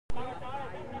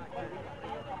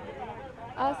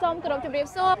សូមគោរពជម្រាប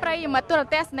សួរប្រិយមិត្តទូរ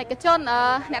ទស្សនិកជន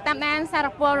អ្នកតាមដានសារ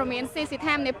ព័ត៌មាន CC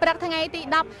Time នៃព្រឹកថ្ងៃទី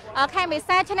10ខែមេ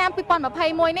សាឆ្នាំ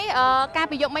2021នេះការ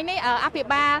ប្រយុទ្ធមិញនេះអភិ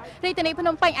បាលរាជធានីភ្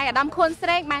នំពេញឯកឧត្តមខួនស្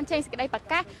រេងបានចេញសេចក្តីប្រ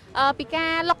កាសពីកា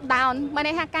រ lockdown បាន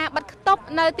ន័យថាការបិទគប់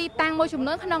នៅទីតាំងមួយចំ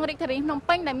នួនក្នុងរាជធានីភ្នំ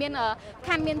ពេញដែលមានខ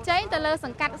ណ្ឌមានជ័យទៅលើស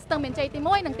ង្កាត់ស្ទឹងមានជ័យទី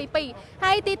1និងទី2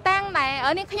ហើយទីតាំងដែល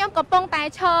នេះខ្ញុំកំពុងតែ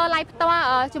ឈរ live ផ្ទាល់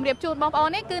ជម្រាបជូនបងប្អូន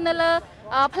នេះគឺនៅលើ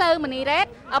ផ្លូវមនីរ៉េត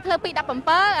ផ្លូវ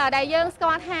217ដែលយើងស្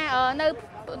គាល់ថា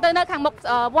នៅខាងមុខ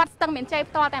វត្តស្ទឹងមានជ័យ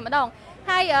ផ្ទាល់តែម្ដង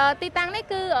ហើយទីតាំងនេះ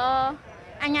គឺ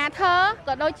អាជ្ញាធរ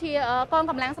ក៏ដូចជាកង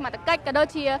កម្លាំងសមត្ថកិច្ចក៏ដូច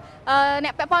ជាអ្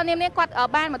នកពាក់ព័ន្ធនានាគាត់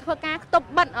បានមកធ្វើការខ្ទប់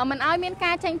បិទមិនឲ្យមាន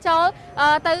ការចេញចូល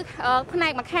ទៅផ្នែ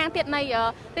កម្ខាងទៀតនៃ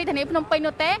រាជធានីភ្នំពេញ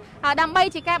នោះទេដើម្បី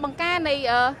ជាការបង្ការនៃ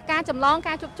ការចម្លង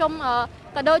ការជួបជុំ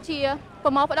ក៏ដូចជាប្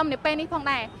រមូលផ្ដុំនៅពេលនេះផង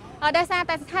ដែរដោយសារ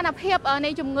តែស្ថានភាពនៃ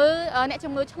ជំងឺអ្នក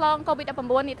ជំងឺឆ្លង COVID-19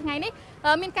 នេះថ្ងៃនេះ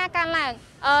មានការកើនឡើង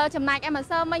ចំណែកឯម្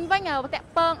សិលមិញវិញតា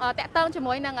ក់ទងជា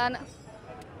មួយនឹង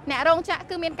អ្នករោងចក្រ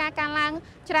គឺមានការកើនឡើង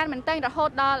ច្រើនមែនទែនរហូត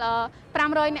ដល់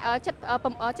500អ្នកជិត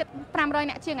500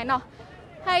អ្នកជាងឯណោះ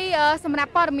ហើយសម្រា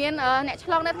ប់ព័ត៌មានអ្នកឆ្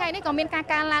លងនៅថ្ងៃនេះក៏មានការ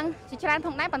កើនឡើងជាច្រើនផ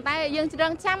ងដែរប៉ុន្តែយើងរ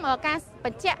ងចាំការប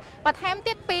ញ្ជាក់បន្ថែម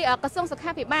ទៀតពីក្រសួងសុខា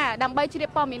ភិបាលដើម្បីជ្រាប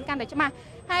ព័ត៌មានកាន់តែច្បាស់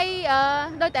ហើយ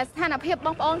ដោយតែស្ថានភាពប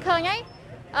ងប្អូនឃើញហើយ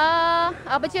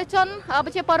ប្រ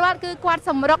ជាពលរដ្ឋគឺគាត់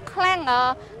សម្រុកខ្លាំង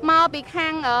មកពីខា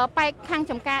ងប៉ែកខាង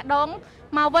ចំការដង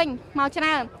មកវិញមកច្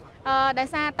រើនដោយ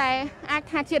សារតែអាច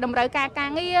ថាជាតម្រូវការការ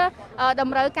ងារត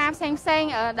ម្រូវការផ្សេង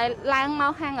ដែលឡើងម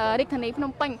កខាងរាជធានីភ្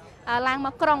នំពេញឡើងម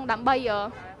កក្រុងដើម្បី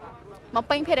បំ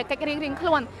ពេញភារកិច្ចរៀងៗខ្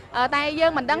លួនតែយើ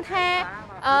ងមិនដឹងថា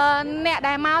អ្នក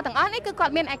ដែលមកទាំងអស់នេះគឺគា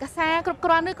ត់មានឯកសារគ្រប់គ្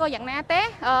រាន់ឬក៏យ៉ាងណាទេ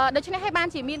ដូច្នេះហើយបាន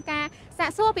ជាមានការសា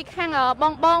កសួរពីខាងប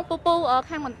ងពូ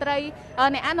ខាងមន្ត្រី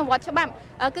អ្នកអនុវត្តច្បាប់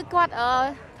គឺគាត់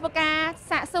ធ្វើការ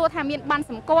សាកសួរថាមានប័ណ្ណ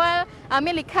សម្គាល់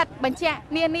មានលិខិតបញ្ជាក់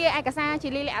នានាឯកសារជា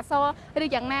លិខិតអក្សរឬ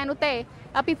យ៉ាងណានោះទេ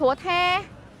ពីព្រោះថា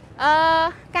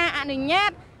ការអនុញ្ញា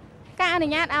ត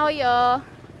ឲ្យ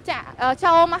ចាក់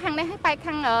ចូលមកខាងនេះបែក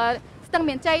ខាងស្ទឹង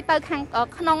មានជ័យទៅខាង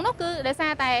ក្នុងនោះគឺដោយសា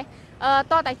រតែ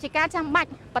តតែជាការចាំបាច់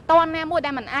បន្ទាន់ណាមួយ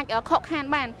ដែលมันអាចខកខាន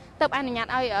បានទៅអនុញ្ញាត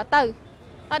ឲ្យទៅ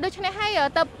ដូច្នេះហើយ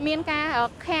ទៅមានការ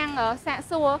ខាងសាក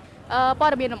សួរព័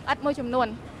ត៌មានលម្អិតមួយចំនួន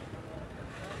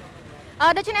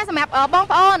ដូច្នេះសម្រាប់បង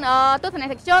ប្អូនទស្សនិ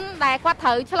កជនដែលគាត់ត្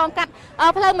រូវឆ្លងកាត់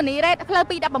ផ្លូវមនីរ៉េតផ្លូវ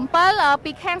217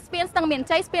ពីខាងស្ពានស្ទឹងមាន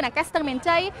ជ័យស្ពានអាកាសស្ទឹងមាន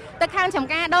ជ័យទៅខាងចំ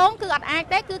ការដងគឺអត់អាច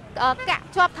ទេគឺកាក់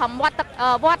ជាប់ត្រឹមវត្ត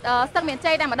ស្ទឹងមាន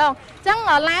ជ័យតែម្ដងអញ្ចឹង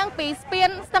ឡើងពីស្ពាន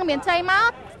ស្ទឹងមានជ័យម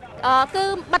កគឺ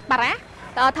បិទបារ៉ា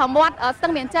ធម្មវត្តស្ទឹ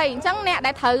ងមានជ័យអញ្ចឹងអ្នក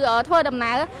ដែលត្រូវធ្វើដំ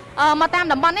ណើរមកតាម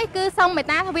តំបន់នេះគឺសូមមេត្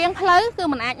តាវៀងផ្លូវគឺ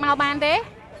មិនអាចមកបានទេ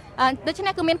ដូច្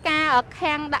នេះគឺមានការ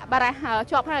ខាំងដាក់បារ៉ា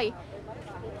ជាប់ហើយ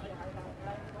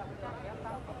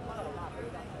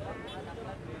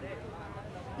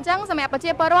អញ្ចឹងសម្រាប់ប្រ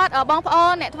ជាពលរដ្ឋបងប្អូ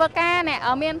នអ្នកធ្វើការអ្នក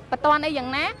មានបន្ទាន់អីយ៉ាង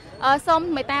ណាសូម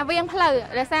មេត្តាវៀងផ្លូវ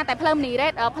ដោយសារតែផ្លូវមនីរ៉េ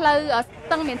តផ្លូវស្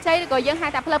ទឹងមានជ័យឬក៏យើងហៅ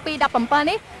ថាផ្លូវ217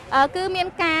នេះគឺមាន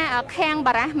ការខាំង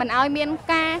បារ៉ាមិនឲ្យមាន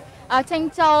ការចេញ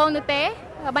ចូលនោះទេ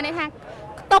បានន័យថា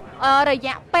ខ្ទប់រ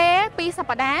យៈពេល2ស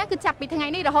ប្តាហ៍គឺចាប់ពីថ្ងៃ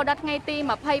នេះរហូតដល់ថ្ងៃទី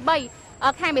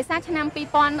23ខែមេសាឆ្នាំ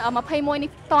2021នេះ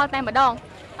ផ្ទាល់តែម្ដង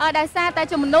ដោយសារតែ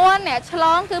ចំនួនអ្នកឆ្ល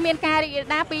ងគឺមានការរីករាល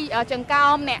ដាលពីចង្កោ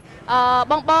មអ្នក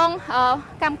បង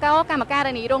កម្មការ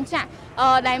នីរោងចក្រ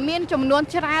ដែលមានចំនួន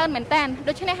ច្រើនមែនតើ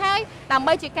ដូច្នេះហើយដើម្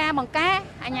បីជាការបង្ការ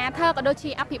អាជ្ញាធរក៏ដូចជា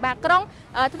អភិបាលក្រុង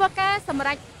ធ្វើការសម្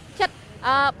រេចចិត្ត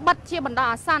បិទជាបណ្ដោះ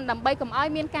អាសន្នដើម្បីកុំឲ្យ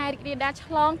មានការរីករាលដាល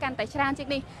ឆ្លងកាន់តែច្រើនជាង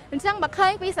នេះអញ្ចឹងបើឃើ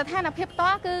ញពីស្ថានភាពត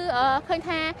គឺឃើញ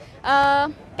ថា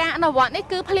ការអនុវត្តនេះ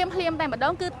គឺភ្លាមតែម្ដ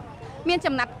ងគឺមាន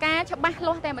ចំណាត់ការច្បាស់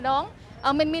លាស់តែម្ដង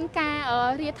មានការ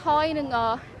រាថយនឹង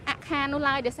អាក់ខាននោះ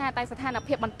ឡើយដោយសារតែស្ថាន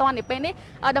ភាពបន្ទាន់នៅពេលនេះ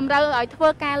តម្រូវឲ្យធ្វើ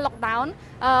ការ lockdown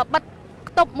បិទ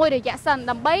គប់មួយរយៈសិន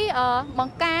ដើម្បីប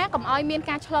ង្ការកុំឲ្យមាន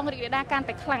ការឆ្លងរីករាលដាលកាន់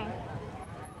តែខ្លាំង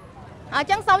អញ្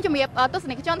ចឹងសូមជម្រាបទស្ស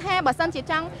និកជនថាបើសិនជា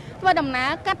ចង់ធ្វើដំណើរ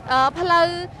កាត់ផ្លូវ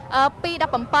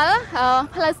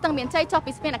217ផ្លូវស្ទឹងមានជ័យចុះ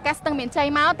ពីស្ពានអាកាសស្ទឹងមានជ័យ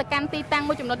មកទៅកាន់ទីតាំង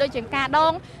មួយចំនួនដូចជាការដ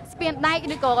ងស្ពានដែក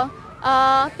ឬក៏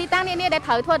ទីតាំងនានាដែល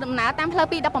ត្រូវធ្វើដំណើរតាមផ្លូវ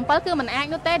217គឺមិនអាច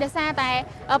នោះទេដោយសារតែ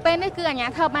ពេលនេះគឺអាជ្ញា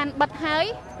ធរបានបិទហើយ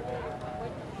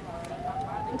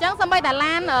អញ្ចឹងសូម្បីតែ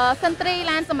ឡានសិនត្រី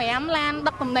ឡានសម្រាមឡាន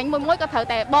ដឹកទំនិញមួយក៏ត្រូវ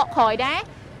តែបកក្រោយដែរ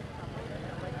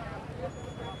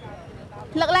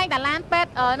លើកឡើងតែឡានពេទ្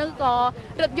យឬក៏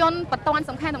រថយន្តបន្ទាន់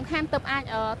សំខាន់ទៅអាច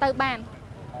ទៅបាន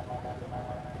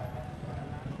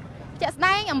អ ចាក់ស្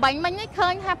ដែងអំបញ្ញមិញឃើ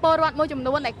ញថាពលរដ្ឋមួយចំ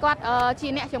នួនដែលគាត់ជា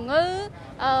អ្នកជំងឺ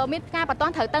មានការបន្ត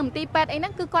ត្រូវទៅមន្ទីរពេទ្យអីហ្នឹ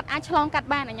ងគឺគាត់អាចឆ្លងកាត់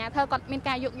បានអាជ្ញាធរគាត់មាន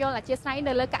ការយោគយល់អធ្យាស្រ័យ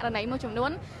នៅលើករណីមួយចំនួ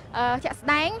នចាក់ស្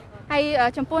ដែងហើយ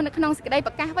ចំពោះនៅក្នុងសេចក្តី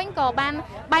ប្រកាសវិញក៏បាន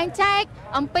បែងចែក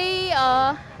អំពី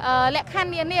លក្ខខណ្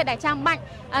ឌនានាដែលចាំបាច់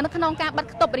នៅក្នុងការបិទ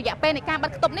គប់រយៈពេលនៃការបិ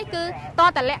ទគប់នេះគឺត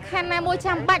តែលក្ខខណ្ឌណាមួយ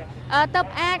ចាំបាច់ទៅ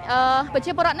អាចប្រ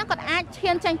ជាពលរដ្ឋហ្នឹងគាត់អាច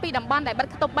ឈានចេញពីតំបន់ដែលបិទ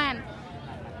គប់បាន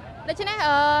ដូច្នេះ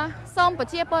សូមប្រ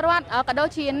ជាពលរដ្ឋក៏ដូច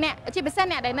ជាអ្នកជាពិសេស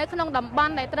អ្នកដែលនៅក្នុងតំប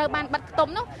ន់ដែលត្រូវបានបិទគ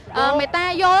ប់នោះមេត្តា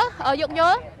យល់យោគយ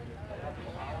ល់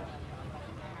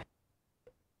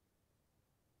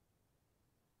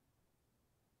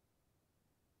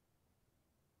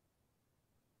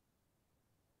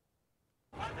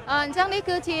អញ្ចឹងនេះ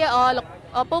គឺជា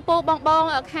ពូបង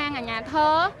ខាងអាជ្ញាធ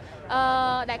រ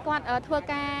ដែលគាត់ធ្វើ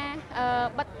ការ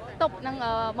បិទទប់និង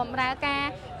បម្រើការ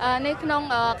នៅក្នុង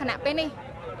គណៈពេលនេះ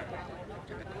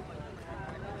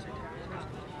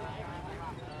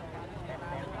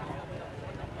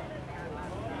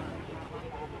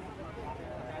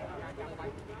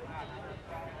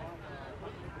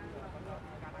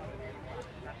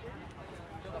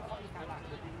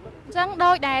អញ្ចឹង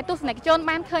ដោយដែលទស្សនិកជន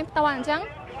បានឃើញផ្ទាល់អញ្ចឹង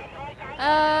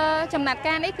ចំណាត់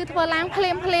ការនេះគឺធ្វើឡើងភ្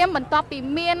លាមបន្ទាប់ពី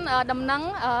មានដំណឹង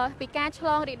ពីការឆ្ល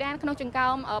ងរាលដាលក្នុងចង្កោ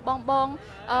មបង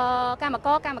ក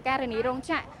ម្មការរនីរោង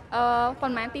ចក្រប៉ុ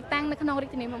ន្មានទីតាំងនៅក្នុងរាជ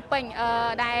ធានីភ្នំពេញ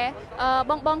ដែល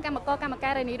បងកម្មកា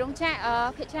ររនីរោងចក្រ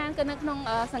ភាគច្រើនគឺនៅក្នុង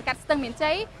សង្កាត់ស្ទឹងមាន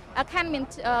ជ័យខណ្ឌ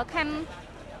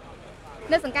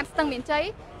នៅសង្កាត់ស្ទឹងមានជ័យ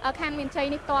ខណ្ឌមានជ័យ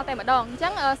នេះផ្ទាល់តែម្ដងអញ្ចឹ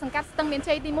ងសង្កាត់ស្ទឹងមាន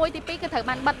ជ័យទី1ទី2គឺត្រូវ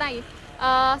បានបិទហើយ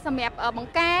សម្រាប់ប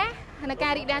ង្ការនៅកា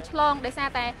ររីករាលឆ្លងដោយសារ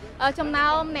តែចំណោ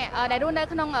មអ្នកដែលរស់នៅ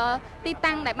ក្នុងទី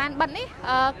តាំងដែលបានបិទនេះ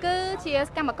គឺជា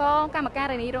កម្មការ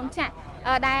រនីរោងចក្រ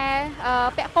ដែល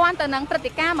ពាក់ព័ន្ធទៅនឹងព្រឹត្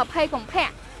តិការណ៍20កុម្ភៈ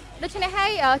ដូច្នេះហើ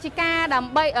យជាការដើ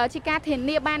ម្បីជាការធា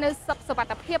នាបាននូវសុវ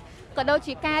ត្ថិភាពក៏ដូច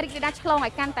ជាការរីករាលឆ្លងឲ្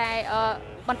យកាន់តែ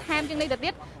បន្ថែមជាងនេះទៅទៀ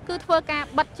តគឺធ្វើការ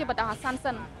បិទជាបន្តអាសន្ន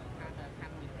សិន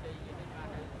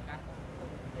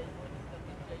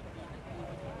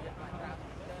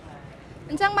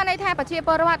អញ្ចឹងបានន័យថាប្រជាព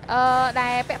លរដ្ឋដែ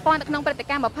លពាក់ព័ន្ធនៅក្នុងព្រឹត្តិ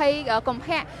ការណ៍20កុម្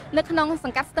ភៈនៅក្នុងស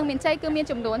ង្កាត់ស្ទឹងមានជ័យគឺមាន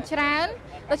ចំនួនច្រើន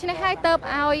ដូច្នេះហើយទើប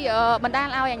ឲ្យបណ្ដាល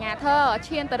ឲ្យអាជ្ញាធរ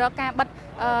ឈានទៅរកការបិទ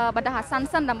បណ្ដោះអាសន្ន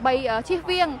សិនដើម្បីជៀស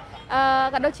វាង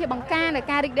ក៏ដូចជាបង្ការនៃ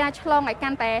ការរីករាលឆ្លងឲ្យកា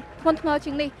ន់តែធ្ងន់ធ្ងរ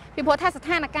ជាងនេះពីព្រោះថាស្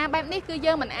ថានភាពបែបនេះគឺ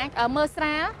យើងមិនអាចមើលស្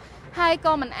រាលហើយ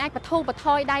ក៏មិនអាចបថូរបន្ថ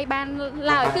យដៃបាន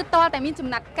ឡើយគឺតតែមានចំ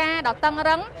ណាត់ការដ៏តឹង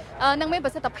រឹងនិងមានប្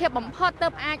រសិទ្ធភាពបំផុតទើ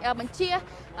បអាចបញ្ជា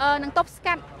នឹងទប់ស្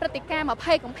កាត់ព្រឹត្តិការណ៍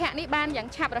20កុម្ភៈនេះបានយ៉ាង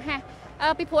ឆាប់រហ័ស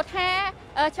ពីព្រោះថា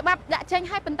ច្បាប់ដាក់ចេញ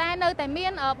ឲ្យប៉ុន្តែនៅតែមា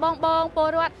នបងពល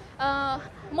រដ្ឋ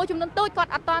មួយចំនួនតូចគា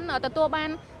ត់អត់ទាន់ទទួលបាន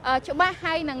ច្បាស់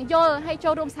ហើយនឹងយល់ហើយចូ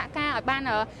លរួមសហការឲ្យ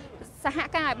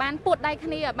បានពួតដៃគ្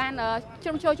នាឲ្យបានជ្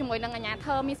រុំចូលជាមួយនឹងអាជ្ញាធ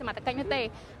រមានសមត្ថកិច្ចនោះទេ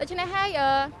ដូច្នេះហើយ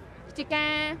ជាកា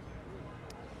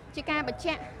របញ្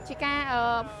ជាក់ជាការ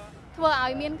ធ្វើឲ្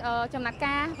យមានចំណាត់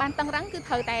ការបានតឹងរ៉ឹងគឺ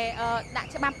ត្រូវតែដាក់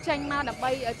ច្បាប់ចេញមកដើម្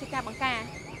បីជាការបង្ការ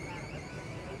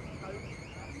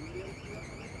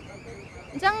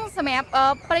អញ្ចឹងសម្រាប់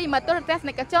ប្រិយមិត្តទស្ស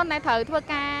និកជនដែលត្រូវធ្វើ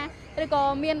ការឬក៏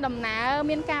មានដំណើរ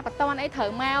មានការបន្តអីត្រូវ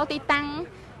មកទីតាំង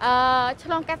ឆ្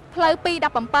លងកាត់ផ្លូវ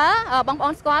217បងប្អូ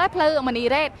នស្គាល់ផ្លូវមនី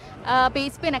រ៉េតពី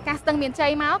ស្ពានអាកាសស្ទឹងមានជ័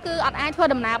យមកគឺអត់អាចធ្វើ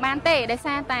ដំណើរបានទេដោយ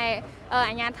សារតែ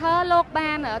អាជ្ញាធរលោក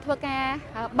បានធ្វើការ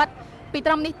បិទពី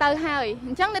ត្រឹមនេះទៅហើយ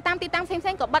អញ្ចឹងនៅតាមទីតាំងផ្សេង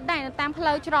ៗក៏បិទដែរនៅតាមផ្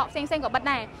លូវច្រកផ្សេងៗក៏បិទ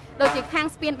ដែរដូចជាខាង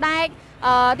ស្ពានដែក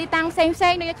ទីតាំងផ្សេ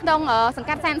ងៗនៅក្នុងសង្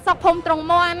កាត់សែនសុខភូមិត្រង់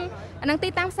មន់និងទី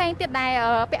តាំងផ្សេងទៀតដែល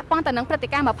ពាក់ព័ន្ធទៅនឹងព្រឹត្តិ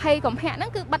ការណ៍20កុម្ភៈហ្នឹង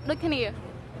គឺបិទដូចគ្នា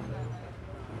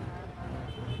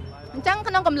អញ្ចឹង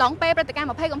ក្នុងកំឡុងពេលព្រឹត្តិការណ៍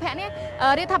20កុម្ភៈនេះ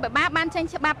រដ្ឋាភិបាលបានចេញ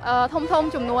ច្បាប់ធំ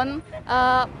ចំនួន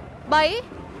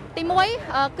3ទី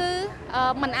1គឺ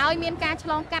មិនឲ្យមានការឆ្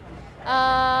លងកាត់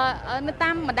នៅ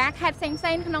តាមបណ្ដាខេត្តផ្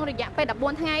សេងៗក្នុងរយៈពេល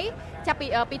14ថ្ងៃចាប់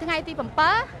ពីថ្ងៃទី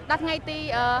7ដល់ថ្ងៃទី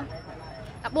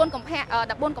14កុម្ភៈ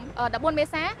14មេ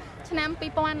សាឆ្នាំ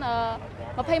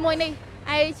2021នេះ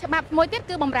ហើយច្បាប់មួយទៀត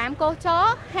គឺបំរាមកោចរ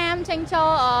ហាមចេញចូល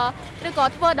ឬក៏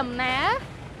ធ្វើដំណើរ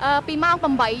ពីម៉ោង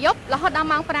8យប់រហូតដល់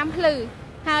ម៉ោង5ភ្លឺ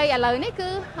ហើយឥឡូវនេះគឺ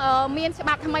មានច្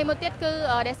បាប់ថ្មីមួយទៀតគឺ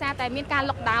ដោយសារតែមានការ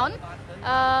lockdown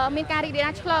មានការរីករា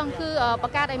លឆ្លងគឺប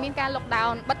ង្កើតឲ្យមានការ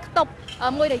lockdown បិទគប់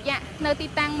មួយរយៈនៅទី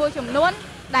តាំងមួយចំនួន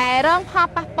ដែលរងផល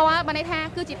ប៉ះពាល់បានន័យថា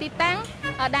គឺជាទីតាំង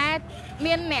ដែល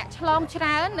មានអ្នកឆ្លងច្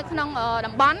រើននៅក្នុង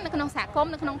តំបន់នៅក្នុងសហគម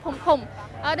ន៍នៅក្នុងភូមិឃុំ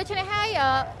ដូច្នេះហើយ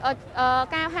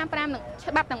ការហាម5នឹង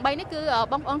ច្បាប់ទាំង3នេះគឺ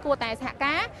បងប្អូនគួរតែសហ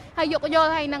ការហើយយកយល់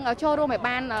ហើយនឹងចូលរួមឲ្យ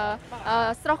បាន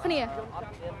ស្រុះគ្នា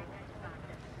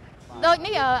ដូច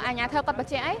នេះអាជ្ញាធរគាត់ប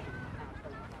ញ្ជាក់អី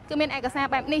គឺមានឯកសារ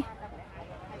បែបនេះ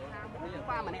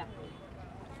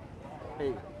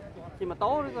chỉ mà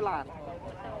tố nữa là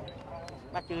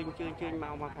ba chơi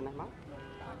màu mà thằng này máu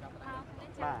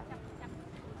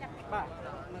ba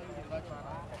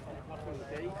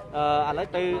lấy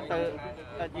từ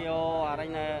nhiều ở đây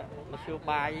nè một siêu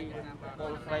bài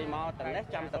con xây máu tận nét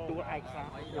trăm tập tu ai sao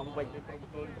nhom bình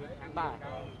ba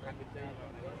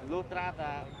lúa tra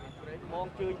là mong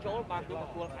chơi chỗ ba tu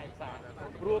một ai sao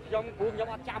ruột giống cuốn giống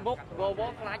trăm bốc gò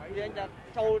bó lại liền cho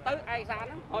trâu tới ai sao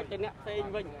nó hỏi từ nè xây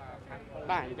bình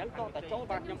ba vẫn có tại chỗ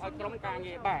ba trong ai trong càng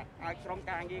nghe ba ai trong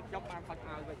càng nghe trong ba phải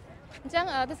ai vậy chẳng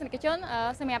tôi xin cái chốn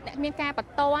xem đẹp đẹp miên ca bật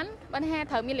toán bên hai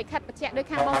thợ miên lịch khách bật chẹt đôi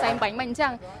khang bong sài bánh mình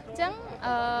chẳng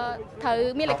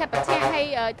thợ miên lịch khách bật chẹt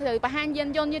hay thợ bà han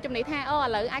dân dân như trong này tha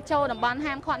lỡ ai châu đồng ban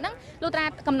ham khoản nắng lưu ra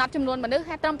cầm nắp chùm luôn mà nước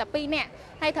hai trăm tập pi nè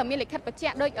hay thợ miên lịch khách bật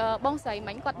chẹt đôi bong sài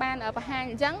bánh quạt ban ở bà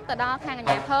han chẳng từ đó khang ở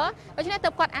nhà thớ và cho nên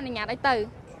tập quạt ăn ở nhà đây từ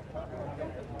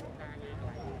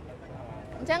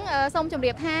chẳng xong chùm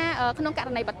điệp tha không cả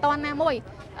này bật toán na môi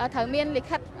thợ miên lịch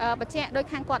khách bật chẹt đôi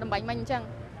khang quạt đồng bánh mình chẳng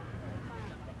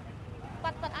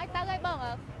bật ai tới bông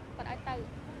bật ai tới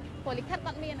của lịch khách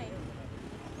bật miên này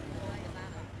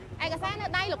ai cả xa nữa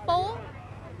đây lục tú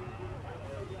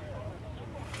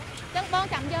chân bông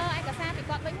chẳng dơ ai cả xa thì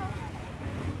quạt đúng không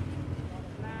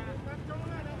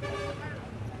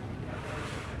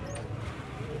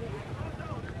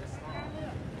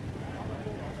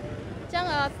chân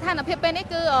than ở phía bên ấy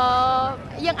cứ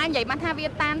dân anh vậy mà tha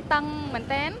viên tan tăng mình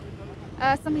tén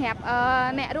xâm hẹp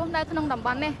nẹ luôn đây không đồng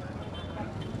bón này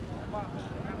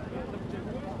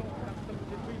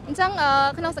chẳng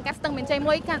không sạc sừng miền Tây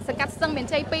môi sạc sừng miền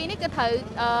Tây pi ní cứ thử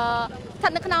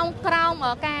thật nó không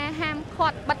crown ca ham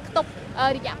khọt bật tục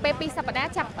dạng pi sập đá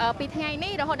chập pi ngày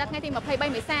ní rồi họ đặt ngay thì mà phải bay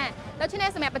mới xa đó cho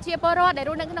nên mẹ bật chia porot để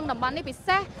luôn nâng cái đồng bón ní bị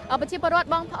xa bật chia porot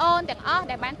bong onแต่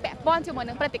để bán bẹ bon cho mọi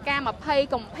người pratica mà phải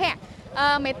cùng phe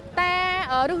mẹ ta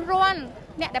rung run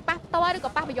nè để bắt to được có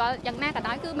bắt bây giờอย่างน่าก็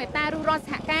น้อยคือเมตารุ่งรอดส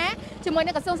หการจมูก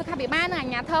นี่ก็ส่งสกัดบีบ้านงาน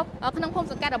ยาเท่าขนมพง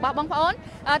สกัดดอกบองพอน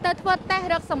เตอร์ทวดแต่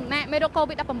เรื่องสมณะเมโรโค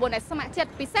วิดอัปมบุญในสมัครเจ็ด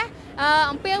ปีเซ่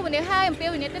อมเปียววันนี้ให้อมเปียว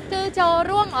วันนี้คือโจ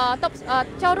ร่วมตบ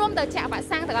โจร่วมเตอร์แฉะบะ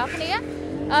สร้างแต่ก็คนนี้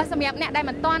สมัยเนี่ยได้เห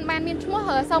มือนตอนบ้านมีชั่วเห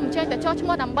อส่งเชิญแต่โจชั่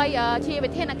วดำใบชีวิ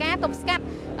ตเทนกาตบสกัด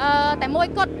แต่มวย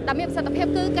กดดำมีสัตว์เพียบ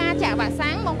คือการแฉะบะสร้า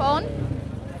งบองพอน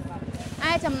ไอ้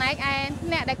จำนายไอ้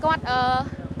เนี่ยได้กอด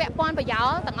แปะปอนไปยาว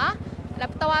แต่ก็là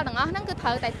toa đằng đó nó cứ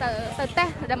thở tại từ te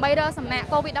đầm bay đó sầm nè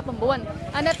covid đã bùng buồn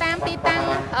nơi tam ti tăng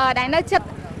đại nơi chật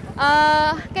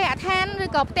cái hạ than rồi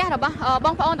cọp te rồi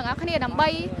bong phao đằng đó cái này đầm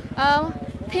bay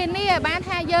thì này bán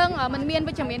tha dương mình miên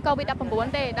với chồng miền covid đã bùng buồn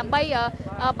để đầm bay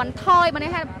bắn thoi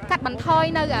bên này cắt bắn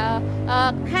thoi nơi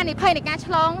hai này phay này cá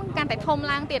chlong can tại thom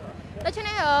lang tiệt đó cho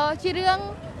nên chi riêng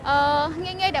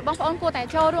nghe để bong phao cô tại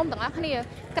cho room đằng đó cái này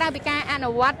กราบิกาอ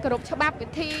นุวัตกรุบฉบับ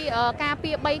ที่กาเปี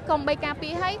ยใบกลมใบกาเปี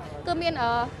ยให้ก็มี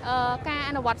การอ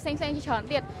นุวัตเซ็งๆเฉิน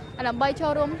เดียดอันนั้นใบโช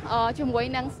ว์รวมจุ่มไว้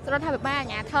นังรถไฟฟ้า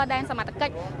เนี่ยเธอแดงสมัติกิ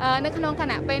จในขนมข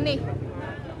ณะเป็นนี่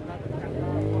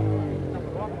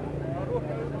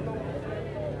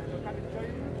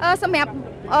สมัย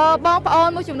บองปอน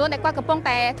มือจุ่มนวลแต่กว่ากระปงแ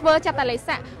ต่เวอร์จับแต่เลยส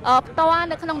ะตัวใ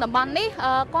นขนมดำบอลนี่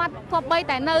ก็ใบแ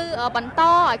ต่เนื้อบรรโต้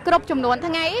กรุบจุ่มนวล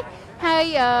ทั้งไงให้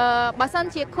บาสัน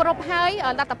เชียครบให้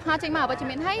ดัตตาพาใจมาบาจิเ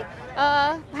มนให้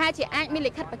พาเชียอาจมีเหล็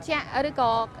กขัดปัจจัยหรือก็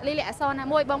ลิเลียซอนะ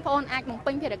มวยบองพอนอาจมองเ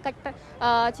ป็นเพียงแต่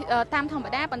ตามธรรม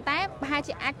ดาปันแต่พาเ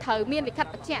ชียอาจเถอมีเหล็กขัด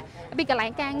ปัจจัยปีกหลาย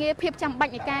การเงี้ยเพียบจำบัต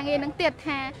รในการเงี้ยนั่งเตี้ยท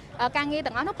าการเงี้ยต่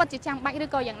างๆทุกปัจจัยจำบัตรหรือ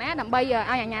ก็อย่างนั้นดับใบเ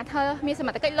อาอย่างนี้เธอมีส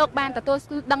มัติกิจโลกบานแต่ตัว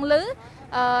ดังลื้อ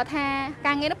ทาก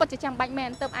ารเงี้ยทุกปัจจัยจำบัตรแม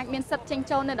นเติมอาจมีสัตว์เชงโ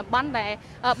จในดับบ้านแต่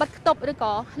บัตรตบหรือ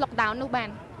ก็ล็อกดาวน์นุบา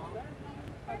น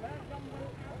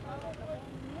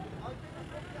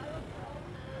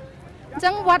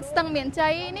จังหวัดตังเมียนใจ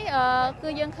นี่คื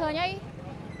อยังเคยไง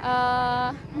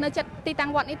ในจัดตีตัง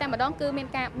วัดนี่แต่มาดองคือเมียน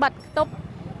กาบัดตบ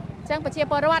จังปัจเจีย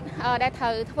ปรวัตได้เถอ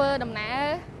เฟอร์ดำน้า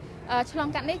ฉลอง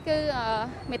กันนี่คือ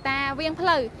เมตาเวียงเพล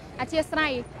ย์อาเจียสไน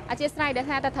ได้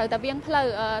ท่าแต่เถอแต่เวียงเพล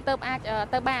ย์เติบอา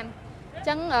เติบบาน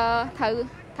จังเถ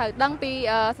อดังปี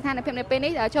สถานเพียงในปี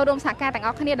นี้โชว์รวมสาการแต่งอ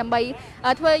อกขณีดำใบ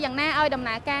เฟอร์อย่างน่าเอาดำ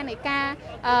น้าการในการ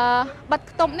บัด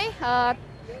ตบนี่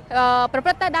ประพ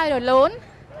ฤติได้โดยล้น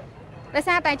แต่ซ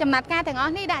าแต่จำนัดการแต่งอ๋อ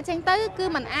นี่ด่าเชงตื้อคือ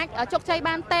มันอาจจกใจ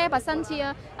บ้านเต้แบบซันเชีย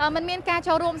มันมีการโช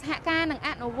ว์รวมสหการหนัง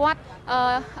อัดวัด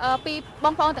ปีบ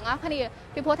องฟองแต่งอ๋อคนนี้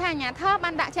ปีโพธาญาท่าบั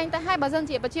นด่าเชงตื้อให้แบบซันเ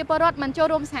ชียแบบเชียปรดมันโชว์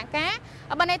รวมสหการ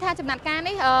บันในท่าจำนัดการ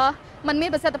นี่มันมี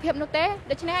ประสิทธิภาพนุเต้โด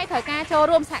ยเฉพาะให้ถอยการโชว์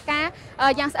รวมสหการ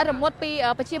อย่างสะสมมติปี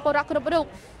แบบเชียปรดกรุบดุ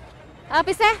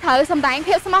ปีเซ่ถอยสมดัยเ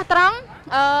พียบสมอตรัง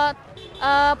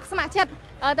สมัครเช็ด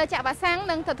แต่จะแบบสังห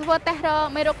นึ่งถัดทัวเตะ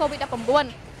เมโรโควิดอัปมบุญ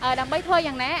ดังใบถ้วยอ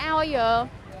ย่างนั้นเอา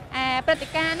ปฏิ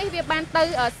การนี่เวียบานตือ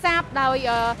ทราบโดย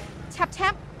ชั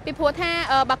บ ពីព្រោះថា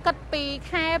បើគិតពី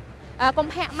ខែកុ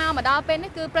ម្ភៈមកដល់ពេល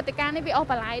នេះគឺព្រឹត្តិការណ៍នេះវាអស់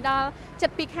បន្លាយដល់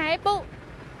7 ខែពុ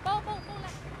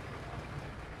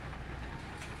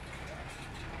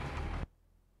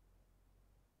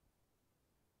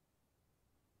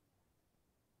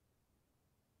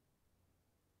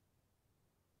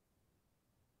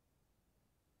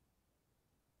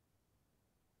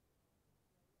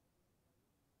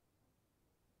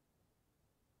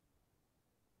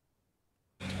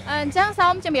អញ្ចឹងសូ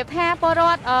មជំរាបថាពលរ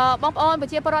ដ្ឋបងប្អូនប្រ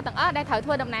ជាពលរដ្ឋទាំងអស់ដែលត្រូវធ្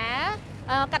វើដំណើរ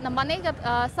កាត់តំបន់នេះក៏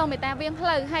សូមមេត្តាវាងផ្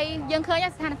លូវហើយយើងឃើញ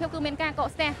ស្ថានភាពគឺមានការកក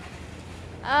ស្ទះ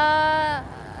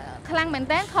ខ្លាំងមែន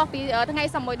តើខុសពីថ្ងៃ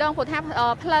សមួយដងព្រោះថា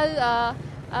ផ្លូវ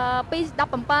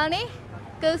217នេះ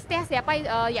គឺស្ទះស្រាប់ហើយរ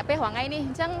យៈពេលរាល់ថ្ងៃនេះអ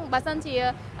ញ្ចឹងបើសិនជា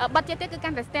បិទទៀតគឺកា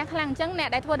ន់តែស្ទះខ្លាំងអញ្ចឹងអ្នក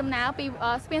ដែលធ្វើដំណើរពី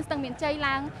ស្ពានស្ទឹងមានជ័យ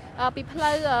ឡើងពីផ្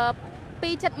លូវ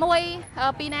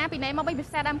271ពីណាមកវិញពី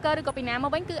ផ្សារដើមកើឬក៏ពីណាម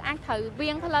កវិញគឺអាចត្រូវវៀ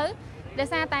ងផ្លូវដោយ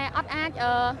សារតែអត់អាច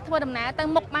ធ្វើដំណើរទៅ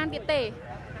មុខបានទៀតទេអ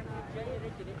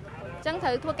ញ្ចឹងត្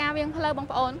រូវធ្វើការវៀងផ្លូវបង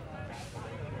ប្អូន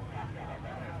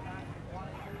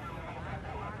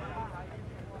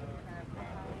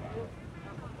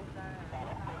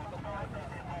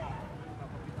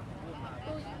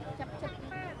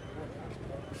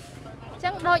ចឹ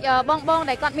ងដូចបង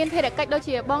ដែលគាត់មានភារកិច្ចដូច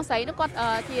ជាបងស្រីនោះគាត់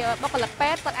ជាបុគ្គលិកពេ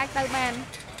ទ្យគាត់អាចទៅបាន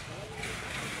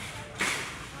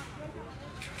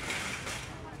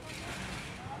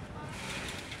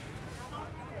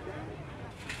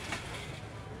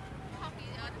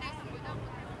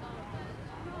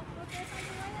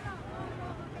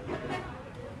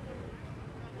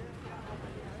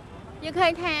យើងឃើ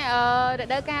ញថារ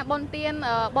ដូវកាលបុណ្យទាន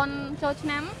បុណ្យចូលឆ្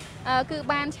នាំគឺ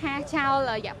បានឆាចោល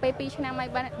រយៈពេល2 ឆ្នាំហើយ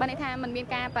បានន័យថាมันមាន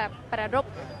ការប្រារព្ធ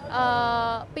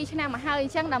2 ឆ្នាំមកហើយអ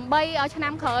ញ្ចឹងដើម្បីឲ្យឆ្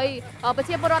នាំក្រោយប្រ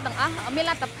ជាពលរដ្ឋទាំងអស់មាន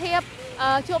លទ្ធភាព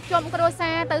ជួបជុំគ្រួ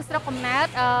សារទៅស្រុកកំណើត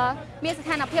មានស្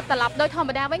ថានភាពត្រឡប់ដោយធម្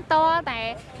មតាវិញតតែ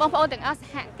បងប្អូនទាំងអស់ស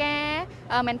ហការ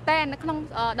មែនតើនៅក្នុង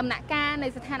ដំណាក់កាលនៃ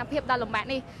ស្ថានភាពដ៏លំបាក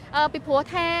នេះពីព្រោះ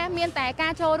ថាមានតែកា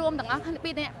រចូលរួមទាំងអស់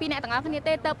ពីអ្នកទាំងអស់គ្នា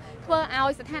ទេទើបធ្វើឲ្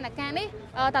យស្ថានភាពនេះ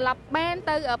ត្រឡប់បាន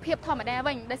ទៅភាពធម្មតា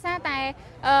វិញដោយសារតែ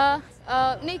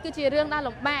នេះគឺជារឿងដ៏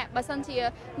លំបាកបើសិនជា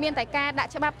មានតែការដាក់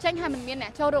ច្បាប់ចេញហើយមិនមានអ្ន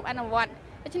កចូលរួមអនុវត្ត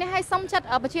ដូច្នេះឲ្យសូមចិត្ត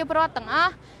ប្រជាពលរដ្ឋទាំងអ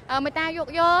ស់មេត្តាយោគ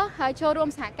យល់ហើយចូលរួម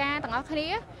សហការទាំងអស់គ្នា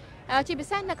ជាពិ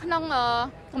សេសនៅក្នុង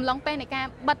កំឡុងពេលនៃការ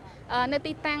បិទនៅ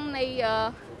ទីតាំងនៃ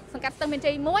សង្កាត់ស្ទឹងមាន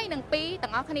ជ័យ1 និង 2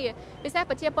ទាំងអស់គ្នាពិសេស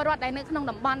ប្រជាពលរដ្ឋដែលនៅក្នុង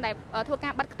តំបន់ដែលធ្វើកា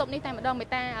របិទគប់នេះតែម្ដងមេ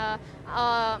ត្តា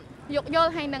យោគយ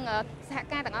ល់ហើយនឹងសហ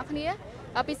ការទាំងអស់គ្នា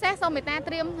ពិសេសសូមមេត្តា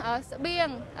ត្រៀមស្បៀង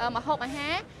ម្ហូបអាហា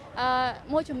រ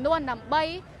មួយចំនួនដើម្បី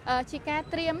ជាការ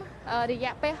ត្រៀមរ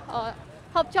យៈពេល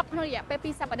ហូបចុកក្នុងរយៈពេល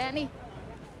2 សប្តាហ៍នេះ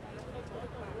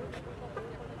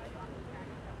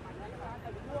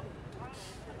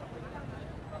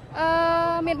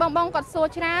មានបងគាត់សួរ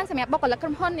ច្រើនសម្រាប់បុគ្គលិកក្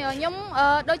រុមហ៊ុនខ្ញុំ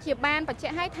ដូចជាបានបញ្ជា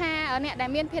ក់ឲ្យថាអ្នកដែល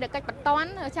មានភារកិច្ចបន្ទាន់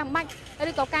ចាំបាច់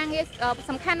ឬក៏ការងារ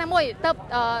សំខាន់ណាមួយទៅ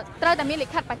ត្រូវតែមានលិ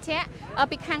ខិតបញ្ជាក់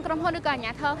ពីខាងក្រុមហ៊ុនឬក៏អាជ្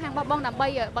ញាធរខាងបងដើម្បី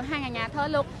បង្ហាញអាជ្ញាធរ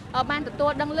លោកបានទទួ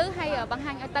លដឹងឮហើយបង្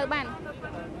ហាញឲ្យទៅបាន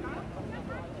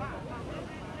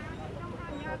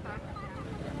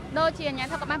ដូចជាអាជ្ញា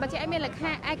ធរក៏បានបញ្ជាក់ឲ្យមានលក្ខ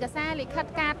ណៈឯកសារលិខិត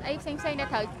កាតអីផ្សេងដែល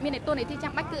ត្រូវមានតួនាទី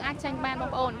ចាំបាច់គឺអាចចេញបានប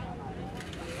ងប្អូន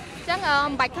អញ្ចឹង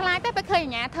មិនបាច់ខ្លាចទេពេលឃើញអា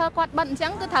ជ្ញាធរគាត់បិទអញ្ចឹ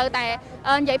ងគឺត្រូវតែ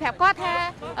និយាយប្រាប់គាត់ថា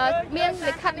មាន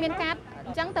លិខិតមានកាតអ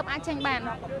ញ្ចឹងទៅអាចចេញបាន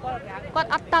គាត់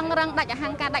អត់តឹងរឹងដាច់អហ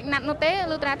ង្ការដាច់ណាត់នោះទេ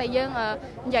លុះត្រាតែយើង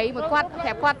និយាយមួយគាត់ប្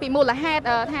រាប់គាត់ពីមូលហេតុ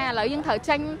ថាឥឡូវយើងត្រូវ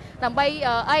ចេញដើម្បី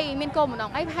អីមានគោលបំណ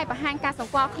ងអីហើយបង្ហាញការស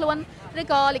ង្កល់ខ្លួនឬ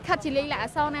ក៏លិខិតជាលេខលក្ខអ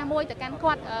ក្សរណាមួយទៅកាន់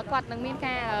គាត់នឹងមាន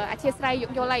ការអធិស្ឋានយោ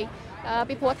គយល់អី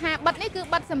ពីព្រោះថាបិទនេះគឺ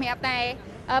បិទសម្រាប់តែ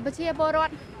ប្រជាពលរ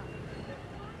ដ្ឋ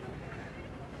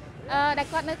ដែល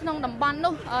គាត់នៅក្នុងតំបន់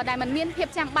នោះដែលมันមានភាព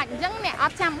ចាំបាច់អញ្ចឹងអ្នកអ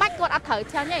ត់ចាំបាច់គាត់អត់ត្រូវ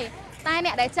ចេញទេតែអ្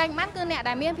នកដែលចេញបានគឺអ្នក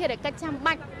ដែលមានភារកិច្ចចាំ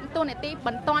បាច់តួនាទីប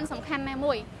ន្ទាន់សំខាន់ណា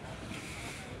មួយ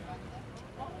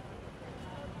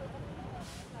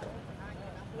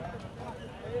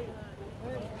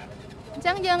អញ្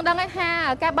ចឹងយើងដឹងថា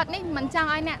ការបិទនេះមិនចង់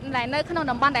ឲ្យអ្នកដែលនៅក្នុង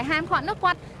តំបន់ដែលហាមឃាត់នោះ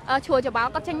គាត់ឈួរច្បល់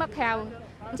គាត់ចេញមកក្រៅ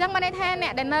អញ្ចឹងបានន័យថាអ្ន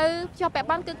កដែលនៅជាប់ពាក់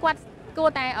ព័ន្ធគឺគាត់គួរ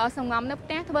តែសង្ងំនៅផ្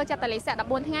ទះធ្វើចាត់តលិស័ក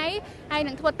14 ថ្ងៃហើយ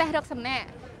នឹងធ្វើតេស្តរកសំណាក់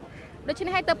ដូច្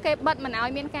នេះហើយទៅគេបិទមិនឲ្យ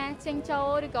មានការចេញចូល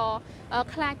ឬក៏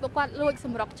ខ្លាចពួកគាត់លួចស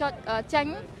ម្រុកចុចចេញ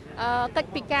កិច្ច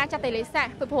ពីការចាត់តលិស័ក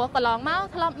ពីព្រោះកន្លងមក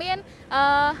ធ្លាប់មាន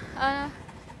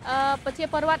ប្រជា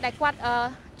ពលរដ្ឋដែលគាត់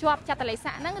ជាប់ចាត់តលិ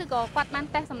ស័កហ្នឹងឬក៏គាត់បាន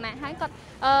តេស្តសំណាក់ហើយគាត់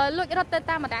លួចរត់ទៅ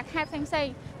តាមបណ្ដាខេត្តផ្សេង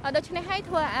ដូច្នេះហើយ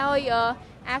ធ្វើឲ្យ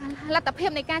លទ្ធភាព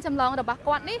នៃការចម្លងរបស់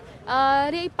គាត់នេះ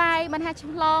រាយប៉ាយមិនថាឆ្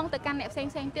លងទៅកាន់អ្នកផ្សេ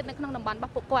ងទៀតនៅក្នុងតំបន់រប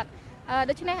ស់ពួកគាត់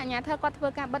ដូច្នេះអាជ្ញាធរគាត់ធ្វើ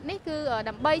ការបិទនេះគឺ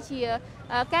ដើម្បីជា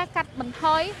ការកាត់បន្ថ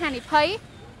យហានិភ័យ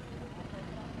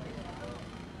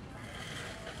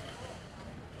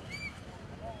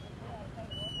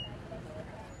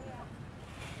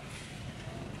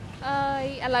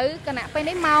ឥឡូវគណៈពេល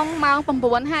នេះម៉ោង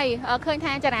9ហើយឃើញ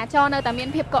ថាចរាចរណ៍នៅតែមាន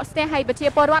ភាពកកស្ទះហើយប្រជា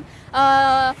ពលរដ្ឋ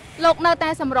លោកនៅតែ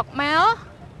សម្រុកមក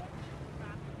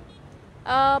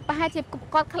ប្រហែលជា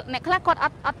គាត់អ្នកខ្លះគាត់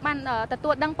អត់បានទទួ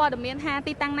លដឹងព័ត៌មានថា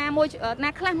ទីតាំងណាមួយណា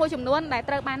ខ្លះមួយចំនួនដែល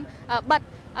ត្រូវបានបិទ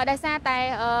ដោយសារតែ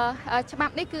ច្បា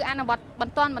ប់នេះគឺអនុវត្តប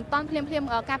ន្តភ្លាម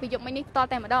ការប្រយុទ្ធមិញនេះត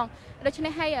តែម្ដងដូច្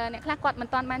នេះហើយអ្នកខ្លះគាត់មិន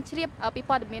ទាន់បានជ្រាបពី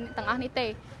ព័ត៌មានទាំងអស់នេះទេ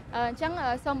អញ្ចឹង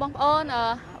សូមបងប្អូន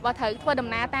បើត្រូវធ្វើដំ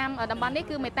ណើរតាមតំបន់នេះ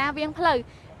គឺមេត្តាវៀងផ្លូវ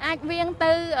អាចវៀង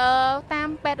ទៅតាម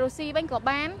ពេទ្យរុស្ស៊ីវិញក៏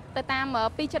បានទៅតាម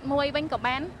271វិញក៏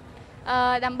បាន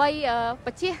ដើម្បីប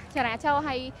ញ្ជាចរាចរណ៍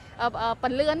ឲ្យព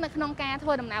ន្លឿននៅក្នុងការធ្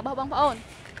វើដំណើររបស់បងប្អូន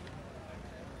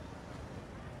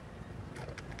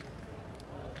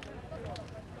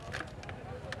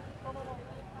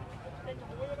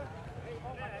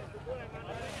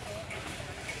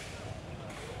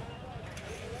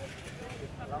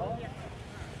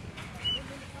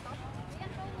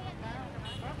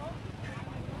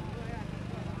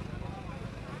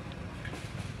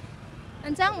អ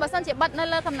ញ្ចឹងបើសិនជាបិទនៅ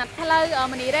លើកំណាត់ផ្លូវ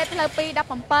មនីរ៉េតផ្លូវ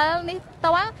217នេះ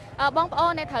តើបងប្អូ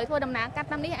នដែលត្រូវធ្វើដំណើរកាត់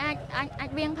តាមនេះអា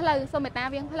ចវៀងផ្លូវសូមមេត្តា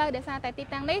វៀងផ្លូវដោយសារតែទី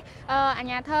តាំងនេះអា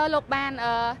ជ្ញាធរលោកបាន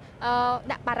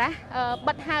ដាក់បារ៉ាស់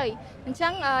បិទហើយអញ្ចឹ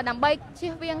ងដើម្បីជៀ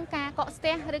សវាងការកកស្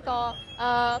ទះឬក៏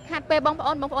ខាត់ពេលបងប្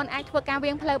អូនអាចធ្វើការ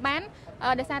វៀងផ្លូវបាន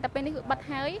ដោយសារតែពេលនេះគឺបិទ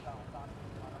ហើយ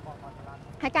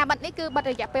ការបិទនេះគឺបិទ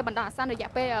រយៈពេលបណ្ដោះអាសន្នរយៈ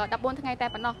ពេល14ថ្ងៃតែ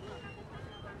ប៉ុណ្ណោះ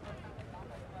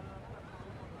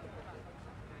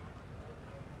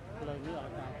លើនេះអ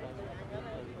ត់តាមផ្លូវទៅ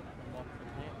មក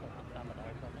នេះទៅតាមបណ្ដោ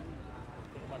យគាត់ហ្នឹង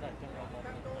បាត់ហើយចឹងបង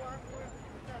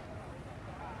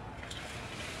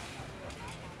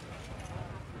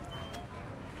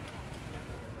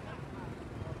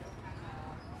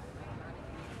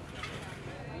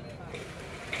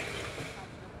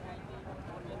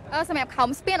សម្រាប់ខំ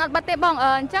ស្ពានអត់បិទទេបងអ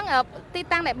ញ្ចឹងទី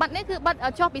តាំងដែលបិទនេះគឺបិទ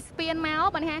ចុះពីស្ពានមក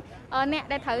បើថាអ្នក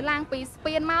ដែលត្រូវឡើងពីស្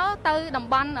ពានមកទៅតំ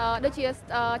បន់ដូចជា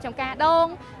ចំការដង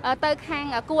ទៅខាង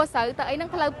គួរស្រូវទៅអីហ្នឹង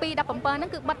ផ្លូវ217ហ្នឹ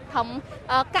ងគឺបិទត្រឹម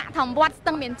កាក់ត្រឹមវត្តស្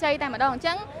ទឹងមានជ័យតែម្ដងអញ្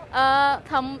ចឹង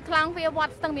ត្រឹមថ្លង់វាវត្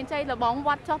តស្ទឹងមានជ័យលបងវ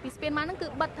ត្តចុះពីស្ពានមកហ្នឹងគឺ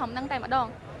បិទត្រឹមហ្នឹងតែម្ដង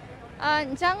អ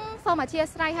ញ្ចឹងសូមអធិ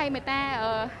ស្ឋានឲ្យមេត្តា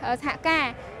សហការ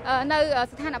នៅ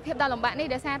ស្ថានភាពដ៏លំបាកនេះ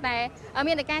ដោយសារតែ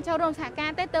មានតែការចូលរួមសហការ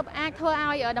ទេទើបអាចធ្វើ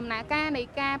ឲ្យដំណើរការនៃ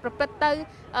ការប្រព្រឹត្តទៅ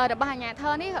របស់អាជ្ញាធ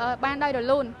រនេះបានដោយរ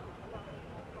លូន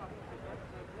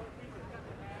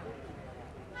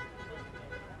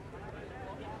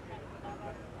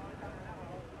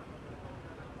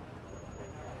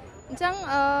អញ្ចឹង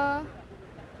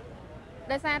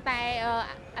ដោយសារតែ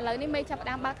ឥឡូវនេះមេចាប់ផ្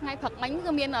ដើមបើកថ្ងៃព្រឹកមិញ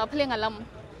គឺមានភ្លៀងរលឹ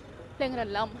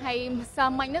មហើយម្សិល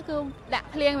មិញនោះគឺដាក់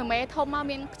ភ្លៀងមួយមេធំមក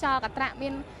មានខ្យល់កត្រាក់មា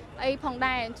នអីផង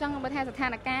ដែរអញ្ចឹងបើថាស្ថាន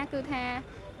ភាពគឺថា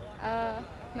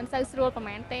មិនសូវស្រួលប្រ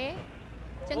ហែលទេ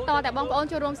អញ្ចឹងតតែបងប្អូន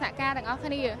ចូលរួមសហការទាំងអស់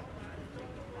គ្នា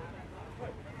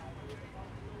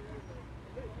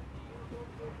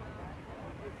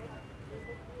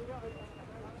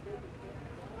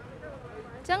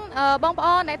អញ្ចឹងបងប្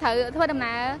អូនដែលត្រូវធ្វើដំ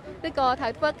ណើរឬក៏ត្រូ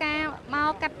វធ្វើការម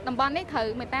កកាត់តំបន់នេះត្រូវ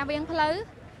មេត្តាវៀងផ្លូវ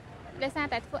ដោយសារ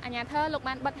តែធ្វើអាជ្ញាធរលោក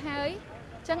បានបិទហើយ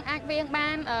អញ្ចឹងអាចវៀងបា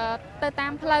នទៅតា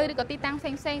មផ្លូវឬក៏ទីតាំងផ្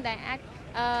សេងដែលអាច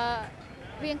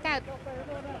វៀងកើត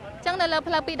អញ្ចឹងនៅលើ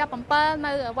ផ្លូវ217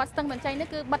នៅវត្តស្ទឹងមានជ័យនេះ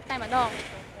គឺបិទតែម្ដង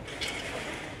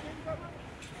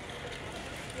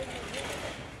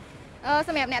ស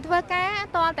ម្រាប់អ្នកធ្វើការ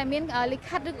តើតែមានលិ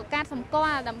ខិតឬក៏កាតសម្គា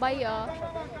ល់ដើម្បីឲ្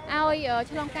យ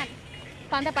ឆ្លងកាត់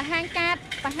ប៉ុន្តែបង្ហា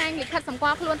ញលិខិតសម្គា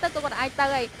ល់ខ្លួនទៅគាត់អាចទៅ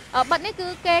ហើយបិទនេះគឺ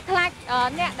គេខ្លាច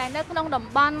អ្នកដែលនៅក្នុងតំ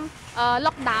បន់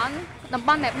lockdown តំប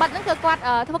ន់ដែលបិទហ្នឹងគឺគាត់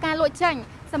ធ្វើការលួចចេញ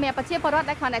សម្រាប់ប្រជាពលរដ្ឋ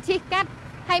ដែលគ្រាន់តែជិះកាត់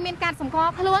ហើយមានការសម្គា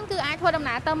ល់ខ្លួនគឺអាចធ្វើដំ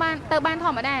ណើរទៅបានធ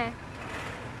ម្មតា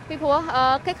ពីព្រោះ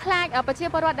គេខ្លាចប្រជា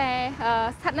ពលរដ្ឋដែល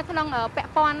ស្ថិតនៅក្នុងពា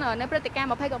ក់ព័ន្ធនៅព្រឹត្តិការណ៍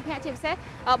20កុម្ភៈជាពិសេស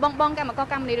បងកម្មករ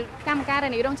កម្មការ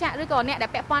នីរោងចក្រឬក៏អ្នកដែ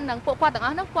លពាក់ព័ន្ធនឹងពួកគាត់ទាំងអ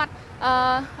ស់នោះគាត់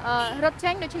រត់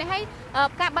ចេញដូច្នេះហើយ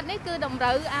ការបិទនេះគឺតម្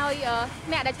រូវឲ្យ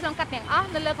អ្នកដែលឆ្លងកាត់ទាំងអស់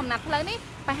នៅលើកំណាត់ផ្លូវនេះ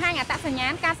បង្ហាញអត្តសញ្ញា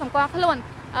ណការសម្គាល់ខ្លួន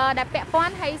ដែលពាក់ព័ន្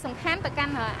ធហើយសំខាន់ទៅកា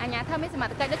ន់អាជ្ញាធរមានសមត្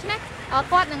ថកិច្ចដូច្នេះ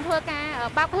គាត់នឹងធ្វើការ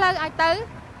បើកផ្លូវឲ្យទៅ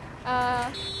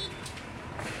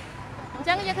អញ្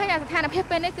ចឹងយើងឃើញថាស្ថានភាព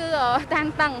ពេលនេះគឺតាន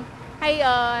តឹងហើយ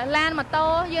ឡានម៉ូតូ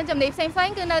យានជំនិះផ្សេង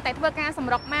គឺនៅតែធ្វើការស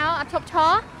ម្រុកមកអត់ឈប់ឈ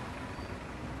រ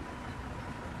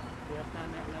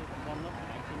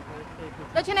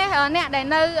ដូច្នេះអ្នកដែល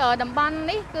នៅតំបន់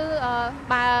នេះគឺ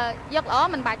បើយកល្អ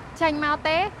មិនបាច់ចេញមក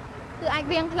ទេគឺអាច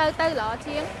វៀងផ្លូវទៅល្អ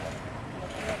ជាង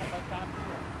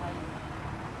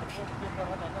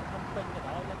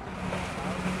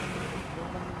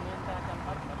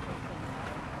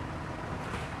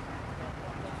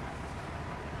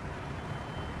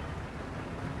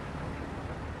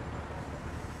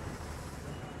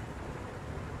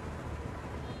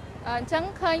ចឹង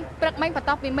ឃើញព្រឹកមិញបន្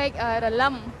ទាប់ពីមេឃរលឹ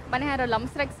មបានថារលឹម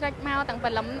ស្រេចមកទាំងព្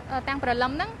រលឹម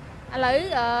ហ្នឹងឥឡូវ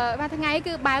បាទថ្ងៃ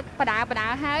គឺបើកបដា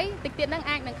ហើយតិចទៀតហ្នឹង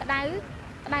អាចនឹងក្តៅ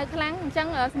ខ្លាំងអញ្ចឹង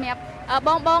សម្រាប់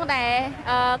បងដែល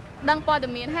ដឹងព័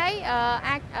ត៌មានហើយ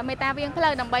អាចមេតាវៀងផ្លូ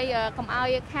វដើម្បីកុំឲ្យ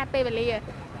ខាតពេលវេលា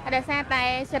ដោយសារតែ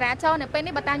ចរាចរណ៍នៅពេល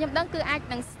នេះបើតាមខ្ញុំដឹងគឺអាច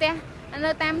នឹងស្ទះ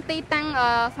នៅតាមទីតាំង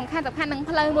សំខាន់នឹង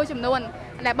ផ្លូវមួយចំនួន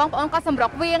ដែលបងប្អូនគាត់សម្រុ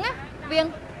កវៀង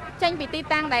ចេញពីទី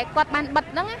តាំងដែលគាត់បានបិទ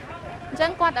ហ្នឹងអញ្ចឹ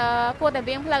ងគាត់គួរតែ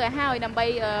វៀងផ្លូវឲ្យហើយដើម្បី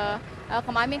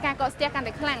កុំឲ្យមានការកកស្ទះកាន់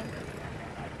តែខ្លាំង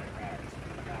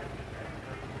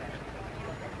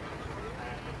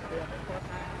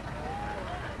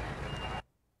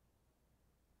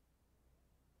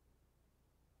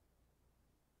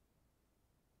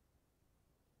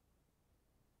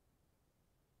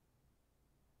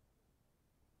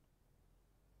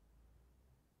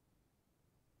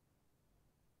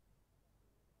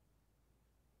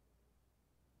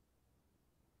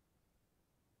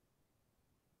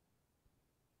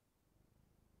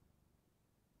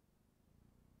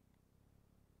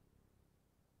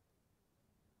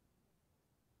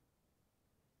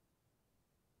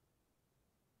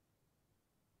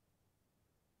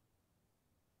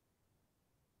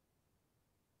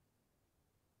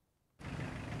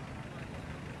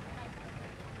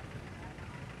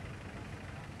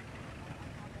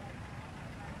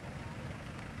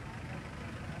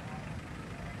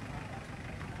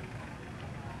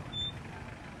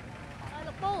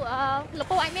លោក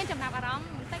ពូអាចមានចំណាប់អារម្មណ៍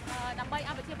បន្តិចដើម្បី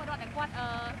ឲ្យប្រជាពលរដ្ឋដែលគាត់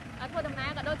ធ្វើដំណើរ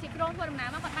ក៏ដូចជាក្រុមធ្វើដំណើរ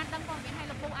មកគាត់បានដឹងព័ត៌មានឲ្យ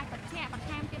លោកពូអាចបញ្ជាក់បន្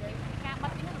ថែមទៀតពីការបិ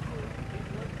ទនេះលោកពូ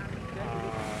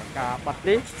ការបិទ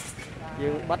នេះ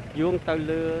យើងបិទយោងទៅ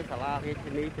លើសាលារាជ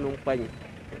ធានីភ្នំពេញ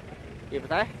ជាពិ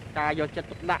សេសការយកចិត្ត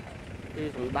ទុកដាក់ពី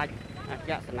សម្ដេចអគ្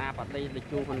គសេនាបតីលោក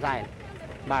ជួនហ៊ុនសែន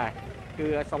បាទគឺ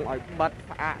សូមឲ្យបិទ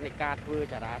ផ្អាកនៃការធ្វើ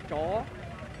ចរាចរណ៍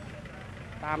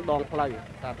តាមដងផ្លូវ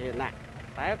សាធារណៈ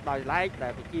តែដោយឡែកដែ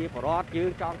លប្រជាពលរដ្ឋយើ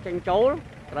ងចង់ចេញចូល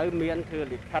ត្រូវមានធ្វើ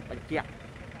លិខិតបញ្ជាក់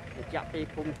ពី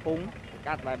ភូមិ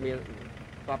កាត់ដែលមាន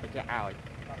គាត់បញ្ជាក់ឲ្យ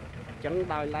អញ្ចឹង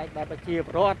ដោយឡែកដែលប្រជាព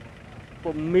លរដ្ឋ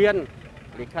ពុំមាន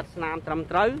លិខិតស្នាមត្រឹម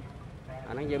ត្រូវ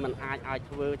អាហ្នឹងយើងមិនអាចឲ្យ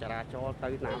ធ្វើចរាចរណ៍ទៅ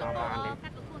ណាបានទេ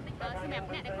សម្រាប់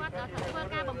អ្នកដែលគាត់ត្រូវធ្វើ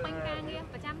ការបំពេញការងារ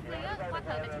ប្រចាំថ្ងៃគាត់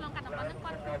ត្រូវតែឆ្លងកាត់តំបន់ហ្នឹង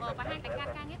គាត់បង្ហាញតែកា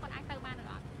ត់ការងារគាត់អាចទៅបានឬ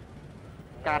អត់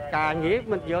កាត់ការងារ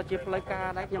មិនយកជាផ្លូវការ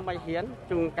ដែរខ្ញុំមិនហ៊ាន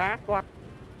ជួនកាលគាត់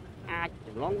អាចច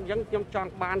ម្លងអញ្ចឹងខ្ញុំចង់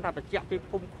បានថាបញ្ជាក់ពី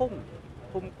ភូមិឃុំ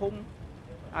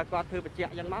ឲ្យគាត់ធ្វើបញ្ជា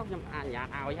ក់អញ្ចឹងមកខ្ញុំអនុញ្ញាត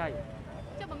ឲ្យហើយ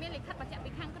ចុះបើមានលិខិតបញ្ជាក់ពី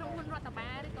ខាងក្រុមហ៊ុនរដ្ឋបា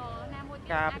លឬក៏ណាមួយទៀត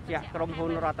ការបញ្ជាក់ក្រុមហ៊ុ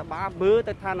នរដ្ឋបាលមើល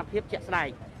ទៅស្ថានភាពជាក់ស្ដែង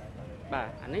បាទ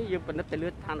អានេះយើងពិនិត្យទៅលើ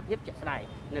ស្ថានភាពជាក់ស្ដែង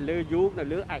នៅលើយូនៅ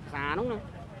លើឯកសារហ្នឹងណា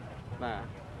បាទ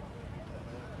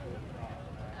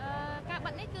ការ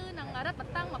បិទនេះគឺនឹងរឹតប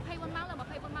ន្តឹង24ម៉ោងលើ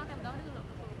24ម៉ោងតែម្ដងឬលោក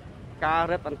ការ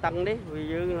រឹតបន្តឹងនេះវា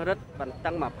យើងរឹតបន្តឹ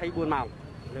ង24ម៉ោង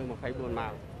លើ24ម៉ោ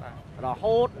ងបាទរ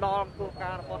ហូតដល់គោល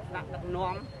ការណ៍របស់ថ្នាក់ដឹក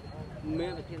នាំមា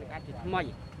នវិធានការជាថ្មី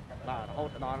បាទរហូត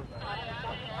ដល់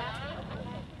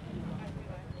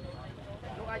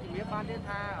លោកអាចជំរាបបានទេ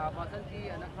ថាបើសិនជា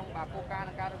នៅក្នុងគោលការណ៍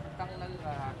នៃការរឹតបន្តឹងនៅ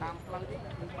តាមផ្លូវនេះ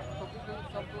គឺបាត់ទុកនេះគឺ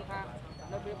សូមទូថា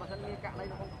នៅពេលបើសិនមានករណី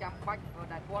ក្នុងចាំបាច់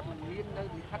ដែលគាត់មិនមាននៅ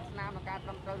លិខិតស្នាមនៃការត្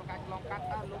រឹមត្រូវក្នុងការឆ្លងកាត់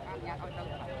តើលោកអនុញ្ញាតឲ្យទៅ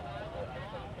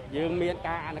យើងមាន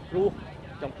ការអនុគ្រោះ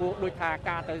ចំពោះដូចថា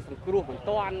ការទៅសង្គ្រោះបន្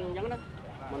ទាន់អញ្ចឹងណា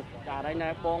មិនករណីណា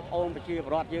បងប្អូនប្រជាពល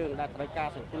រដ្ឋយើងដែលត្រូវការ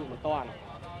សង្គ្រោះបន្ទាន់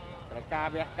ត្រូវការ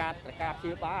វះកាត់ត្រូវការព្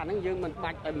យាបាលអាហ្នឹងយើងមិន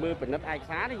បាច់ទៅមើលពិនិត្យឯក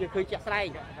សារទេយើងឃើញជាក់ស្ដែង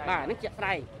បាទហ្នឹងជាក់ស្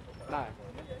ដែងបាទ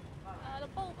លោ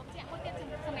កពូបញ្ជាក់មួយទៀត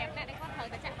សម្រាប់អ្នកដែលគាត់ត្រូវ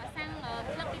តែចាក់វ៉ាក់សាំង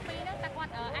ផ្លឹកទី2ហ្នឹងតើគា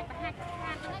ត់អាចបង្ហាញខា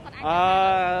ងហ្នឹងគាត់អាច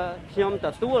ខ្ញុំទ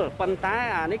ទួលប៉ុន្តែ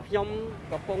អានេះខ្ញុំ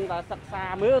កំពុងតែសិក្សា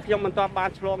មើលខ្ញុំមិនទាន់បាន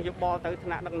ឆ្លងយោបល់ទៅថ្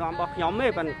នាក់ដឹកនាំរបស់ខ្ញុំទេ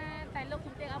ប៉ុន្តែលោក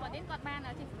ជំទាវអបឌិនគាត់បាន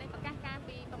ចេញសេចក្តីប្រកាសការ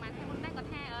ពីប្រហែលថ្ងៃមុនដែរគាត់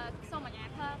ថាសូមអាជ្ញា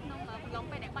ធរក្នុងកំឡុង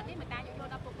ពេលដែលបាត់នេះមិនដែរយក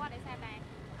ដល់ពួកគាត់ដោយសារតែ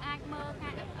អាចមើលកា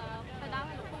រទៅដល់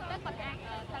លោកពូទៅគាត់អាច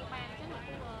ទៅបានអញ្ចឹងលោក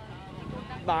ពូ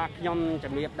បាទខ្ញុំ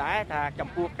ជំរាបដែរថាចំ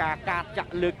ពោះការកាត់ចា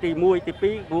ក់លើកទី1ទី2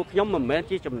ព្រោះខ្ញុំមិនមែន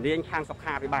ជាជំនាញខាងសុ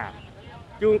ខាភិបាល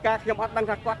ជួនកាលខ្ញុំអត់ដឹង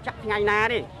ថាគាត់ចាក់ថ្ងៃណា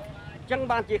ទេអញ្ចឹង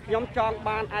បានជាខ្ញុំចង់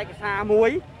បានឯកសារមួយ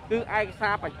គឺឯកសា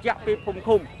របញ្ជាក់ពីភូមិ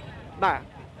ឃុំបាទ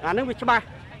អានឹងវាច្បាស់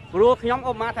ព្រោះខ្ញុំ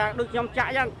ឧបមាថាដូចខ្ញុំចា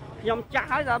ក់យ៉ាងខ្ញុំចាក់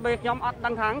ហើយដល់ពេលខ្ញុំអត់ដឹ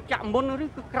ងថាចាក់មុនឬ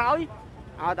គឺក្រោយ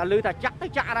ឲ្យតែលឺថាចាក់ទៅ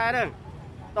ចាក់ដែរទៅ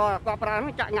តើគាត់ប្រើ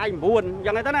ចាក់ថ្ងៃ9អញ្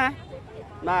ចឹងទៅណា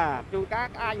បាទជួនកាល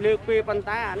អាចលើកពីប៉ុន្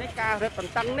តែអានេះការរឹតប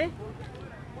ន្តឹងនេះ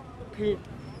thì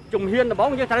ជំហានដំបូ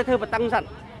ងយើងត្រូវធ្វើបន្តឹងសិន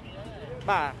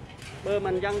បាទបើ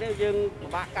មិនអញ្ចឹងទេយើងពិ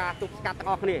បាកការទប់ស្កាត់ទាំង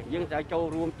អស់គ្នាយើងត្រូវចូល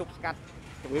រួមទប់ស្កាត់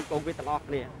ជំងឺកូវីដទាំងអស់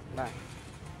គ្នាបាទ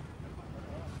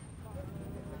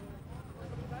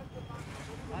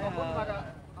អរគុណបាទ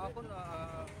អរគុណ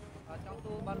ច trong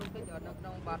tôi ban lúc tới giờ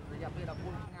trong ban giờ bây giờ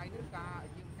buôn ngày nước ca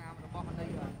dương ca mà bom ở đây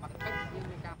mặt cách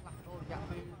dương ca phật thôi giờ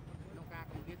bây nông ca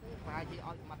công việc phải chỉ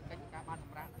ở mặt cách ca ban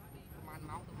ra man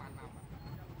máu từ man máu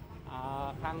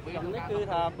ខាងខ្ញុំនេះគឺ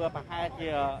ថាបើប្រហែលជា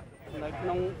នៅក្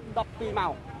នុង12ម៉ោ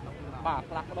ងបាទ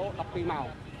ផ្លាស់ប្ដូរ12ម៉ោង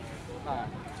បាទ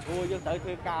ព្រោះយើងត្រូវធ្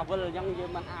វើការវិលអញ្ចឹងយើ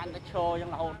ងមិនអាចទៅឈរអញ្ចឹ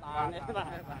ងរហូតដល់នេះបាទ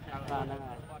ហ្នឹងហើយបា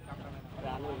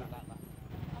ទនោះ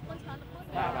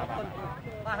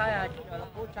បាទហើយលោក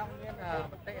ពូចង់មាន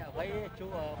បន្តិចអ្វីជួ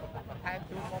បន្ថែម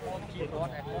ជួបងប្អូនជារដ្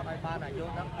ឋដែលគាត់ឲ្យបានយ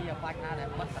ល់ដឹងពីបញ្ហាដែល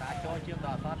មិនចរាចរណ៍ជាដ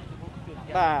ល់អត់ជួ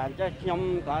បាទអញ្ចឹងខ្ញុំ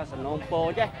ក៏សំណូមពរ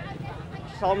ចេះ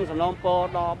សូមសំណូមពរ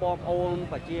ដល់បងប្អូន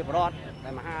ប្រជាពលរដ្ឋដែ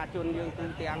លមហាជនយើងទូ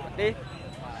ទាំងប្រទេស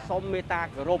សូមមេត្តា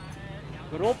គោ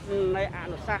រពនៃអ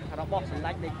នុសាសន៍របស់សម្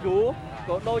ដេចតេជោ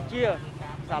ក៏ដូចជា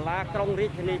សាលាក្រុងរា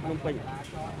ជធានីភ្នំពេញ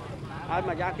ហើយ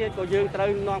មួយយ៉ាងទៀតក៏យើងត្រូវ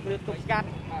នាំគ្នាទប់ស្កាត់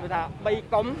គឺថា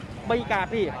3កុំ3ការ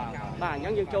ពារបាទអញ្ចឹ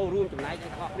ងយើងចូលរួមចំណែក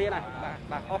ទាំងអស់គ្នាណា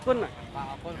បាទអរគុណបាទ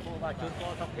អរគុណពូបាទជួនចូ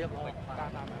លសុខភាពបា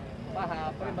ទ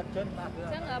ប្រិមត្តជនបាទអ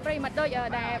ញ្ចឹងប្រិមត្តដូច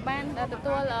ដែលបានទ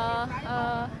ទួល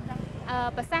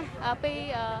ប្រសាសន៍ពី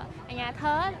អាជ្ញាធ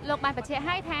រលោកបានបញ្ជាក់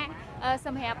ឲ្យថាស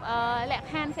ម្រាប់លក្ខ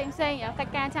ខណ្ឌផ្សេងកិច្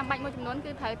ចការចាំបាច់មួយចំនួន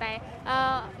គឺត្រូវតែ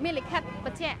មានលិខិតប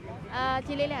ញ្ជាក់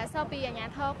ជាលេខអក្សរពីអាជ្ញា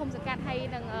ធរឃុំសង្កាត់ហើយ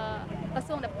នឹងក្រ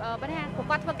សួងបញ្ហាប្រក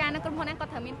បធ្វើការនៅក្រុមហ៊ុនហ្នឹងគា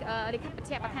ត់ត្រូវមានលិខិតបញ្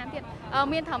ជាក់បន្ថែមទៀត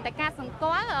មានត្រឹមតែការសម្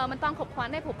គាល់មិនតង់គ្រប់គ្រា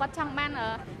ន់ទេព្រោះគាត់ចង់បាន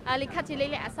លិខិតជាលេខ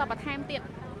អក្សរបន្ថែមទៀត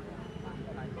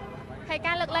ហើយ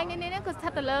ការលើកឡើងនេះគឺស្ថិ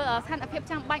តទៅលើស្ថានភាព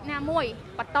ចាំបាច់ណាមួយ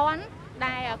បតន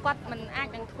ដែលគាត់មិនអាច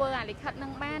នឹងធ្វើអាលិខិតនឹ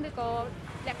ងបានឬក៏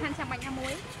លក្ខខណ្ឌចាំបាច់ណាមួ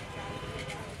យ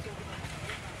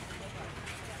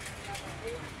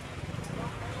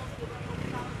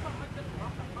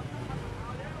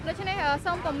ដូច្នេះ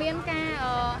សូមក៏មានការ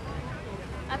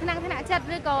ថ្នាក់ចិត្ត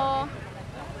ឬក៏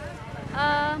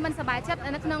មិនសប្បាយចិត្ត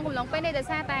នៅក្នុងកំឡុងពេលនេះដោយ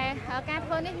សារតែការ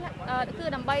ធ្វើនេះគឺ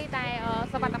ដើម្បីតែ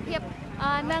សុខភាព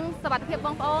និងសុខភាពប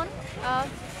ងប្អូន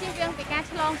ជៀសវាងពីការ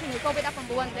ឆ្លងជំងឺ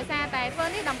Covid-19 ដោយសារតែធ្វើ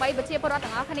នេះដើម្បីប្រជាពលរដ្ឋ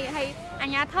ទាំងអស់គ្នាហើយអា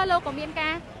ជ្ញាធរលោកក៏មានកា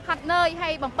រហត់នឿយហើ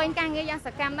យបំពេញការងារយ៉ាងស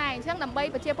កម្មដែរអញ្ចឹងដើម្បី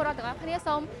ប្រជាពលរដ្ឋទាំងអស់គ្នា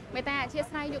សូមមេត្តាអធិ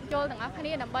ស្ឋានយោគយល់ទាំងអស់គ្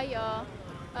នាដើម្បី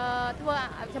ធ្វើ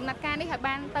ចំណាត់ការនេះឲ្យ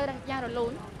បានទៅយ៉ាងរលូ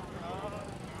ន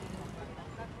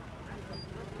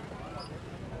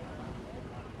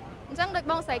អញ្ចឹងដូច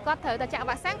បងស្រីគាត់ត្រូវតែចាក់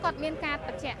វ៉ាក់សាំងគាត់មានការប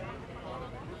ញ្ជាក់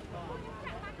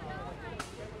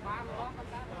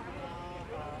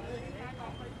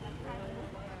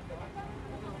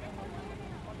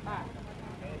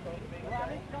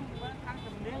ខាង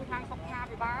ជំនាញខាងសុខា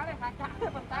ភិបាលទេខាងចាក់ទេ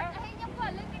ប៉ុន្តែខ្ញុំក៏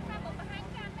លើកគេថាបើបង្ហាញ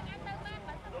ការទាំងអាចទៅបាន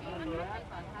បើសិនជាអត់មាន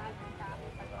បញ្ហាការ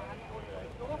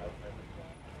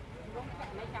ចា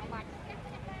ក់នៅចាំបាច់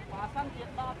បើសិនជា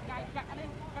ដល់ថ្ងៃចាក់នេះ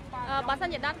បើសិន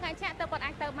ជាដល់ថ្ងៃចាក់ទៅគាត់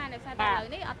អាចទៅបានដោយសារតែឥឡូវ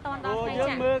នេះអត់តន់ដល់ថ្ងៃចាក់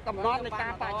យើងមើលកំណត់នៃកា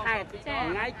របរិច្ឆេទ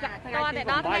ថ្ងៃចាក់ថ្ងៃទី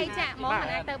ដល់ថ្ងៃចាក់ហ្មងមិន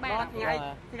អាចទៅបានថ្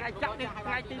ងៃចាក់នេះថ្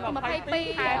ងៃទី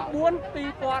22ខែ4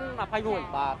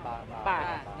 2021បាទ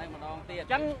នៅម្ដងទៀតអ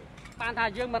ញ្ចឹងបានថា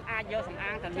យើងមិនអាចយកសម្អា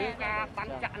ងទៅលើការបាន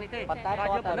ចាក់នេះទេប៉ុន្តែគា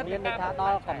ត់តែមានន័យថាដ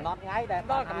ល់កំណត់ថ្ងៃដែល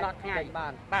ដល់កំណត់ថ្ងៃបា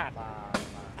ន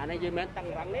អានេះយើងមិនតាំង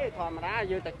រងនេះធម្មតា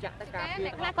យើងទៅចាក់ទៅការពា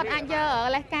រខ្លះគាត់អាចយក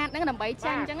លេខកាតហ្នឹងដើម្បី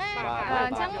ចាញ់អញ្ចឹងណា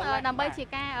អញ្ចឹងដើម្បីជា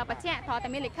ការបញ្ជាក់ត្រូវតែ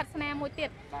មានលិខិតស្នាមមួយទៀត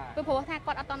ពីព្រោះថា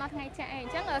គាត់អត់តដល់ថ្ងៃចាក់អីអ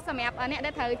ញ្ចឹងសម្រាប់អ្នកដែ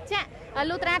លត្រូវចាក់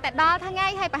លុះត្រាតែដល់ថ្ងៃ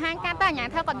ហើយបង្ហាញកាតទៅអាជ្ញា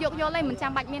ធរគាត់យកយល់ឯងមិន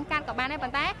ចាំបាច់មានកាតក៏បានដែរប៉ុ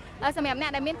ន្តែសម្រាប់អ្ន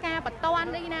កដែលមានការបន្ទាន់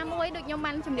ឬណាមួយដូចខ្ញុំ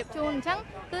បានជំរាបជូនអញ្ចឹង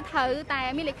គឺត្រូវតែ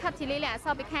មានលិខិតជាលេខអក្ស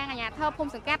រពីខាងអាជ្ញាធរភូ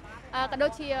មិសង្កាត់ក៏ដូ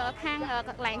ចជាខាង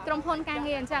កន្លែងក្រុមហ៊ុនការ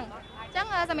ងារអញ្ចឹង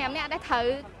សម្រាប់អ្នកដែលត្រូវ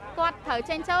គាត់ត្រូវ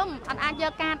ចេញចូលអត់អាចយ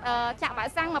កកាតចាក់វ៉ា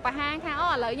ក់សាំងមកបង្ហាញថាអូ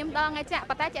ឥឡូវខ្ញុំដល់ថ្ងៃចាក់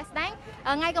ប៉ុន្តែជាក់ស្ដែង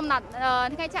ថ្ងៃកំណត់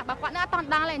ថ្ងៃចាក់បើគាត់នៅអត់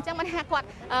ដល់ទេអញ្ចឹងមិនថាគាត់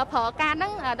ប្រើការហ្នឹ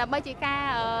ងដើម្បីជាការ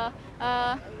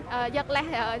យកលេស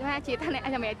ថាជាថាអ្នក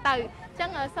សម្រាប់ទៅអញ្ចឹង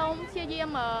សូមព្យាយា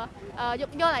មយ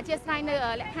កយល់អធិស្ឋាននៅ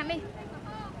លក្ខខណ្ឌនេះ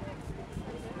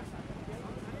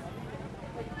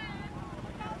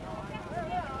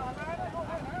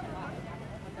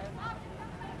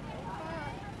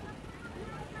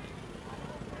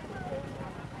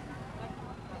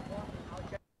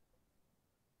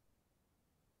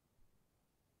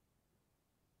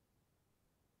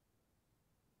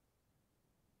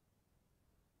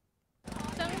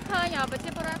ប្រ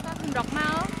ជាពលរដ្ឋគាត់សម្រុកម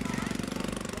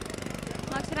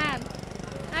កច្រើន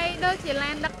ហើយដូចជា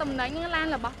ឡានដឹកទំនិញឡាន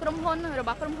របស់ក្រុមហ៊ុនអ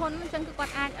ញ្ចឹងគឺគា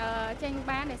ត់អាចចេញ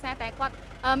បានដោយសារតែគាត់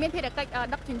មានភារកិច្ច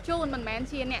ដឹកជញ្ជូនមិនមែន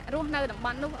ជាអ្នករស់នៅតំប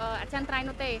ន់នោះអចិន្ត្រៃយ៍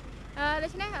នោះទេដូ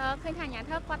ច្នេះឃើញថាអាជ្ញា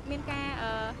ធរគាត់មានការ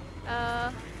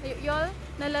យល់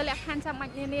នៅលើលក្ខខណ្ឌចាំបា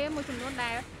ច់នានាមួយចំនួន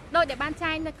ដែលដូចដែលបាន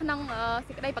ចែងនៅក្នុង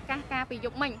សេចក្តីប្រកាសការពីយ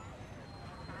ប់មិញ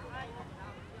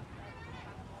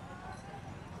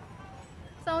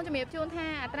សូមជំរាបជូនថា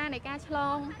អត្រានៃការឆ្ល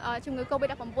ងជំងឺ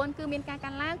COVID-19 គឺមានការកើ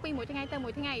នឡើងពីមួយថ្ងៃទៅមួ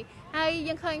យថ្ងៃហើយ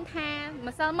យើងឃើញថា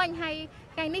ម្សិលមិញហើយ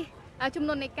ថ្ងៃនេះចំ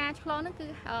នួននៃការឆ្លងនោះគឺ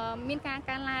មានការ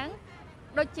កើនឡើង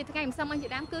ដូចជាថ្ងៃម្សិលមិញជា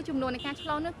ដើមគឺចំនួននៃការឆ្ល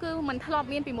ងនោះគឺមិនធ្លាប់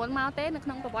មានពីមុនមកទេនៅក្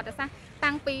នុងប្រវត្តិសាស្ត្រ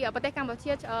តាំងពីប្រទេសកម្ពុ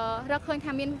ជារកឃើញ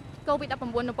ថាមាន COVID-19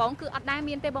 ដំបូងគឺអត់ដែល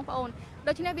មានទេបងប្អូន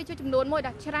ដូច្នេះវាជាចំនួនមួយ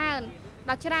ដ៏ច្រើន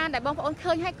ដែលបងប្អូន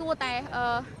ឃើញហើយគួរតែ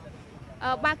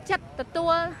បើកចិត្តទទួ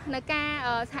លនៅការ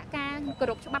សហការគោ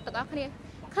រពច្បាប់ទាំងអស់គ្នា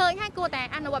ឃើញហើយគួរតែ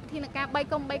អនុវត្តវិធានការ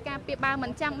3កុំ3ការពីបើមិ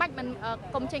នចាំបាច់មិន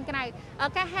កុំចេញក្រៅ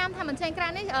ការហាមថាមិនចេញក្រៅ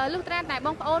នេះលុះត្រាតែប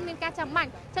ងប្អូនមានការចាំបាច់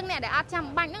អញ្ចឹងអ្នកដែលអត់ចាំ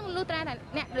បាច់ហ្នឹងលុះត្រាតែ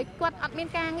អ្នកដូចគាត់អត់មាន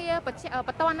ការងារប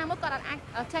ន្តណាមួយគាត់អត់អាច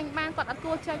ចេញបានគាត់អត់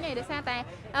គួរចេញទេដោយសារតែ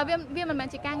វាមិនមែន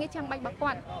ជាការងារចាំបាច់របស់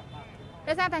គាត់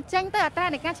ដោយសារតែចេញទៅអត្រា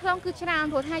នៃការឆ្លងគឺច្រើន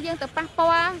ព្រោះថាយើងទៅប៉ះ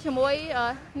ពាល់ជាមួយ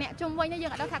អ្នកជុំវិញយើ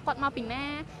ងអត់ដឹងថាគាត់មកពីណា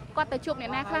គាត់ទៅជួបអ្ន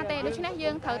កណាខ្លះទេដូច្នេះយើ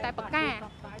ងត្រូវតែប្រកាស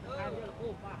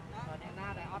អ្នកណា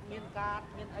ដែលអត់មានការ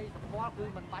មានអីសម្គាល់គឺ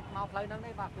មិនបាច់មកផ្លូវហ្នឹង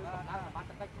ទេបាទគឺដើរសមត្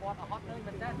ថកិច្ចគាត់ហត់នឿយ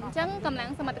មែនទេអញ្ចឹងកម្លាំង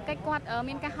សមត្ថកិច្ចគាត់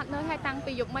មានការហត់នឿយហើយតាំង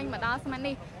ពីយប់មិញមកដល់ស្មាន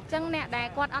នេះអញ្ចឹងអ្នកដែល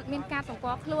គាត់អត់មានការសម្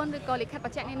គាល់ខ្លួនឬក៏លិខិតប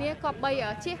ច្ចេកនានាក៏បី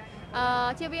ជៀ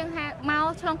សវាងថាមក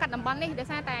ឆ្លងកាត់តំបន់នេះដោយ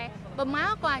សារតែបើមក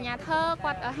ក៏អាជ្ញាធរ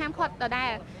គាត់ហាមឃាត់ដដែ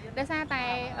លដោយសារតែ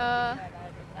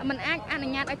มันអាចអនុ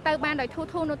ញ្ញាតឲ្យទៅបានដោយធូ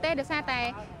រនោះទេដោយសារតែ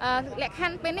លក្ខខ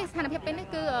ណ្ឌពេលនេះស្ថានភាពពេលនេះ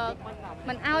គឺ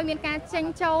มันឲ្យមានការចេញ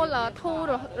ចូលធូ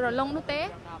ររលុងនោះទេ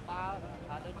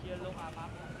ដូចជាលោកអាបា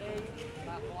ទេ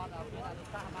បាទគាត់មានអនុ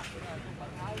សាសន៍បាទគឺគា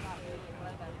ត់ហើយបាទគឺត្រូ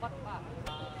វតែបិទបាទ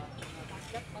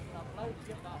ចិត្តបិទដល់ផ្លូវ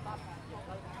ជាបាទបាទផ្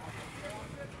លូវ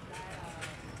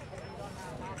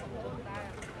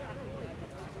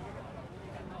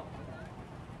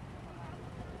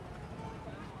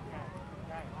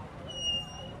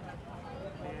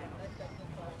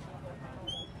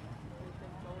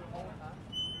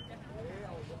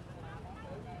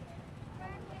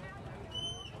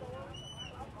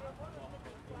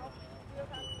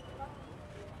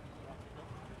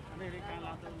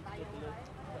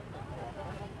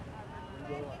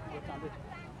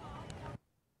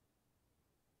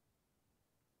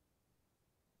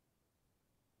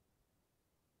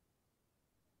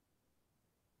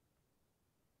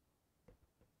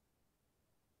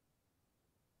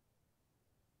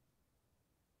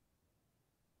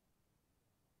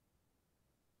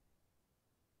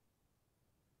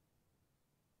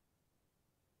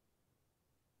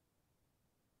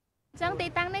ចឹងទី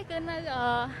តាំងនេះគឺនៅ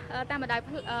តាមបណ្ដោយ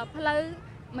ផ្លូវ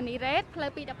មនីរ៉េតផ្លូវ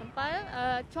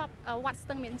217ជាប់វត្តស្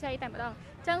ទឹងមានជ័យតែម្ដង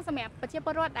ចឹងសម្រាប់ប្រជាព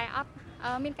លរដ្ឋដែលអត់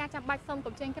មានការចាំបាច់សូម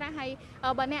កុំចេញក្រៅហើយ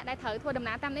បើអ្នកដែលត្រូវធ្វើដំ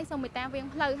ណើរតាមនេះសូមមេត្តាវាង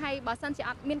ផ្លូវហើយបើសិនជា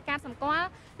អត់មានការសម្គាល់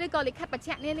ឬក៏លិខិតបញ្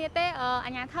ជាក់នានាទេ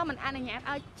អាជ្ញាធរមិនអនុញ្ញាត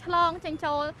ឲ្យឆ្លងចេញ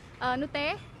ចូលនោះទេ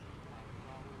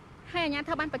ហើយអាជ្ញាធ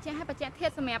របានបញ្ជាក់ធា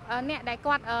តុសម្រាប់អ្នកដែល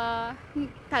គាត់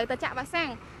ត្រូវទៅចាក់វ៉ាក់សាំង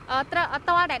ត្រូវអត់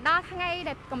តដែលដល់ថ្ងៃ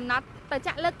ដែលកំណត់ទៅ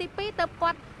ចាក់លើកទី2ទៅគា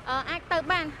ត់អាចទៅ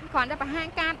បានគ្រាន់តែបង្ហាញ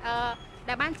ការ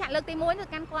ដែលបានចាក់លើកទី1ទៅ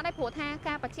កាន់គាត់ដែរព្រោះថា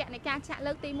ការបញ្ជាក់នៃការចាក់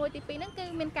លើកទី1ទី2ហ្នឹងគឺ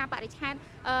មានការបរិច្ឆេទ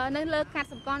នៅលើកាត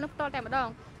សម្គាល់នោះផ្ទាល់តែម្ដង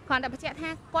គ្រាន់តែបញ្ជាក់ថា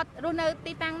គាត់រស់នៅ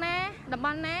ទីតាំងណាតំប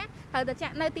ន់ណាត្រូវទៅចា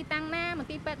ក់នៅទីតាំងណាមន្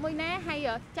ទីរពេទ្យមួយណាហើយ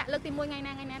ចាក់លើកទី1ថ្ងៃ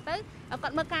ណាទៅគា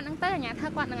ត់មើលការហ្នឹងទៅអាជ្ញាធរ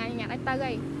គាត់នឹងអនុញ្ញាតឲ្យទៅ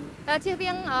ហើយជៀស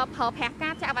វាងប្រើប្រាស់កា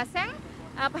រចាក់វ៉ាក់សាំង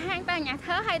បង្ហាញទៅអាជ្ញាធ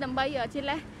រហើយដើម្បីជា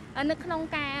លេសនៅក្នុង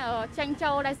ការចេញ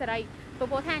ចូលដោយសេរីព្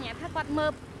រោះថាអាជ្ញាធរគាត់មើ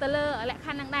លទៅលើលក្ខខ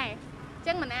ណ្ឌហ្នឹងដែរអញ្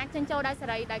ចឹងមិនអាចចេញចូលដោយសេ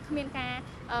រីដោយគ្មានការ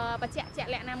បញ្ជាក់ជាក់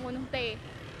លាក់ណាមួយនោះទេ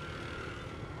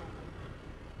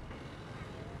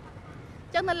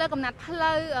ចឹងនៅលើកំណាត់ផ្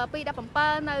លូវ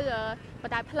217នៅប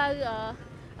ណ្ដោយផ្លូវ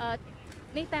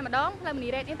នេះតែម្ដងផ្លូវមនី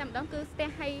រ៉េតនេះតែម្ដងគឺស្ទះ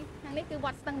ហើយខាងនេះគឺវ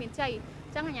ត្តស្ទឹងមានជ័យអ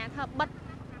ញ្ចឹងអាជ្ញាធរបិទ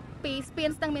ពីស្ពាន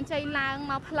ស្ទឹងមានជ័យឡើង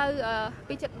មកផ្លូវ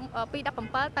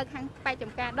217ទៅខាងប៉ែក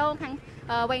ចំការដងខាង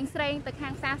វែងស្រេងទៅខា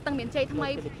ងផ្សារស្ទឹងមានជ័យថ្មី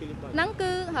ហ្នឹង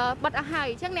គឺបិទអស់ហើយ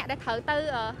អញ្ចឹងអ្នកដែលត្រូវទៅ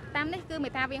តាមនេះគឺមេ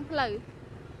តាវាងផ្លូវ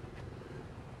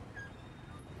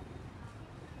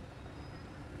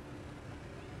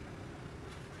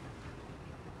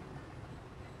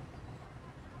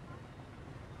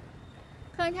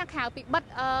ឃើញថាក្រៅពី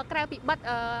បិទ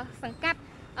សង្កាត់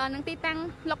នឹងទីតាំង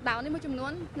lockdown នេះមួយចំនួ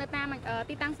ននៅតាម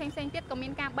ទីតាំងផ្សេងទៀតក៏មា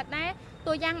នការបិទដែរ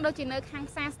តួយ៉ាងដូចជានៅខាង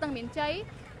ផ្សារស្ទឹងមានជ័យ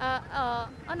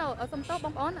សុំទោសប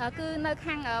ងប្អូនគឺនៅ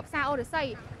ខាងផ្សារអូរស័យ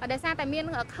ដែលសារតែមាន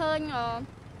ឃើញ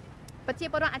ប្រជា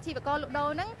ពលរដ្ឋអាជីវករលក់ដូរ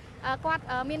ហ្នឹងគាត់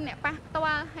មានអ្នកប៉ះផ្ទា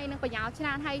ល់ហើយនឹងប្រយោជន៍ច្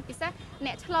រើនហើយពិសេស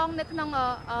អ្នកឆ្លងនៅក្នុង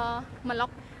ម្លុក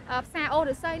ផ្សារអូ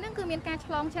រស័យហ្នឹងគឺមានការ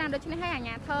ឆ្លងច្រើនដូច្នេះហើយអាជ្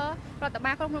ញាធររដ្ឋ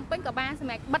បាលក្រុងភ្នំពេញក៏បានស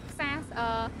ម្រេចបិទផ្សារ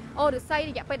អូរស័យ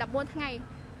រយៈពេល14ថ្ងៃ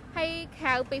ហើយក្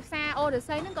រៅពីផ្សារអូរ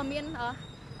ស័យហ្នឹងក៏មាន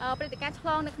ព្រឹត្តិការណ៍ឆ្ល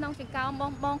ងនៅក្នុងចង្កោម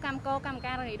បងកម្ម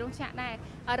ការរនីរោងចក្រដែរ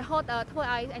រហូតធ្វើ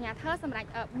ឲ្យអាជ្ញាធរសម្រាប់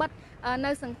បិទ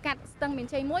នៅសង្កាត់ស្ទឹងមាន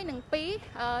ជ័យ1និង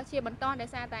2ជាបន្តដោយ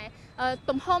សារតែ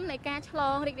ទំហំនៃការឆ្ល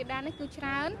ងរីករាលដាលនេះគឺច្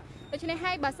រើនដូច្នេះ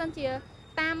ហើយបើសិនជា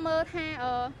តាមមើលថា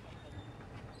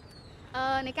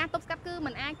នៃការទប់ស្កាត់គឺ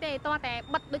មិនអាចទេតតែ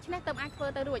បិទដូច្នេះទៅអាចធ្វើ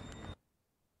ទៅរួច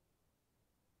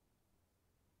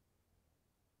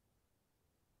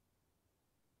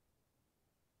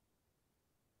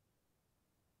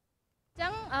ចឹ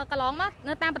ងកន្លងមក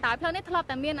នៅតាមបណ្ដោយផ្លូវនេះធ្លាប់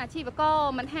តែមានអាជីវករ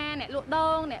មិនថាអ្នកលក់ដូ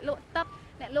ងអ្នកលក់ទឹក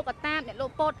អ្នកលក់កតាបអ្នកល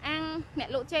ក់ពោតអាំងអ្នក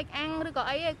លក់ចេកអាំងឬក៏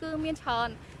អីគឺមានច្រើន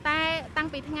តែតាំង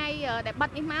ពីថ្ងៃដែលបិទ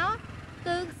នេះមក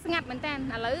គឺស្ងាត់មែនតើ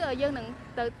ឥឡូវយើងនឹង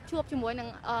ទៅជួបជាមួយនឹង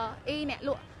អ្នកល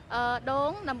ក់ដូ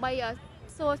ងដើម្បី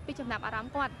សួរពីចំណាប់អារម្ម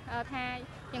ណ៍គាត់ថា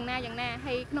យ៉ាងណា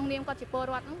ហើយក្នុងនាមគាត់ជាពល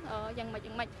រដ្ឋហ្នឹងយ៉ាងម៉េចអ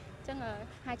ញ្ចឹង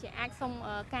ហើយជាអាចសុំ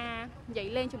ការនិយាយ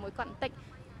លេងជាមួយគាត់បន្តិច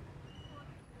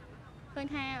ឃើញ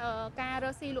ថាការរ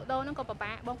កស៊ីលក់ដូរហ្នឹងក៏ពិ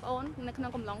បាកបងប្អូននៅក្នុ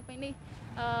ងកំឡុងពេលនេះ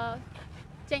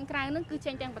ចេញក្រៅហ្នឹងគឺ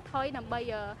ចេញទាំងបន្ថយដើម្បី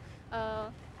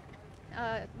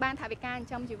បានថវិកាចិញ្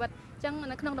ចឹមជីវិតអញ្ចឹង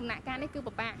នៅក្នុងដំណាក់កាលនេះគឺ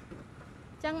ពិបាក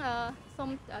អញ្ចឹងសូម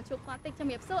ជួបគាត់តិចជំ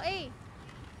រាបសួរអី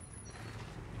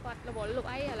គាត់រវល់លុប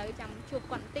អីឥឡូវចាំជួប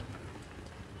គាត់បន្តិច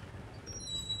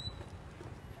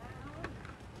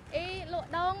អីលក់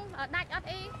ដូងដាច់អត់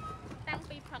អីតាំង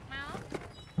ពីព្រឹកមក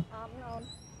អត់អូន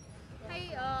ហើយ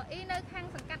អីនៅខាង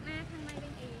សង្កាត់ណាខាងណៃវិ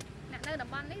ញអីអ្នកនៅតំ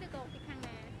បន់នេះឬក៏ពីខាង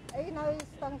ណាអីនៅ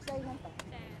ស្ទឹងជ័យហ្នឹងតា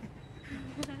ចា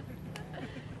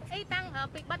អីតាំង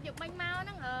ពីបាត់យកមិញមកហ្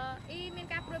នឹងអីមាន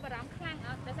ការព្រួយបារម្ភខ្លាំង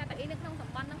ដោយសារតែអីនៅក្នុងតំ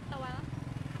បន់ហ្នឹងផ្ទាល់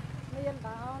មាន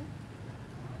តាអូន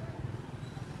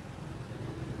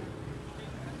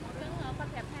ចឹងគាត់ប្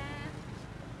រាប់ថា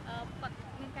គាត់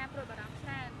មានការព្រួយបារម្ភច្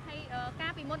រើនហើយកា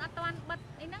រពីមុនអត់ទាន់បិទ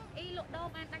អីហ្នឹងអីលក់ដូរ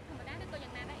បានដាច់ធម្មតាឬក៏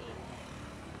យ៉ាងណាដែរ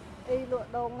អីលក់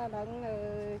ដូងនៅហ្នឹង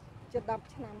ជិត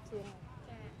10ឆ្នាំជាង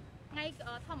ចាថ្ងៃ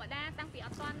ធម្មតាតាំងពីអ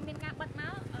ត់ទាន់មានការបិទម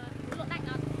កលក់ដាច់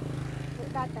អត់ល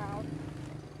ក់ដាច់ចោល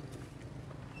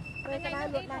ពេលក្តៅ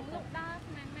លក់ដាច់លក់ដល់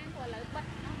ឆ្នាំណាក៏ឥឡូវបិទ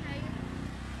អស់ហើយ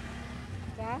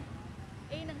ចា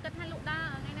អីនឹងគិតថាលក់ដល់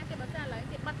ថ្ងៃណាទៀតបើសិនឥឡូវ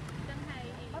ទៀតបិទចឹងហើយ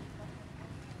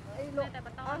អីលក់តែប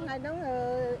ន្តអស់ថ្ងៃហ្នឹង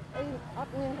អីអ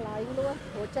ត់មានកន្លែងលក់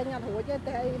ព្រោះចេញអត់រួចទេ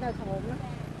តែអីនៅក្រោមហ្នឹង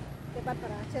គេបាត់ប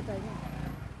រាជិតហើយ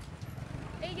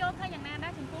អីយល់ឃើញយ៉ាងណាដែ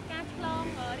រចំពោះការឆ្លង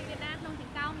រីករាលដាលក្នុងច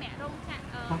ង្កោមអ្នករោងចក្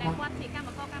រដែលគាត់ជាកម្ម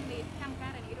ករកម្មកា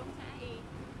ររនីរោងចក្រអី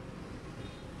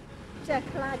ចេះ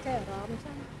ខ្លាចចេះអារម្មណ៍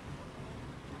ចឹង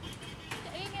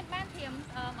អីមានបានត្រៀម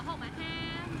ម្ហូបអាហា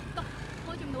រទុក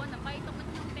មួយចំនួនដើម្បីទុកនៅ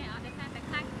ក្នុងផ្ទះអត់ដោយសារតែ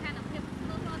ខ្លាចស្ថានភាព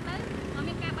នោះទៅ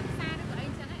មានការបាត់ផ្សារឬក៏អី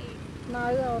ចឹងអីនៅ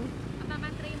អូនអត់បា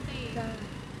នត្រៀមទេចា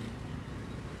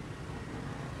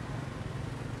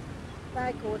តែ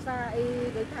គ្រួសារអី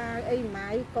ដូចថាអីម៉ា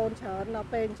យកូនច្រើនដល់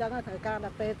ពេលអញ្ចឹងត្រូវការដ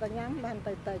ល់ពេលទៅញ៉ាំបាន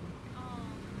ទៅទិញ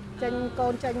ចេញកូ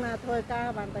នចេញមកធ្វើការ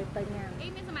បានទៅទិញញ៉ាំអី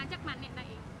មានសមាជិកប៉ុន្មានអ្នកដែ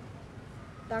រ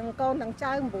ទាំងកូនទាំង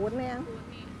ចៅ9នាក់អ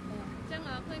ញ្ចឹង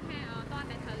ឃើញថាតើ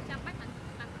តែត្រូវចាំបាច់បា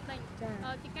នទិញ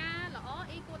ជាការល្អ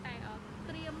អីគួរតែ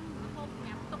ត្រៀមម្ហូបសម្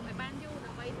រាប់ទុកឲ្យបានយូរ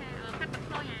ដើម្បីថាកាត់បន្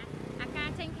ថយអាការ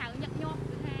ចេញក្រៅញឹកញាប់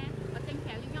គឺថាបើចេញក្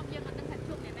រៅញឹកញាប់យើងអត់ដឹងថា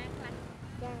ជួបអ្នកណាខ្លះ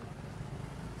ចា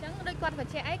អញ្ចឹងដូចគាត់ប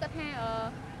ញ្ជាក់អីគាត់ថា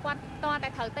គាត់តតែ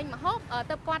ត្រូវទិញម្ហូប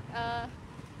ទៅគាត់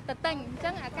ទៅទិញអញ្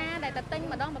ចឹងអាការដែលទៅទិញ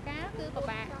ម្ដងម្កាលគឺពិ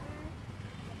បាក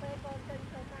ពេលកូនចេញ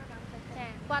ធ្វើការបានទៅចា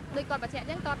គាត់ដូចគាត់បញ្ជាក់អ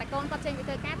ញ្ចឹងតតែកូនគាត់ចេញពី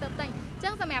ធ្វើការទៅទិញអញ្ចឹ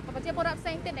ងសម្រាប់ប្រជាពលរដ្ឋផ្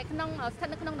សេងទៀតដែលក្នុងស្ថិត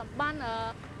នៅក្នុងតំបន់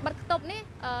បិទខ្ទប់នេះ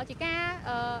ជាការ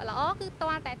ល្អគឺត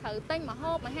តែត្រូវទិញម្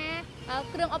ហូបអាហារ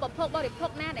គ្រឿងឧបភោគបរិភោ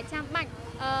គណាដែលចាំបាច់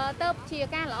ទៅជា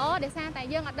ការល្អដោយសារតែ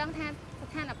យើងអត់ដឹងថា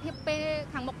ស្ថានភាពពេល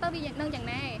ខាងមុខទៅវានឹងយ៉ាង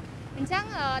ណាអញ្ចឹង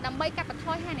ដើម្បីកាត់បន្ថ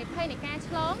យហានិភ័យនៃការ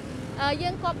ឆ្លងយើ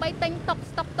ងក៏បីទិញតុក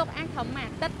ស្តុកទុកអាចត្រឹមមួយ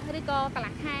អាទិត្យឬក៏កន្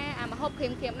លះខែម្ហូបក្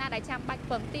រៀមណាដែលចាំបាច់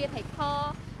ពងទាត្រីខ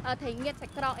ត្រីងៀតសា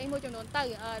ច់ក្រកអីមួយចំនួនទៅ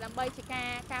ដើម្បីជា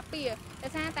ការពារដោ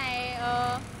យសារតែ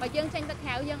បើយើងចេញទៅក្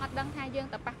រៅយើងអត់ដឹងថាយើង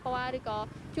ទៅប៉ះពាល់ឬក៏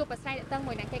ជួបប្រស័យទៅ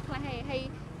មួយអ្នកគេខ្លះហើយ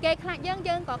គេខ្លាចយើ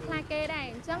ងក៏ខ្លាចគេដែរ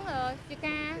អញ្ចឹងជា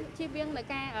ការជៀសវាងនៃ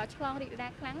ការឆ្លងរីករាលដា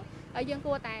លខ្លាំងយើង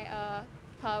គួរតែ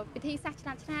ប្រើវិធីសាស្ត្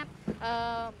រឆ្លាត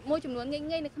មួយចំនួនងា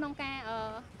យនៅក្នុងការ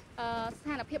ស្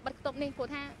ថានភាពបិទខ្ទប់នេះព្រោះ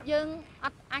ថាយើងអ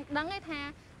ត់អាចដឹងទេថា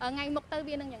ថ្ងៃមុខទៅ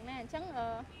វានឹងយ៉ាងណាអញ្ចឹង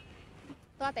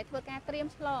តើតែធ្វើការត្រៀម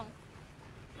ឆ្លង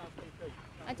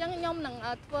អញ្ចឹងខ្ញុំនឹង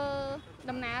ធ្វើ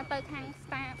ដំណើរទៅខាង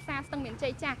ផ្សារស្ទឹងមានជ័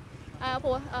យចាស់ព្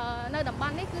រោះនៅតំប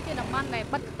ន់នេះគឺជាតំបន់ដែល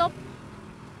បិទខ្ទប់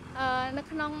នៅ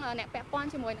ក្នុងអ្នកពាក់ព័ន្ធ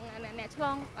ជាមួយនឹងអ្នកឆ្ល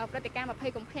ងព្រឹត្តិការណ៍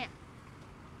20កុម្ភៈ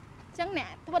អញ្ចឹងអ្នក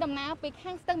ធ្វើដំណើរពី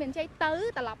ខាងស្ទឹងមានជ័យទៅ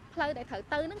ត្រឡប់ផ្លូវដែលត្រូវ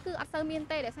ទៅហ្នឹងគឺអត់សូវមាន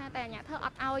ទេដោយសារតែអាជ្ញាធរអ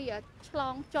ត់ឲ្យឆ្ល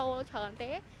ងចូលច្រើន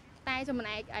ទេ តែចំ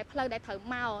ណែកឯផ្លូវដែលត្រូវ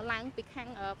មកឡើងពីខាង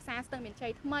ផ្សារស្ទឹងមានជ័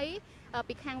យថ្មី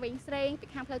ពីខាងវិញស្រេងពី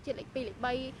ខាងផ្លូវជាតិលេខ 2 លេខ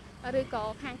 3 ឬក៏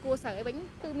ខាងគួរស្រូវវិញ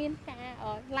គឺមានការ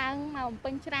ឡើងមកបំ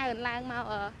ពេញច្រើនឡើងមក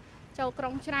ចូលក្រុ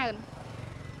ងច្រើន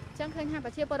អញ្ចឹងឃើញថាប្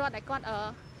រជាពលរដ្ឋដែលគាត់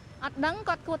អត់ដឹង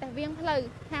គាត់គួរតែវៀងផ្លូវ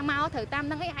ថាមកត្រូវតាម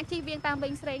ហ្នឹងឯងអាចជិះវៀងតាមវិ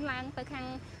ញស្រេងឡើងទៅខាង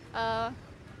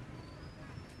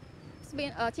ស្ពាន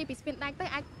ជិះពីស្ពានដាច់ទៅ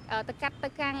អាចទៅកាត់ទៅ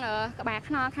ខាងក្បាល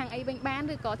ខ្នល់ខាងអីវិញបាន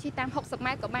ឬក៏ជិះតាម60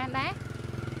 ម៉ែត្រក៏បានដែរ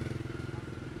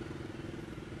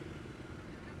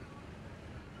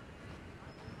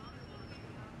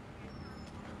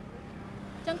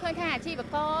ចឹងឃើញថាអាជីវ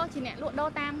ករជាអ្នកលក់ដូរ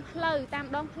តាមផ្លូវតាម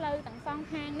ដងផ្លូវទាំងសង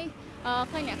ខាងនេះ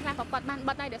ឃើញអ្នកខ្លះក៏គាត់បាន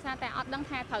បិទហើយដោយសារតែអត់ដឹង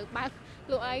ថាត្រូវបើក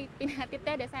លក់អីពីណាទៀត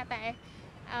ទេដោយសារតែ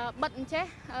បិទអញ្ចេះ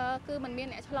គឺมันមាន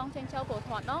អ្នកឆ្លងចេញចូលព្រោះធ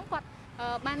រដងគាត់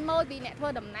បានម៉ូយពីអ្នកធ្វើ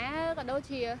ដំណើរក៏ដូច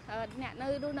ជាអ្នកនៅ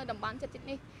រស់នៅតំបន់ជិតៗ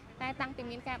នេះតែតាំងពី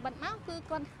មានការបិទមកគឺ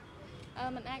គាត់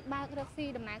មិនអាចបើករកស៊ី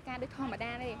ដំណើរការដូចធម្ម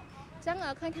តាទេអញ្ចឹង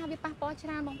ឃើញថាវាប៉ះពាល់ច្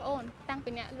រើនបងប្អូនតាំងពី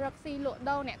អ្នករកស៊ីលក់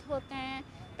ដូរអ្នកធ្វើការ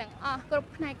ទាំងអស់គ្រប់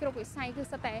ផ្នែកគ្រប់វិស័យគឺ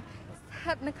សុទ្ធតែស្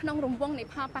ថិតនៅក្នុងរង្វង់នៃ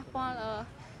ផលប៉ះពាល់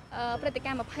ព្រឹត្តិ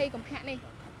ការណ៍20កុម្ភៈនេះ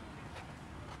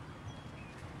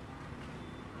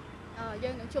យើ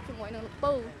ងនឹងជួបជាមួយនឹងលោក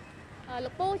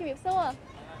ពូជំរាបសួរ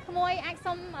ក្មួយអាច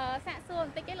សុំសាកសួរប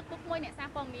ន្តិចទេលោកពូក្មួយអ្នកសារ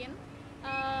ព័ត៌មាន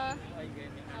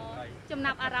ចំ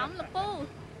ណាប់អារម្មណ៍លោកពូ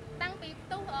តាំងពីផ្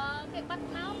ទុះគេបាត់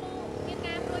មកពូមាន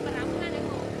ការព្រួយបារម្ភខ្លះទេ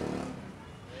ពូ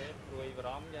ព្រួយបារ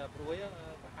ម្ភយ៉ាព្រួយ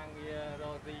ខាងវារ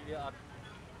កស៊ីវាអត់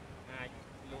អាច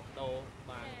លក់ដូរ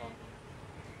បានផង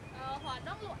ហត់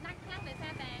ដងលក់ដាច់ខ្លាំងដោយសា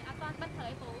រតែអត់ទាន់បិទហើ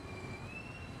យពូនិ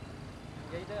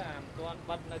យាយទៅអាមិនទាន់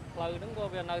បិទនៅផ្លូវហ្នឹងក៏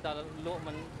វានៅតែលក់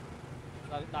មិន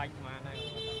ទៅដាច់មកហ្នឹង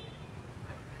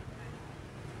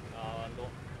ល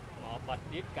ក់មកបិទ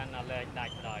ទៀតកាន់តែលែងដា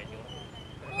ច់ដល់យល់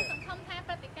ពូសង្ឃឹមថា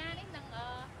ព្រឹត្តិការណ៍នេះនឹង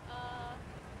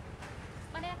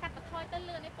បានកាត់បន្ថយទៅ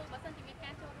លឿននេះពូបើសិនជាមាន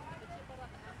ការចូលរួមពីប្រជាពលរ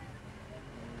ដ្ឋទាំងអស់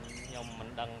ខ្ញុំមិន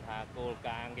ដឹងថាគោល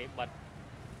ការណ៍គេបិទ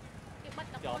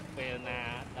ចប់ពេលណា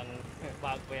ដឹង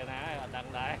បើកពេលណាអត់ដឹង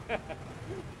ដែរ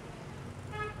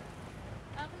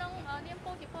ក្នុងនាម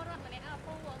ពូជាពលរដ្ឋម្នាក់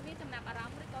ពូមានចំណាប់អារ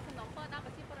ម្មណ៍ឬក៏សំណូមពរដល់ប្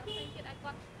រជាពលរដ្ឋផ្សេងទៀតឲ្យ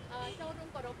គាត់ចូលរួម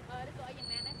គោរពឬក៏អីយ៉ាង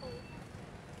ណាដែរពូ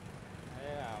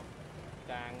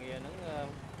ការងារហ្នឹង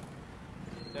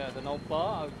តែសំណូមពរ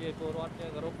ឲ្យជាពលរដ្ឋ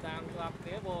គោរពតាមច្បាប់គ្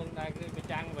នាបងតែគឺប្រ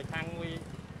ចាំងមួយ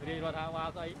រាជរដ្ឋាភិបាល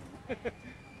ស្អី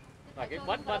តែគេ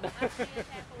បិទ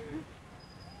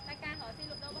តែការរកស៊ី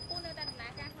លក់ដូររបស់ពូនៅតែដំណើ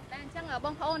រការធម្មតាអញ្ចឹងប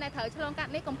ងប្អូនដែលត្រូវឆ្លងកា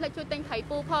ត់នេះកុំភ្លេចជួយទិញត្រី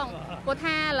ពូផងព្រោះ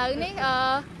ថាឥឡូវនេះ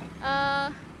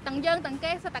ទាំងយើងទាំង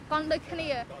គេសិតតែកុនដូចគ្នា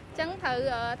អញ្ចឹងត្រូវ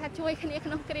ថាជួយគ្នាក្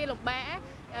នុងគ្រាលំបាក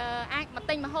អាចមក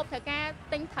ទិញម្ហូបត្រូវការ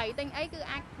ទិញត្រីទិញអីគឺ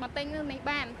អាចមកទិញនៅនេះ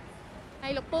បានហើ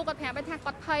យលោកពូគាត់ប្រាប់ថា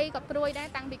គាត់ភ័យគាត់ព្រួយដែរ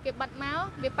តាំងពីគេបិទមក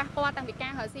វាប៉ះពាល់តាំងពីកា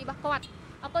ររកស៊ីរបស់គាត់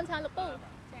អរគុណច្រើនលោកពូ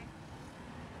ចា៎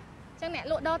អញ្ចឹងអ្នក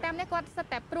លក់ដូរតាមនេះគាត់សិត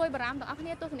តែព្រួយបារម្ភទាំងអស់គ្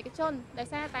នាទស្សនិកជនដោយ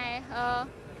សារតែ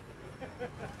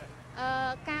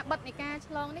ការបិទនៃការ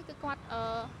ឆ្លងនេះគឺគាត់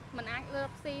មិនអាចរ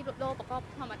កស៊ីលក់ដូរប្រកប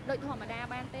ដូចធម្មតា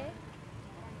បានទេ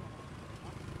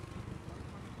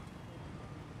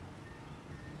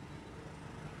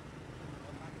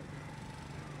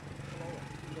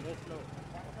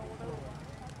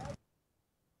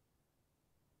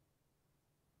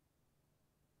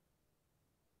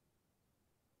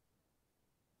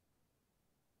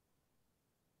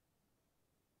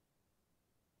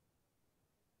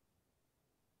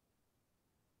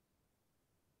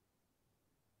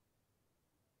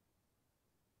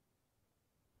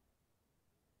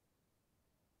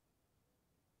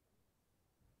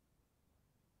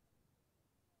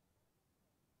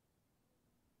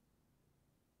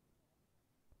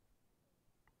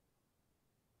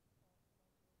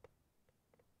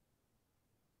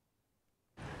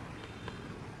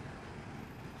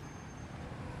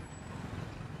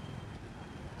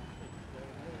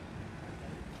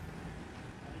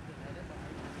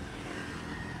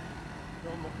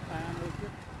មកតាមមួយទៀ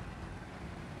ត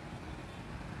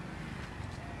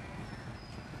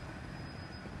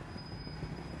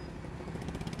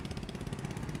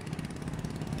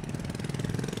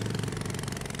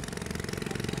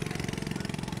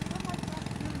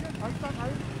អត់ស្អី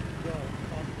យក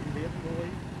អត់ជំរាបមួយ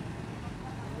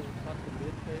អត់ជំរា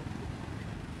បទេ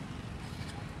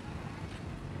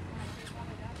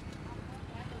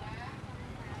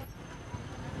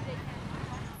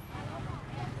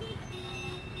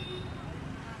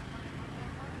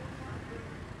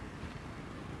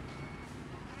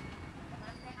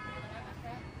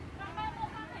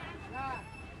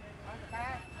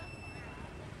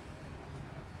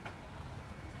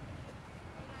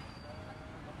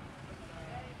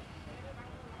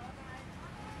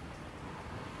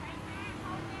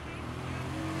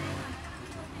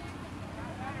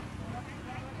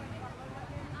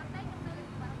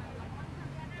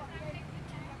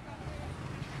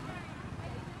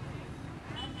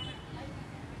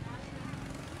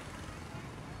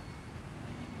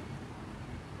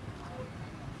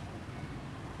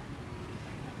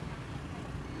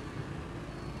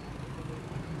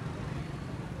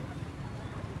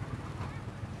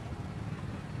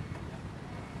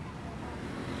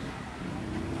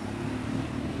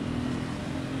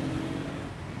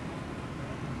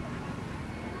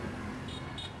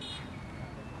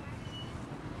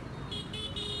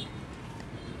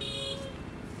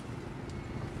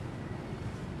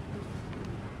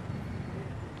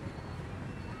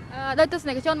ដោយទស្ស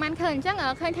និកជនបានឃើញអញ្ចឹង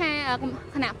ឃើញថា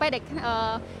គណៈពេលដែល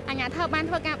អាជ្ញាធរបាន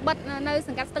ធ្វើការបិទនៅស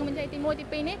ង្កាត់ស្ទឹងមានជ័យទី1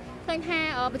ទី2នេះឃើញថា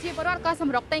ប្រជាពលរដ្ឋក៏ស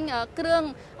ម្រុកទិញគ្រឿង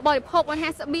បរិភោគអាហា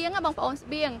រស្បៀងបងប្អូនស្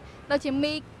បៀងដូចជា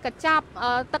មីកញ្ចប់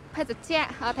ទឹកភេសជ្ជៈ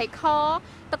ត្រីខ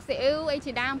ទឹកស៊ីអ៊ីវអី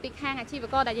ជាដើមពីខាងអាជីវ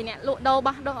ករដែលជាអ្នកលក់ដូរ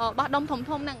បោះដុំធំ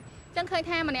ហ្នឹងអញ្ចឹងឃើញ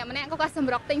ថាម្នាក់ក៏គាត់ស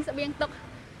ម្រុកទិញស្បៀងទុក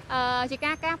ជា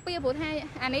ការការពារព្រោះថា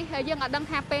អានេះយើងអត់ដឹង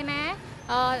ថាពេលណា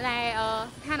ដែល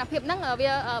ស្ថានភាពហ្នឹង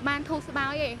វាបានធូរស្បើ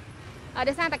យទេ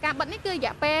ដោយសារតែការបិទនេះគឺរ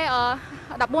យៈពេល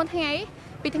14ថ្ងៃ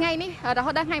ពីថ្ងៃនេះរហូ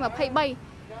តដល់ថ្ងៃ23អ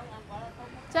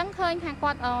ញ្ចឹងឃើញថា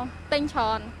គាត់ទិញច្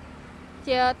រើន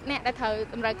ជាអ្នកដែលត្រូវ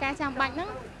តម្រូវការចាំបាច់ហ្នឹង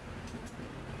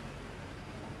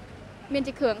មាន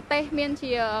ជាគ្រឿងទេសមានជា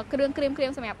គ្រឿងក្រៀ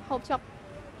មសម្រាប់ហូបចុក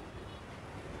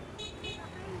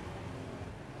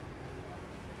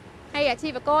ហើយអាជី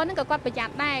វករហ្នឹងក៏គាត់ប្រយ័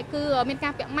ត្នដែរគឺមានកា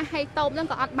រពាក់ម៉ាស់ហើយតូបហ្នឹង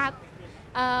ក៏អត់បើក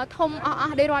ធំអ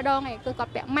ស់ដេរាល់ដងឯងគឺគា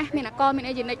ត់ពាក់ម៉ាស់មានអាកមាន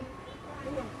អីជានិច្ច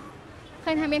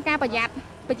ឃើញថាមានការប្រយ័ត្ន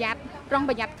ប្រុង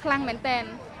ប្រយ័ត្នខ្លាំងមែនតើ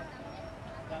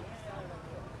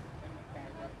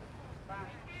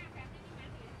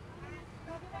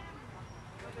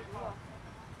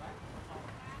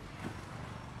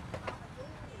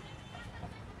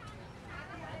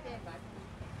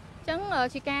ចឹង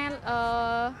ជាការ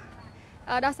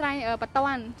ដោះស្រាយបន្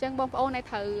ទាន់ចឹងបងប្អូនដែល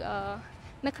ត្រូវ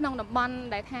នៅក្នុងតំបន់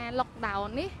ដែលថា lockdown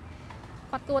នេះ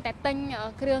គាត់គួរតែទិញ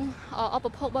គ្រឿងឧប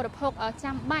ភោគបរិភោគ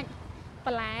ចាំបាច់ប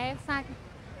ន្លែសាច់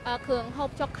គ្រឿងហូប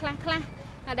ចុកខ្លះ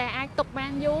ដែលអាចទុកបា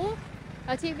នយូរ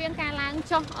ជៀសវាងការឡើង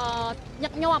ចុះញឹ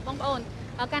កញាប់បងប្អូន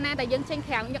កាលណាតែយើងចេញ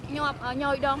ក្រៅញឹកញាប់ញ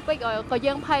យដងពេកក៏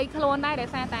យើងភ័យខ្លួនដែរដោយ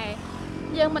សារតែ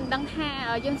យើងមិនដឹងថា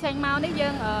យើងចេញមកនេះយើ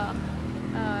ង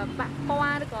បាក់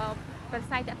ពាល់ឬក៏ប្រ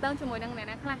ស័យតាក់ទងជាមួយនឹងអ្នក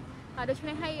ណាខ្លះដូច្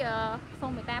នេះហើយសូ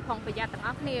មមេត្តាផងប្រយ័ត្នទាំងអ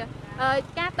ស់គ្នា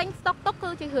ការទិញស្តុកទុកគឺ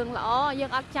ជារឿងល្អយើ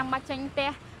ងអត់ចាំបាច់ចេញផ្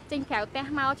ទះចេញក្រៅផ្ទះ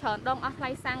មកច្រើនដងអស់ថ្លៃ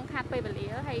សាំងខាត់ពេលវេលា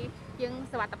ហើយយើង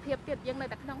សុវត្ថិភាពទៀតយើងនៅ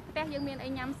តែក្នុងផ្ទះយើងមានអី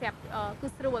ញ៉ាំស្រាប់គឺ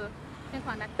ស្រួលយើងគ្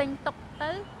រាន់តែទិញទុកទៅ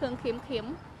គ្រឿងក្រៀម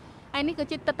ហើយនេះគឺ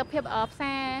ជាទស្សនវិជ្ជាផ្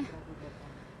សា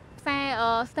រ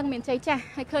ស្ទឹងមានជ័យចាស់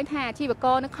ហើយឃើញថាអាជីវក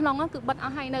រនៅក្នុងគឺបិទអ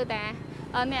ស់ហើយនៅតែ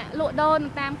អ្នកលក់ដូរ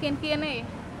តាមគៀនទេ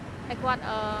ហើយគាត់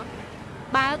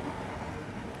បើ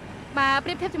ប្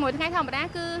រៀបធៀបជាមួយថ្ងៃធម្មតា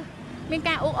គឺមាន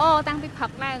ការអ៊ូអរតាំងពីព្រឹ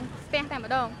កឡើងស្ទះតែ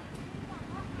ម្ដង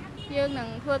យើងនឹង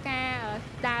ធ្វើការ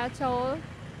ដើរចូល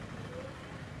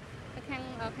ទៅខាង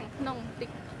ក្នុងបន្តិច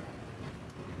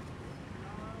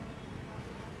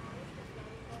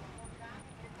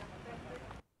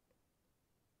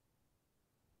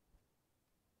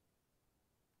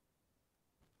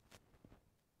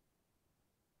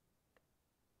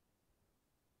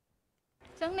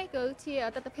ចឹងនេះគឺជា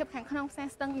ទស្សនវិជ្ជាខាងក្នុងផ្សារ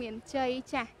ស្ទឹងមានជ័យ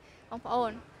ចាស់បងប្អូ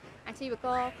នអាជីវក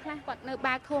រខ្លះគាត់នៅ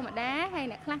បើកធម្មតាហើយ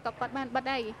អ្នកខ្លះក៏គាត់បានបិទ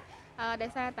អីដោ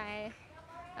យសារតែ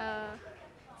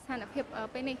ស្ថានភាព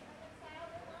ពេលនេះ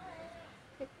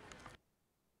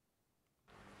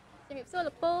ជំរាបសួរ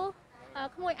លោកពូ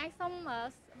ក្មួយអាចសុំ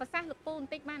ប្រសាសន៍លោកពូប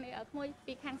ន្តិចបានទេក្មួយ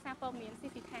ពីខាងសារព័ត៌មាន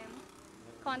CC Time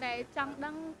គ្រាន់តែចង់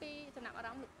ដឹងពីចំណាប់អារ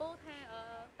ម្មណ៍លោកពូថា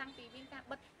តាំងពីមានការ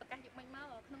បិទប្រកាសយកមិញមក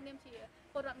ក្នុងនាមជា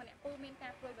ពលរដ្ឋម្នាក់ពូមានកា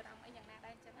រព្រួយបារម្ភអីយ៉ាងណាដែ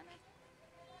រអញ្ចឹងណា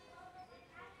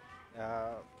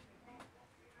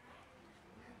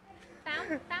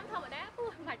តាមធម្មតាពូ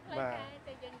មិនបាច់ផ្លេចការ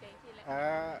តែយើងនិយាយជាលក្ខណៈ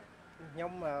ខ្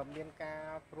ញុំមានការ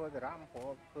ព្រួយបារម្ភព្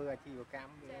រោះធ្វើអាជីវក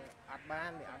ម្មវាអត់បា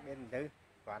នវាអត់មានមនុស្ស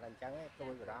គ្រាន់តែអញ្ចឹងព្រួ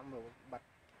យបារម្ភបាត់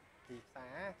ទីផ្សា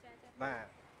របាទ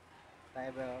តែ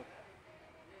វា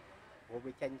ព្រោះ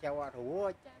វាចេញចូលអត់រួ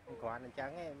ចគ្រាន់តែអញ្ចឹង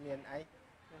មានអី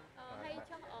ហើយ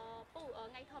ចុះពូ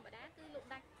ថ្ងៃធម្មតាគឺលក់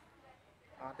ដាច់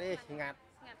អត់ទេស្ងាត់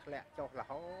ធ្លាក់ចុះរ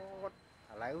ហូត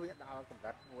ឥឡូវវាដល់កម្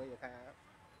រិតមួយថា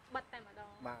បិទតែម្ដង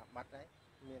បាទបិទហើយ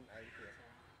មានអីទៀត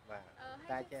បាទ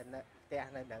តែចេះនៅផ្ទះ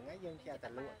នៅហ្នឹងយើងចេះតែ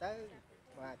លក់ទៅ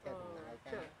បាទចេះចំណាយ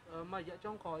ការមករយៈ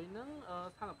ចុងក្រោយហ្នឹង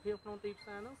ស្ថានភាពក្នុងទីផ្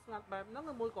សារហ្នឹងស្ងាត់បែបហ្នឹង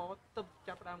មួយក៏ទៅ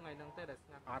ចាប់ផ្ដើមថ្ងៃហ្នឹងទេដែលស្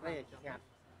ងាត់អត់ទេស្ងាត់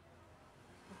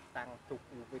តាំងទុក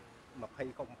វិទ្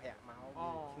20កុម្ភៈមក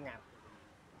ស្ងាត់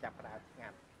ចាប់ផ្ដើមស្ងា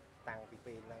ត់តាំងពី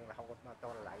ពេលហ្នឹងរហូតមកដ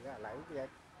ល់ឥឡូវវា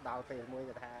ដល់ពេលមួយ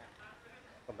គេថា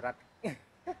កម្រិត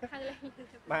ហៅលេង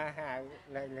បាទហៅ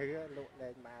លេងលក់លេ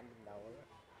ងបានដល់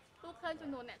ពូឃើញចំ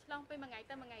នួនអ្នកឆ្លងពេលមួយថ្ងៃ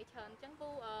ទៅមួយថ្ងៃច្រើនអញ្ចឹងពូ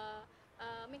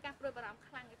មានការព្រួយបារម្ភ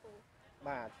ខ្លាំងទេពូ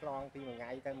បាទឆ្លងពីមួយថ្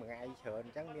ងៃទៅមួយថ្ងៃច្រើនអ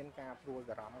ញ្ចឹងមានការព្រួយ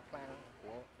បារម្ភខ្លាំងព្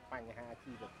រោះបញ្ហា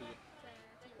ជីវភាព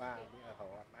បាទវារហូ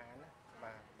តបានណា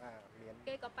បាទមាន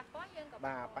គេក៏ប៉ះពាល់យើងក៏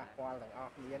បាទប៉ះពាល់ទាំងអ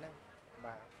ស់គ្នាហ្នឹង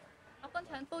បាទអរគុណ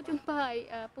ច្រើនពូជូនពរឲ្យ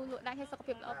ពូលក់ដាច់ឲ្យសុខ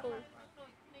ភាពល្អពូ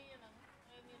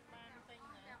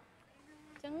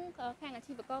ចឹងខាងអា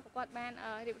ជីវករក៏គាត់បាន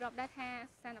រៀបរាប់ដែរថា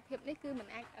ស្ថានភាពនេះគឺមិន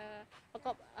អាចប្រក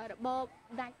បរបប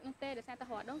ដាច់នោះទេដោយសារតែរ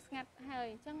ហដងស្ងាត់ហើយ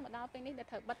អញ្ចឹងមកដល់ពេលនេះដែល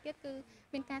ត្រូវបិទទៀតគឺ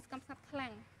មានការស្កំសាត់ខ្លាំ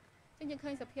ងអញ្ចឹងយើងឃើ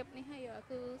ញសភាពនេះហើយ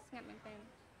គឺស្ងាត់មែនទែន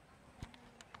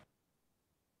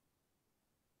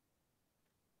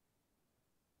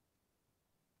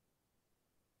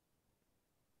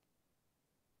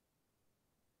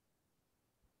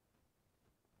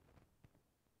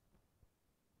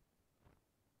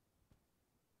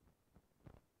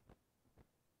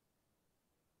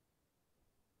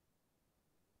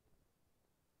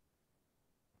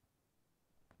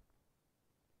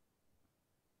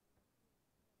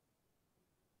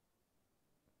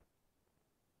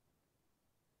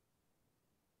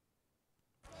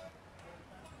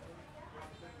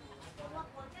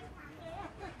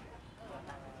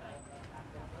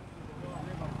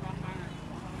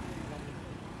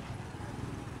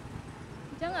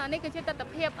ចឹងនេះគឺជាទស្សនវិ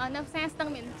ជ្ជានៅផ្សារស្ទឹង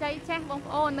មានជ័យចាស់បង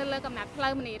ប្អូននៅលើកំណាត់ផ្លូ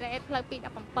វមនីរ៉េតផ្លូវ217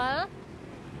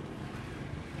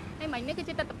ហើយមិញនេះគឺ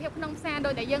ជាទស្សនវិជ្ជាក្នុងផ្សារ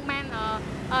ដោយដែលយើងបាន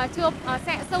ជួប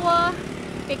សាកសួរ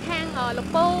ពីខាងលោក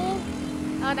ពូ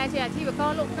ដែលជាអាជីវក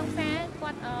រលក់ក្នុងផ្សារគា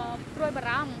ត់ព្រួយបា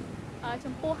រម្ភ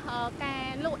ចំពោះការ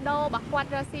លក់ដូររបស់គាត់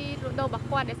រស៊ីលក់ដូររបស់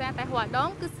គាត់ដោយសារតែរដង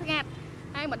គឺស្ងាត់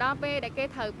ហើយមកដល់ពេលដែលគេ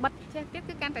ត្រូវបិទចេះទៀត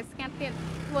គឺកាន់តែស្ងាត់ទៀត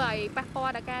ធ្វើឲ្យប៉ះពា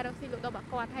ល់ដល់ការរកស៊ីលក់ដូររបស់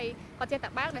គាត់ហើយគាត់ចេះតែ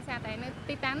បើកដោយសារតែនៅ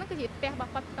ទីតាំងហ្នឹងគឺជាផ្ទះរប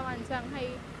ស់គាត់ផ្ទាល់អញ្ចឹងហើយ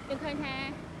យើងឃើញថា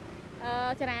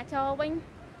ចរាចរណ៍វិញ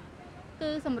គឺ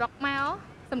សម្រុកមក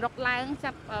សម្រុកឡើង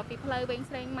ចាប់ពីផ្លូវវិញ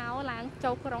ស្រេងមកឡើង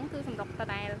ចូលក្រុងគឺសម្រុកដ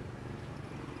ដែល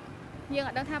យើងអ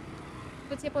ត់ដឹងថា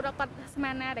ប្រជាពលរដ្ឋគាត់ស្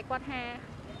មានណាដែលគាត់ថា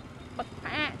ប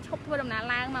កាឈប់ធ្វើដំណើរ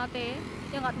ឡើងមកទេ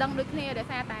យើងអត់ដឹងដូចគ្នាដោយ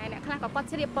សារតែអ្នកខ្លះក៏គាត់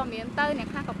ជ្រាបព័ត៌មានទៅអ្នក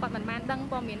ខ្លះក៏គាត់មិនបានដឹង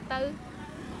ព័ត៌មានទៅ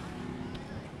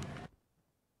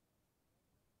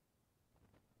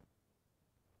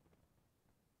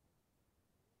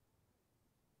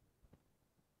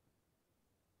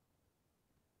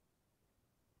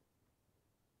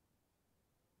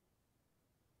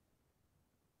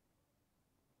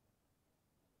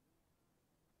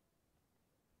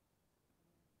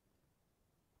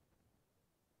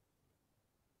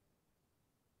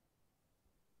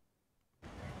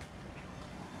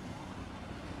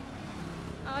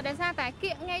ដោយសារតែ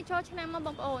គៀកថ្ងៃចូលឆ្នាំមកប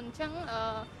ងប្អូនអញ្ចឹង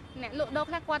អ្នកលក់ដូរ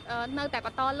ខ្លះគាត់នៅតែប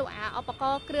ន្តលក់ឧបក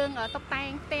រណ៍គ្រឿងតុបតែង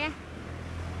ផ្ទះ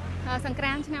សង្ក្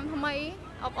រាន្តឆ្នាំថ្មី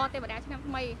អបអរទេវតាឆ្នាំ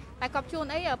ថ្មីតែកប់ជួន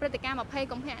អីព្រឹត្តិការណ៍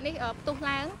20កុម្ភៈនេះផ្ទុះ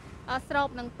ឡើងស្រប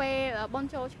នឹងពេលបុណ្យ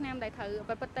ចូលឆ្នាំដែលត្រូវ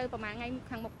ប្រព្រឹត្តទៅប្រហែលថ្ងៃ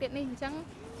ខាងមុខទៀតនេះអញ្ចឹង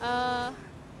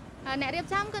អ្នករៀប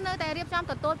ចំគឺនៅតែរៀបចំ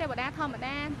ទទួលទេវតាធម្ម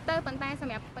តាទៅប៉ុន្តែស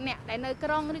ម្រាប់អ្នកដែលនៅក្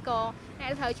រុងឬក៏អ្ន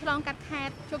កត្រូវឆ្លងកាត់ខេ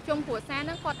ត្តជួបជុំគ្រួសារហ្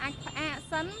នឹងគាត់អាចផ្អាក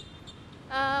សិន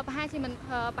ប្រហែលជាមិន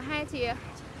ប្រហែលជា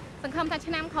សង្ឃឹមថា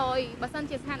ឆ្នាំក្រោយបើសិន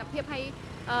ជាស្ថានភាពហើយ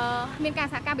មានការ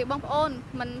សហការពីបងប្អូន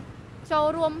មិនចូល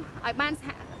រួមឲ្យបាន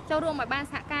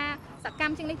សហការសក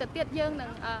ម្មជាងនេះទៅទៀតយើងនឹ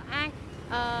ងអាច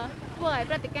ធ្វើឲ្យ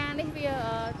ព្រឹត្តិការណ៍នេះវា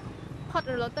ផុត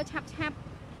រលត់ទៅឆាប់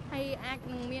ហើយអាច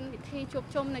នឹងមានវិធីជួប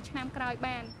ជុំនៅឆ្នាំក្រោយ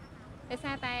បានដោយ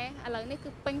សារតែឥឡូវនេះគឺ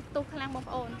ពេញផ្ទុះខ្លាំងបង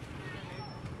ប្អូន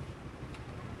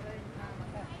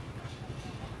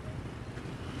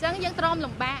អញ្ចឹងយើងទ្រាំ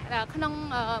លំបាកក្នុង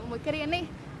មួយគ្រានេះ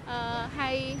ហើ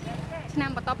យឆ្នាំ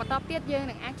បន្តទៀតយើង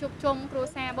នឹងអាចជួបជុំគ្រួ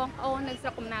សារបងប្អូននៅស្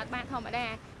រុកកំណើតបានធម្មតា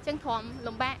អញ្ចឹងទ្រាំ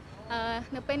លំបាក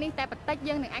នៅពេលនេះតែបន្តិច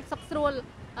យើងនឹងអាចសុខស្រួល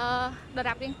ដ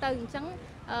រាបរៀងទៅអញ្ចឹង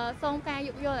សូមការ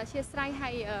យោគយល់អធ្យាស្រ័យហើ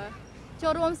យចូ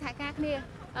លរួមសហការគ្នា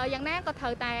យ៉ាងណាក៏ត្រូ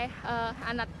វតែ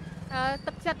អាណិត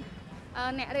ទឹកចិត្ត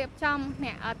អ្នករៀបចំ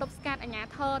អ្នកទប់ស្កាត់អាជ្ញា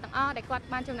ធរទាំងអស់ដែលគាត់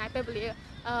បានចំណាយពេលវេលា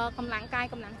កម្លាំងកាយ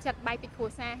កម្លាំងចិត្តបែកពីគ្រួ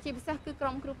សារជាពិសេសគឺក្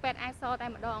រុមគ្រូពេទ្យអាយសតែ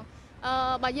ម្ដង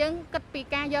បើយើងគិតពី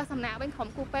ការយកសំណាក់វិញក្រុម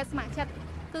គ្រូពេទ្យស្ម័គ្រចិត្ត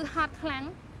គឺហត់ខ្លាំង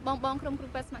បងក្រុមគ្រូ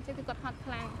ពេទ្យស្ម័គ្រចិត្តគឺគាត់ហត់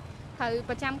ខ្លាំងត្រូវ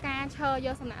ប្រចាំការឈរយ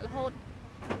កសំណាក់រហូត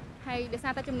ហើយដោយសា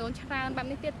រតែចំនួនច្រើនបែប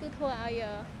នេះទៀតគឺធ្វើឲ្យ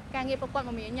ការងារប្រកប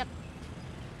មមាញឹក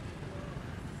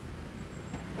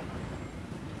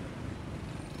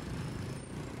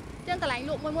ចឹងកន្លែង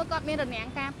លក់មួយគាត់មានរនាំង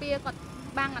ការពារគាត់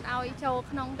បាំងអត់ឲ្យចូល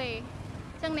ក្នុងទេ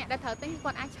ចឹងអ្នកដែលត្រូវទិញ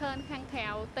គាត់អាចឈើខាងក្រៅ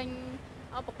ទិញ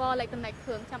ឧបករណ៍អេឡិចត្រូនិកគ្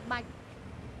រឿងចាំបាច់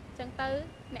ចឹងទៅ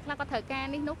អ្នកខ្លះគាត់ត្រូវការ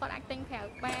នេះនោះគាត់អាចទិញក្រៅ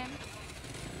បាន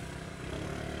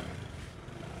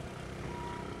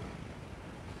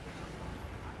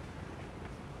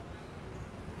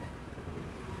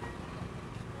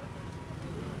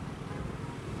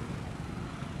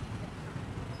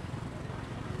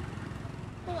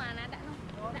ពូអាណាដាក់នោះ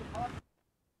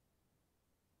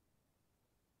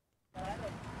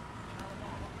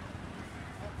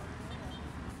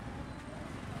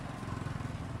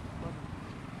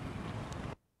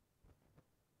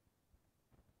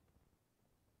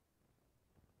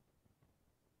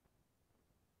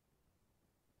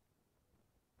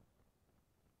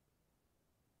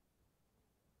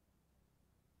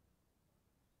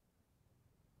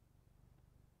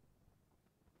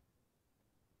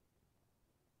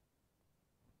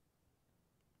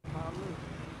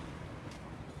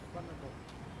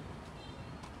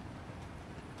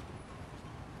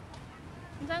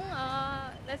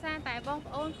ដោយសារតែបង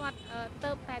ប្អូនគាត់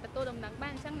ទៅតែទទួលដំណឹងបា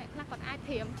នអញ្ចឹងអ្នកខ្លះគាត់អាច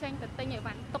ត្រៀមចេញទៅទិញអី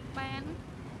វ៉ាន់ទុកបាន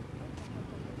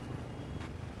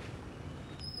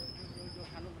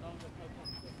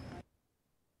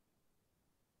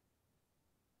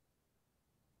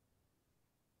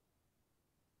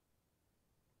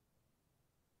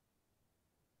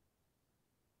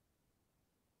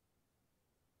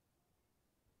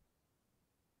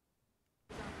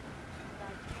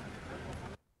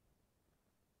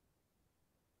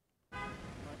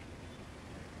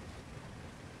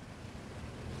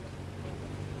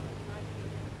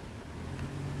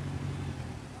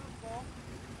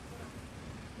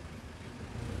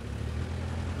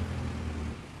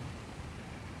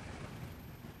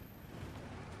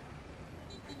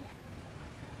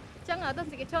ចឹងទស្ស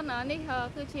និកជននេះ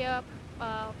គឺជា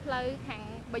ផ្លូវខាង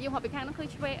បើយើងហៅពីខាងនោះគឺ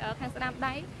ឆ្វេងខាងស្ដាំ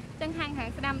ដៃចឹងខាង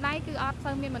ស្ដាំដៃគឺអត់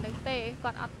សូវមានមនុស្សទេ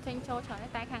គាត់អត់ចេញចូលច្រើន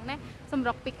តែខាងនេះសម្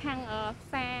រុកពីខាងផ្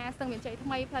សារស្ទឹងមានជ័យថ្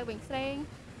មីផ្លូវវិញស្រេង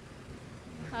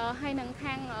ហើយនឹង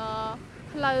ខាង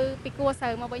ផ្លូវពីគួរសៅ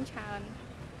មកវិញច្រើន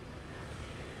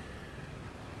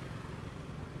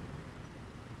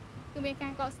គឺមានកា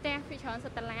រកកស្ទះពីច្រើនស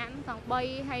តឡានកង់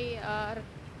3ហើយ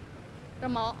រ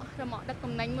មាក់ដឹក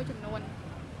ទំនិញមួយចំនួន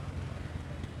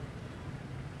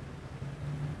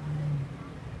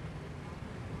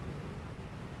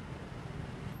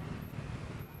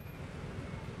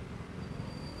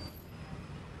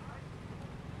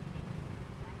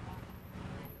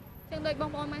ចឹងដូចបង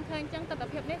ប្អូនបានឃើញចឹងទស្សន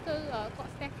ភាពនេះគឺកក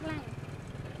ស្ទះខ្លាំង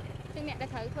ចឹងអ្នកដែល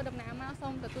ត្រូវធ្វើដំណើរមកសូ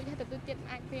មទទួលទៀត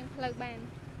អាចព្រៀងផ្លូវបាន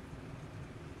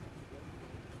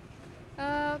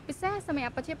ពិសេសសម្រា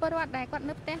ប់ប្រជាពលរដ្ឋដែលគាត់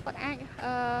នៅផ្ទះគាត់អាច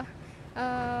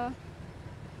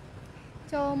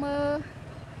ចូលមើល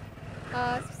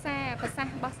សារប្រសាស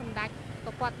ន៍របស់សម្ដេច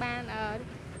ក៏គាត់បាន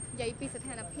និយាយពីស្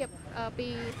ថានភាពពី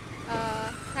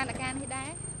ស្ថានភាពនេះដែ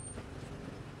រ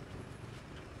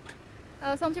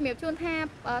សូមជំរាបជូនថារ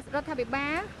ដ្ឋាភិបា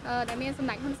លដែលមានសម្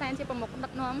ដេចហ៊ុនសែនជាប្រមុខដឹ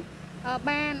កនាំ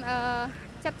បាន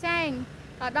ចាត់ចែង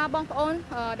ដល់បងប្អូន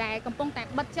ដែលកំពុងតែ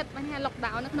បិទចិត្តបញ្ហា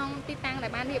lockdown នៅក្នុងទីតាំងដែ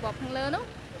លបានរៀបរាប់ខាងលើនោះ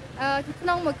ក្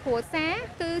នុងមួយគ្រួសារ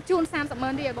គឺជូន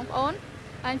 30,000 រៀលបងប្អូន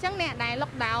អញ្ចឹងអ្នកដែល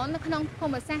lockdown នៅក្នុងភូ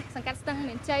មិសាស្ត្រសង្កាត់ស្ទឹង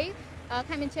មានជ័យ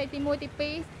ខេត្តមានជ័យទី 1 ទី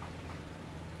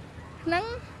 2 ហ្នឹង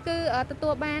គឺទទួ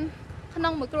លបានក្នុ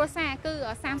ងមួយគ្រួសារគឺ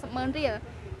 30,000 រៀល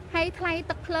ហើយថ្លៃ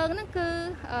ទឹកភ្លើងហ្នឹងគឺ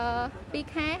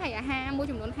2ខែហើយអាហារមួយ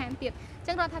ចំនួនថែមទៀតអញ្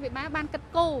ចឹងរដ្ឋាភិបាលបានគិត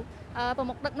គូរប្រ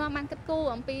មុខដឹកនាំបានគិតគូរ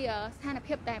អំពីស្ថាន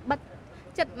ភាពដែលបិទ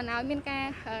ចិត្តមិនឲ្យមានការ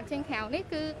ចេញក្រៅនេះ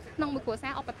គឺក្នុងមួយគ្រួសា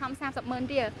រឧបត្ថម្ភ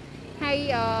 30,000 រៀលហើយ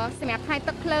សម្រាប់ថ្លៃ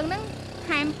ទឹកភ្លើងហ្នឹង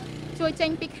ថែមជួយចេញ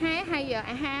2ខែហើយ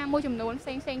អាហារមួយចំនួនផ្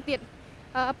សេងទៀត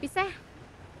ពិសេស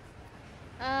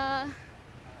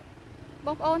ប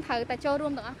ងប្អូនត្រូវតែចូលរួ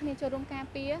មទាំងអស់គ្នាចូលរួមការ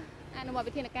ពារ អនុវត្ត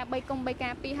វិធានការ3កុំ3កា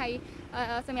រ2ហើយ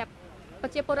សម្រាប់ប្រ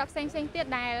ជាពលរដ្ឋផ្សេងទៀត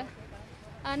ដែល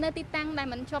នៅទីតាំងដែល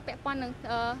មិនជាប់ពាក់ព័ន្ធនឹង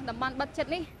តំបន់បិទជិត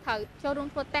នេះត្រូវចូលរួម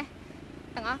ធ្វើតេស្ត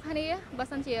ទាំងអស់គ្នាបើ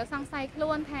សិនជាសង្ស័យខ្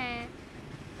លួនថា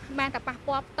បានតែប៉ះ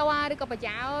ពាល់ផ្ទាល់ឬក៏ប្រ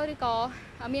យោលឬក៏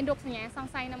មានរោគសញ្ញាស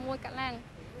ង្ស័យណាមួយកាត់ឡើង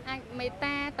អាចមេត្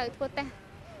តាទៅធ្វើតេស្ត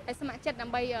ឲ្យស្ម័គ្រចិត្តដើ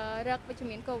ម្បីរកវិជ្ជ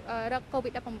មានរក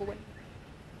COVID-19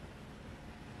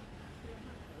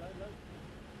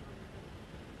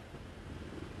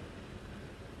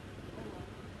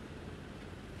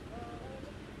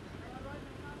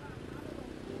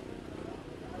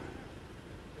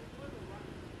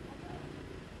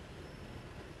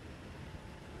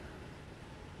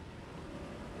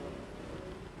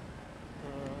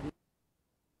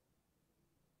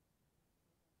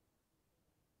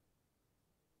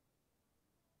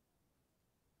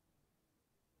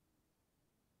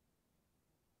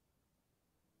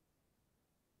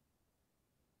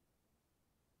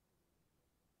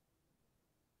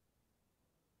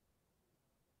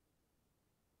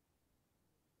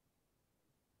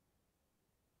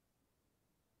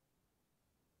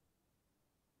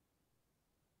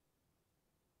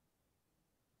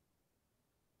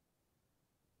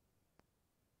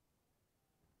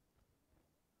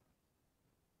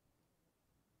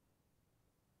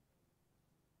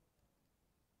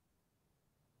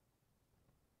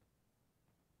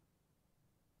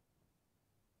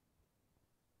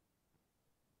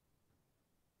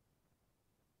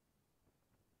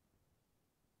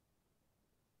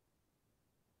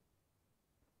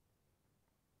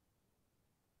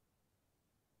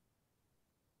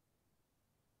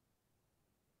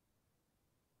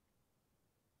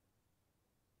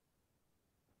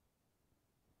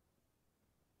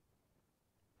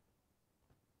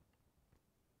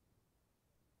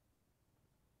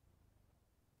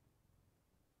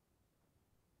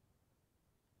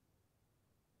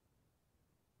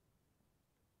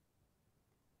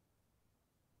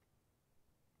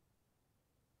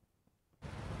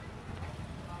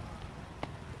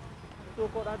 ទ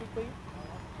ទួលគោលដៅទី2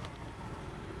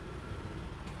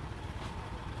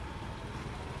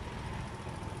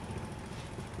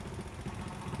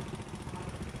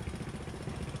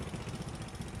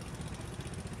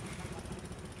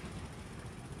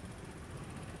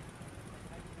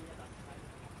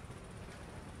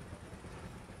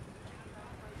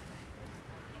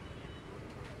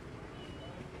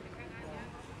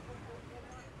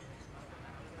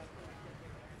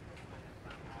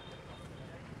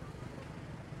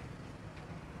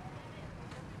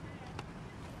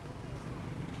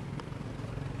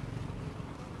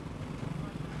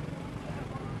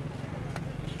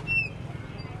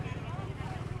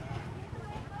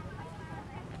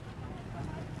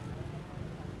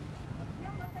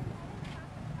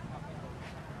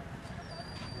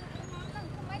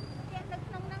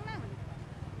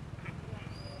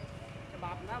 ច្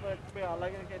បាប់ណាបើពេលឥឡូវ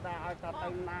គេថាឲ្យតទៅ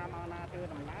ណាមកណាធ្វើ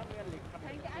ដំណើរវាលិខិត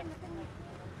ហើយ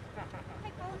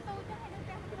កូនតូចចឹងឲ្យនៅផ្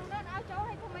ទះក្នុងនោះឲ្យចូល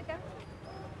ឲ្យធ្វើមិនទៅឥ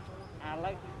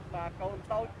ឡូវបាទកូន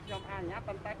តូចខ្ញុំអនុញ្ញាត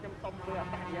ប៉ុន្តែខ្ញុំសុំលើអ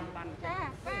ត្តសញ្ញាណប័ណ្ណចា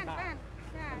បាន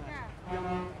ខ្ញុំ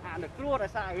អនុគ្រោះដោ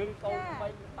យសាររឿងកូន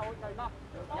3តូចនៅនោះ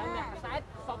យ៉ាងអ្នកខ្សែ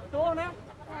សុំទួណា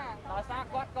ដោយសារ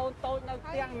គាត់កូនតូចនៅ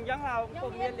ផ្ទះអញ្ចឹង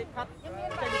ពុំមានលិខិតចេ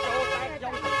ញចូលតែខ្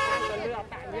ញុំទៅលើអត្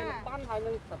តសញ្ញាណប័ណ្ណហើយ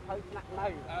នឹងសភៅស្នាក់នៅ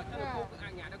លោកគ្រូគឺអ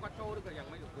នុញ្ញាតឲ្យគាត់ចូលឬក៏យ៉ាង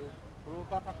ម៉េចលោកគ្រូព្រោះ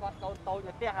គាត់ថាគាត់កូនតូច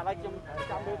នៅផ្ទះឥឡូវខ្ញុំ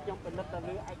ចាំមើលខ្ញុំពិនិត្យទៅ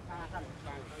លើឯកសារហ្នឹង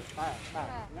បាទ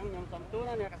អញ្ចឹងខ្ញុំសុំទូ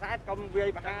ណាអ្នកខ្សែកុំវាយ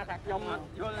បហាថាខ្ញុំ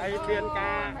អីមាន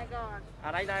ការ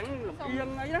អីដែរលំអៀង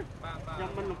អីណាខ្ញុំ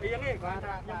មិនលំអៀងទេគាត់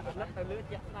ថាខ្ញុំពិនិត្យទៅលើ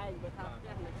ជាក់ស្ដែងបើថាផ្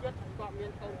ទះនៅចិត្តគាត់មា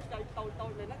នកូនខ្ចីតូ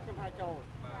ចនៅហ្នឹងខ្ញុំឲ្យចូល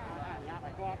អនុញ្ញាត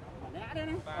ឲ្យគាត់ម្នាក់ទេ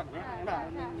ណាបាទ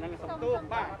នឹងសុំទូ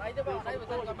បាទអីទៅបងអីបើ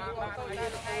ទៅក៏បានបាទអីទៅ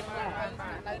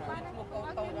បាទនៅឈ្មោះកូន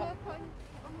តូចនោះឃើញ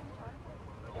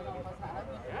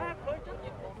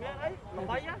មានអីល្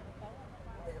បីណា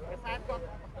ភាសាគាត់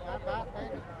បាទ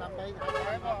ដើម្បី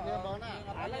ឲ្យបងបងណា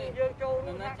ឥឡូវយើងចូល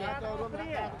រួមណាចូលរួមណា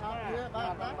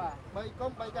បាទបី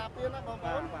គុំបីការពៀនណាបងប្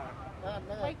អូនបាទ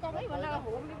បីគុំអីបើនៅ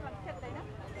រួមនេះមិនចិត្តទេណា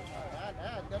បា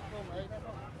ទចិត្តគុំអីណាប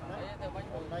ងទៅវិញ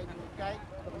បីចែក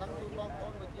ដំណឹងជូនបងប្អូ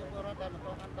នប្រជាពលរដ្ឋដែលមិន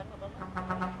ទាន់បានដឹងបងបាទ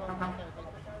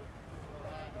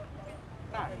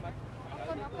អ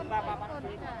រគុណបាទអរគុណ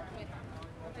ចា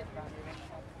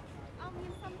អមមា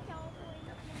នសុំចូលមួយ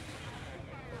នៅក្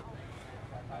នុង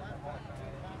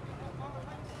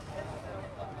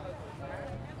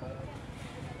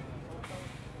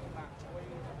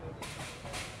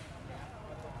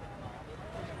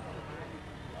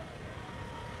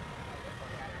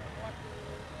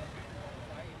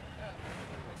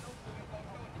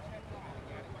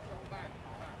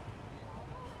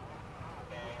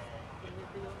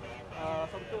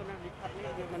សុំចូលណាលិខិត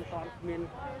នេះវាមិនទាន់មាន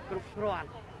គ្រប់គ្រាន់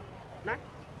ណា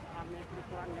អត់មានគ្រប់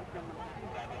គ្រាន់ខ្ញុំមិន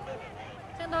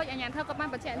ចឹងដូចអាជ្ញាធរក៏បាន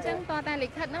បញ្ជាក់អញ្ចឹងតើតែលិ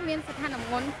ខិតនោះមានស្ថាន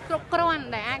ភាពគ្រប់គ្រាន់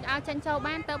ដែលអាចឲ្យចេញចូល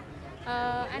បានទៅ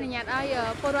អនុញ្ញាតឲ្យ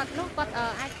ពលរដ្ឋនោះគាត់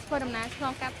អាចធ្វើដំណើរឆ្ល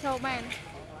ងកាត់ចូលបាន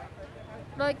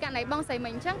ដោយករណីបងស្រីមិ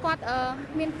ញអញ្ចឹងគាត់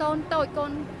មានកូនតូចកូ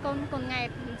នង៉ែត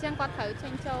អញ្ចឹងគាត់ត្រូវចេ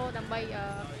ញចូលដើម្បី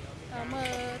មើ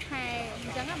លថែអ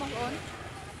ញ្ចឹងណាបងប្អូន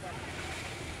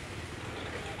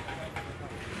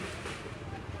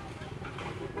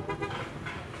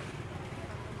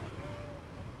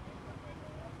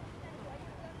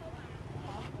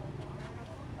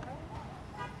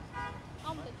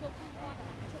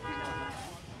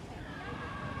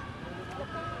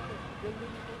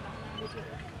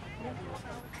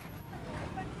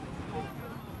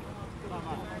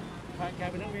កែ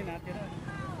ពីនឹងមានណាទៀត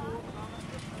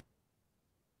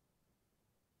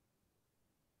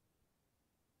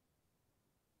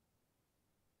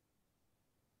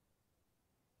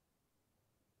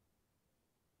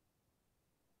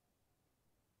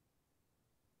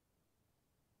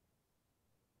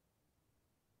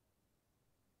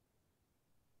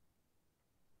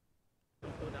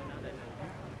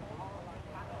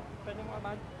ពេលខ្ញុំឲ្យ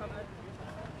បានគាត់ឲ្យ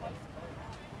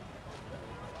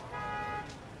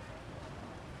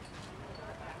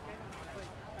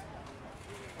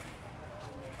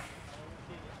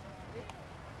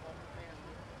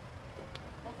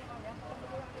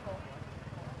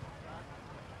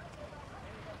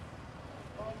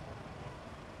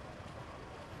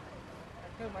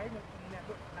ធ្វើម៉េចអ្នក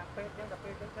ដាក់ពេទ្យចឹងដល់ពេ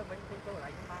លចឹងធ្វើម៉េចទៅចូលកន្លែ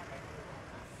ងបានហើយ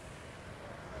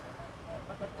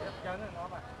បាត់ទៅចឹងហ្នឹងបង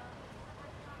បាទ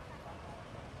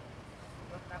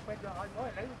ដាក់ពេទ្យយកឲ្យមក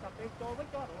ឥឡូវដល់ពេលចូលវិញ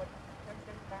ចូលរួច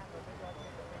ចឹងបានទៅយកទៅយកក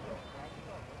ន្លែង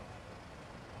ចូល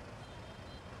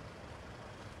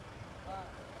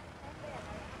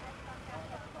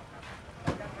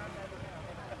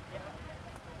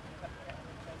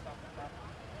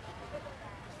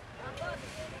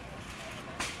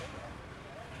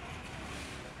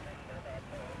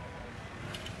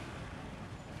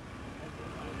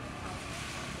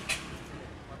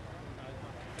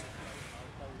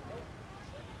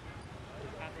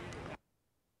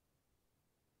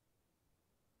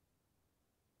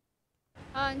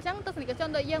អញ្ចឹងទស្សនិកជន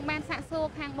ដូចយើងបានសាកសួរ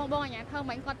ខាងបងអាជ្ញាធរ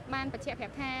មិញគាត់បានបញ្ជាក់ប្រា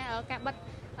ប់ថាការបិទ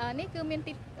នេះគឺមាន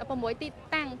ទី6ទី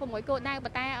តាំង6គោលដៅ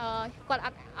ប៉ុន្តែគាត់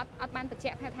អត់បានបញ្ជា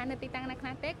ក់ថានៅទីតាំងណាខ្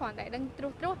លះទេគ្រាន់តែដឹងត្រួ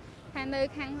សថានៅ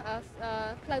ខាង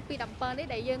ផ្លូវ217នេះ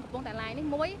ដែលយើងកំពុងតែឡាយនេះ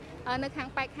មួយនៅខាង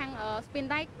ប៉ែកខាងស្ពាន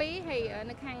ដែក2ហើយ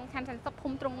នៅខាងខណ្ឌសន្តិសុខភូ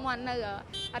មិទ្រង់មន់នៅ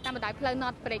តាមបណ្ដោយផ្លូវ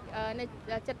North Bridge នៅ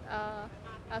ចិត្ត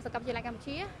សកលវិទ្យាល័យកម្ពុ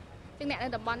ជាជាងអ្នកនៅ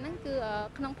តំបន់ហ្នឹងគឺ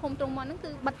ក្នុងភូមិទ្រង់មន់ហ្នឹងគឺ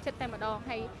បិទចិត្តតែម្ដង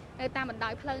ហើយនៅតាមបណ្ដោ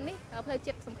យផ្លូវនេះផ្លូវ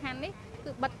ចិត្តសំខាន់នេះ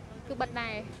គឺបិទដែ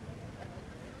រ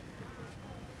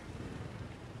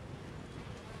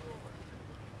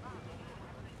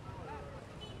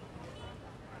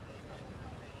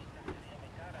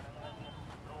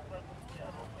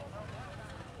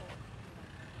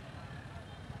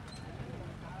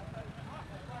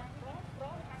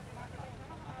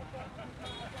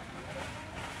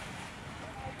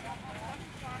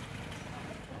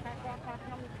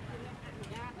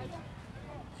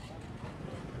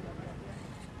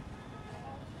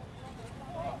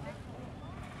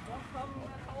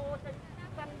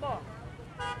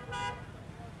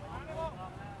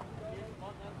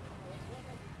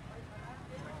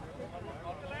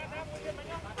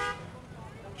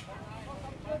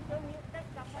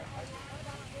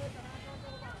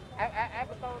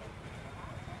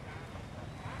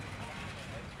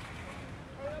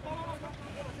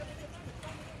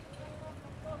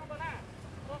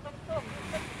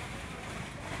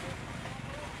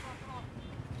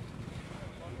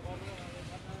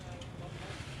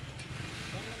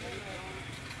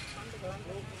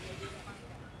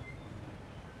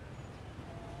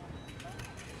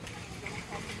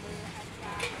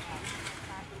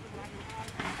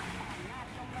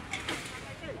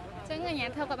អាជ្ញា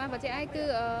ធរគាត់បានបញ្ជាក់ឲ្យគឺ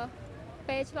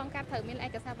ពេលឆ្លងកាត់ត្រូវមានឯ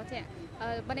កសារបញ្ជាក់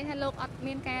បើនេះថាលោកអត់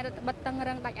មានការរឹតបន្តឹង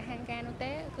រឹងដាច់អហង្ការនោះ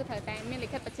ទេគឺត្រូវតែមានលិ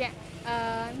ខិតបញ្ជាក់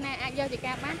ណាអាចយកជា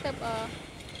ការបានទៅ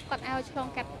គាត់ឲ្យឆ្លង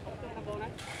កាត់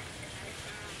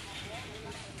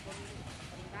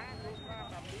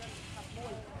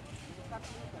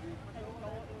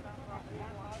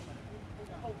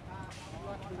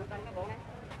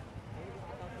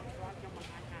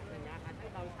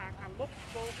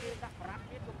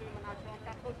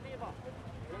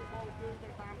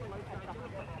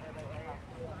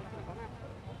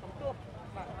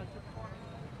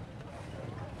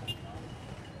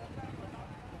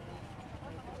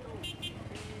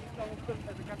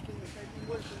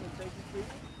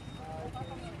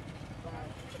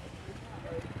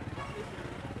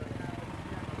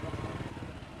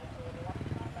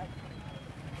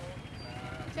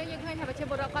យើងឃើញថាប្រជា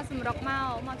ពលរដ្ឋគាត់សម្រុកម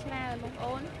កច្រើនបងប្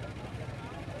អូន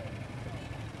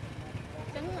អ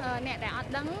ញ្ចឹងអ្នកដែលអ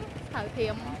ត់ដឹងត្រូវត្រៀ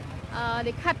ម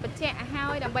លិខិតបញ្ជាក់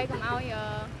ឲ្យដើម្បីកុំឲ្យ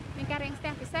មានការរាំងស្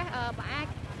ទះពិសេសបើអ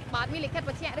ត់មានលិខិត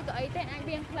បញ្ជាក់ឬក៏អីទេអាច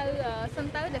វាងផ្លូវសិន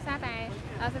ទៅដោយសារតែ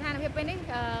ស្ថានភាពពេលនេះ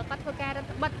គាត់ធ្វើការរដ្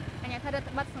ឋបិទអាជ្ញាធររដ្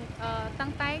ឋបិទតាំ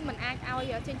ងតែងមិនអាចឲ្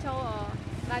យចេញចូល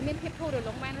ដោយមានភាពធូររ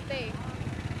លុងបានទេ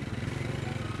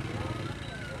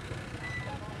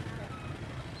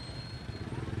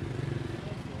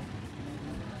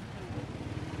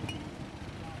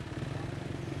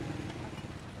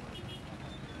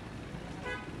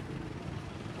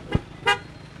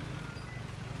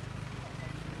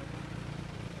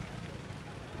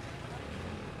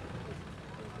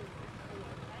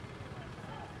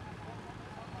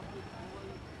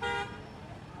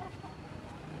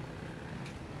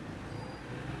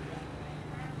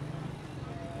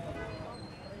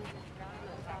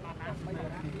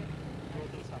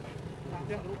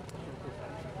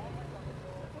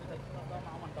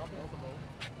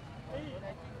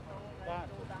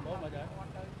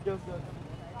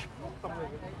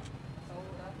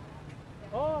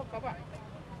អូកប់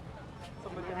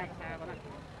សុំទៅឯកសារបងណា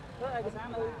ឯកសារ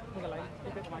នៅកន្លែងទី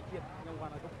ពេទ្យសមាជជាតិខ្ញុំបាន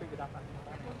ឲ្យទុកពីកដាប់ហ្នឹង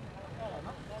អូ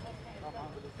ណោះដល់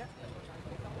មកទៅចាក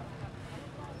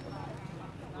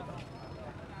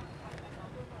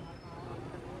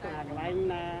ន្លែង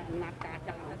ណាត់ការ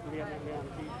ចាក់មានទីអ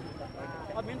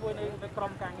ត់មានព្រោះនៅក្រុ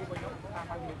មការងាររបស់ខ្ញុំតាម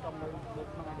ឲ្យមានក្រុមនៅ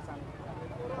ក្នុងឯកសារ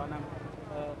បើណា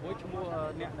មួយឈ្មោះ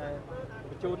អ្នកដែល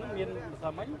បញ្ជូនហ្នឹងមានម្សិ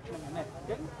លមិញក្នុងនេះអញ្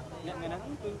ចឹងអ្នកហ្នឹង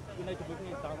គឺនៅជំនួយគ្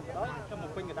នាតទៅដល់ខ្ញុំម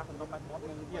កពេញកដាប់ក្នុងបាត់បត់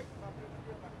នឹងទៀត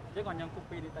អញ្ចឹងគាត់ញ៉ាំគុក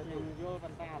ពីនេះតែយើងយល់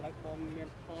ប៉ុន្តែឥឡូវបងមាន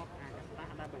ខតអាចស្ដា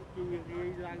ប់ដល់បញ្ជីរាយ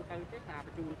ឡើងទៅទេការប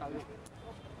ញ្ជូនទៅដល់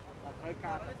ត្រូវ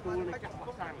ការទទួលនៅចាក់បោះ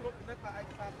សាំងនៅឯក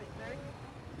សារតិចទេ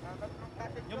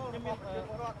ខ្ញុំមាន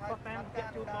ក៏តាមចាក់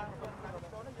ជូនបងប្រពន្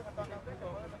ធនេះយើងអត់ដល់ដល់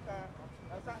នឹងការ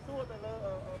សាកសួរទៅលើ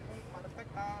បានកិច្ច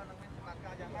ការនឹងមានចំណាត់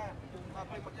ការយ៉ាងណាបាទ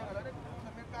ពេលមកយ៉ាងឥឡូវនេះ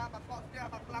មានការបាត់បង់ផ្ទះ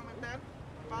បាត់ខ្លាំងមែនទែន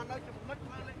បាននៅចំណុច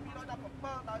មើលលេខ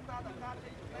217ដោយសារតែការ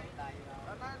ជិះនេះដ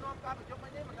ល់ណានាំការប្រជុំ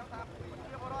នេះមិនដឹងថាប្រជា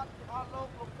ពលរដ្ឋអ លោក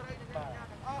លោកស្រីទាំង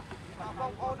អស់ប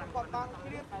ងប្អូនគាត់បានជ្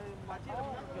រាបមកជា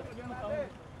ខ្ញុំទៅ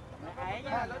ឯង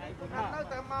នៅ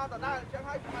តែមកដដែលអញ្ចឹង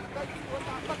ហើយបានទៅខ្លួន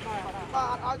បានបិទបា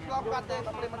ទអត់ឲ្យឆ្លងកាត់ទេ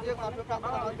បាទព្រមយើងអត់ជួយកាត់អ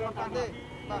ត់ឲ្យឆ្លងកាត់ទេ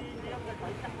បាទ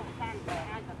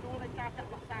អាចទទួលនៃការចាក់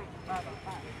វ៉ាក់សាំងបាទខ្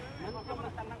ញុំខ្ញុំ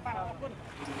តាំងនឹងបាទអរគុណ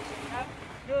ហើយ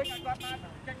យើងឲ្យគាត់បាន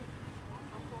ចេញ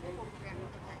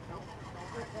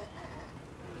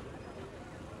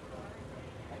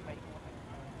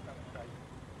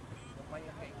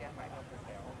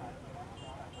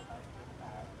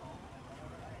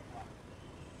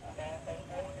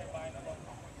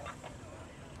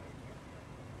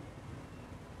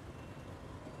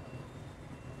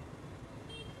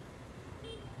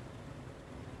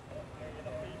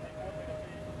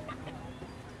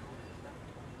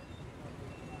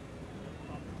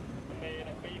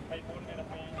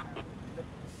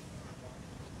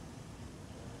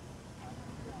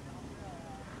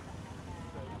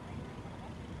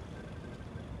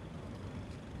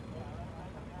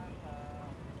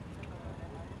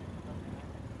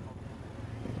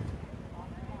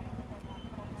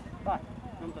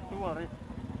ខ្ញុំទទួលទេ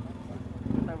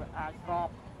ទៅអាចស្រប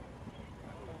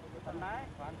ប៉ុន្តែ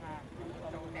គាត់ថាខ្ញុំ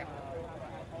ចូលផ្ទះអូ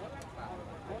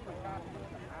នបង្កើត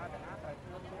អាត្រូវខ្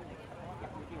លួនខ្ញុំ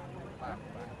បាទ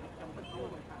ខ្ញុំទទួល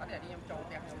អត់ទេខ្ញុំចូល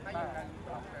ផ្ទះខ្ញុំហើយខ្ញុំ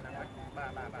ចូលផ្ទះណា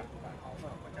បាទអរគុ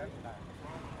ណបងចា៎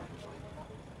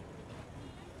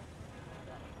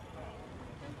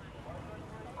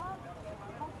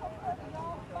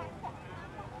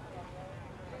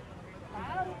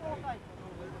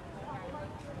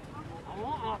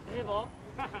នេះបង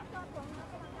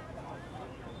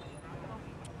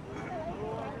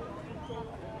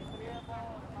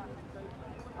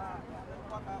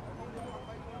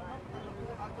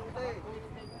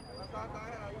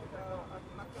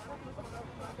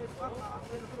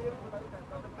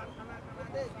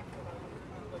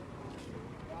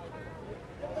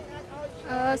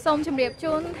សូមជម្រាប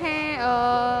ជូនថា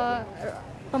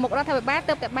ប្រមុខរដ្ឋាភិបាល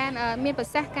ទើបតែបានមានប្រ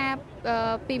សាសន៍ការ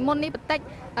ពីមុននេះបន្តិច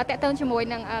តេតើជាមួយ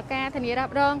នឹងការធានារ៉ា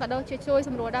ប់រងក៏ដូចជាជួយស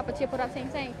ម្រួលដល់ប្រជាពលរដ្ឋផ្សេង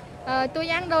ៗតួ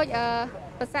យ៉ាងដូច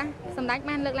ប្រសាសន៍សម្ដេច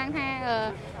បានលើកឡើងថា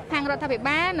ខាងរដ្ឋាភិ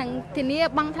បាលនឹងធានា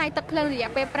បង់ថ្លៃទឹកភ្លើងរយៈ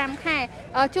ពេល5ខែ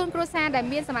ជូនគ្រួសារដែល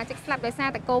មានសមាជិកស្លាប់ដោយសារ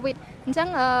តែកូវីដអញ្ចឹង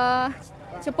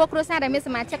ចំពោះគ្រួសារដែលមានស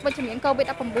មាជិកវិជ្ជមានកូវីដ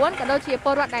 -19 ក៏ដូចជាព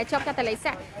លរដ្ឋដែលជាប់កាត់តល័យ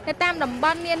ស័កនៅតាមតំប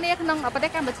ន់នានាក្នុងប្រទេស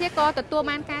កម្ពុជាក៏ទទួល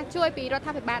បានការជួយពីរដ្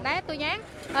ឋាភិបាលដែរតួយ៉ាង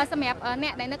សម្រាប់អ្ន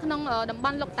កដែលនៅក្នុងតំប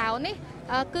ន់លុកតៅនេះ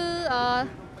គឺ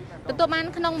ទទួលបាន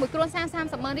ក្នុងមួយគ្រួសារ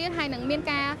30 ម៉ឺនរៀលហើយនឹងមាន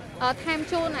ការថែម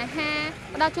ជូនអាហារ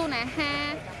ផ្ដល់ជូនអាហារ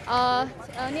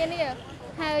នានា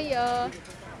ហើយ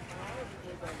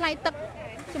ថ្លៃទឹក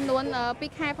ចំនួន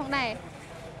2ខែផងដែរ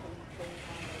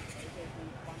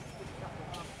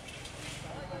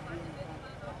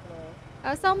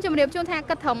សូមជម្រាបជូនថា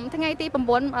គិតត្រឹមថ្ងៃទី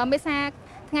9 មេសា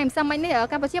ថ្ងៃម្សិលមិញនេះ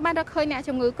កម្ពុជាបានរកឃើញអ្នក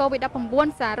ជំងឺ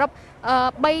COVID-19 សរុប3604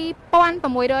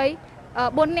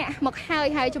 អ្នកមក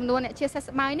ហើយចំនួនអ្នកជាសះ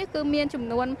ស្បើយនេះគឺមានចំ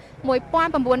នួន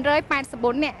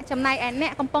1984 អ្នកចំណែកឯអ្ន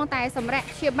កកំពុងតែសម្រាក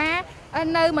ព្យាបាល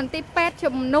នៅមន្ទីរពេទ្យ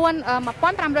ចំនួន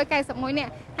1591 អ្នក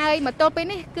ហើយមកទល់ពេល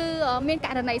នេះគឺមានក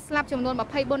រណីស្លាប់ចំនួន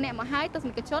24 អ្នកមកហើយទស្ស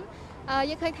និកជន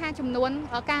យើងឃើញថាចំនួន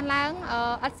ការឡើង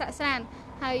ឥតសាកស្រាន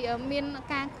ហើយមាន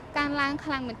ការកើនឡើងខ្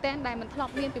លាំងមែនទែនដែលមិនធ្លា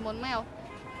ប់មានពីមុនមក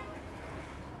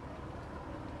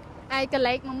ហើយក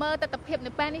លេចមកមើលទស្សនវិជ្ជា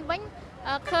នៅពេលនេះវិញ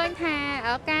ឃើញថា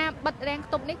ការបិទរាំង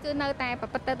ខ្ទប់នេះគឺនៅតែប្រ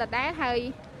ព្រឹត្តទៅដដែលហើយ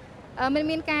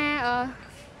មានការ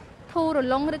ធូររ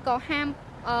លុងឬក៏ហាម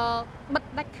បិទ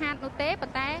ដាច់ខាតនោះទេប៉ុ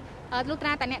ន្តែលុះត្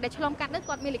រាតែអ្នកដែលឆ្លងកាត់នេះ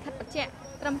គាត់មានលិខិតបញ្ជាក់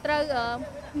ត្រឹមត្រូវ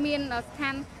មានស្ថា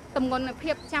នទម្ងន់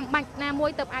ភាពចាំបាច់ណាមួយ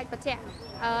ទៅអាចបញ្ជាក់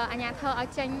អាជ្ញាធរឲ្យ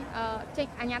ចេញ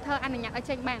អាជ្ញាធរអនុញ្ញាតឲ្យ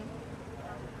ចេញបាន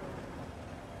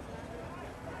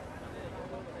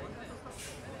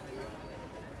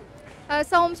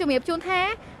សូមជំរាបជូនថា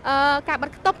ការបិទ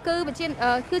ខ្ទប់គឺ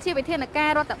ជាវិធានការ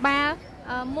រដ្ឋបាល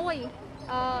មួយ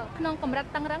ក្នុងកម្រិត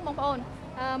តឹងរ៉ឹងបងប្អូន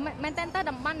មែនតើ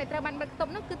តំបន់ដែលត្រូវបានបិទខ្ទ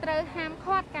ប់នោះគឺត្រូវហាម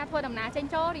ឃាត់ការធ្វើដំណើរចេញ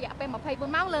ចូលរយៈពេល24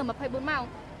ម៉ោងលើ24ម៉ោង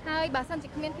ហើយបើសិនជា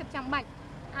គ្មានភាពចាំបាច់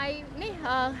ហើយនេះ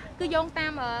គឺយោងតា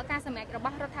មការសម្រេចរប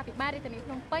ស់រដ្ឋាភិបាលរាជធានី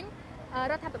ភ្នំពេញ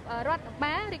រដ្ឋ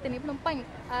បាលរាជធានីភ្នំពេញ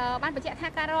បានបញ្ជាក់ថា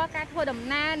ការធ្វើដំ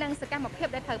ណើរនិងសកម្មភាព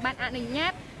ដែលត្រូវបានអនុញ្ញា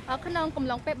តក្នុងកំ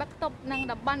ឡុងពេលបិទខ្ទប់និង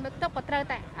តំបន់បិទខ្ទប់ក៏ត្រូវ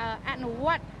តែអនុវ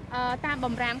ត្តតាមប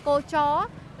ម្រាមកោច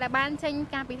ដែលបានចេញ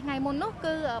កាលពីថ្ងៃមុននោះ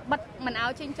គឺបិទមិនឲ្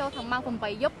យចេញចូលถึงម៉ោង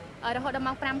8យប់រហូតដល់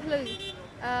ម៉ោង5ភ្លឺ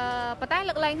ប៉ុន្តែ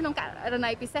លើកលែងក្នុងករណី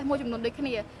ពិសេសមួយចំនួនដូចគ្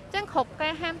នាអញ្ចឹងគ្រប់កា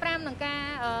រហាម5និងការ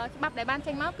ច្បាប់ដែលបាន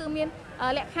ចេញមកគឺមាន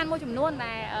លក្ខខណ្ឌមួយចំនួន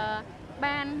ដែល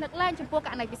បានលើកលែងចំពោះក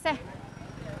រណីពិសេស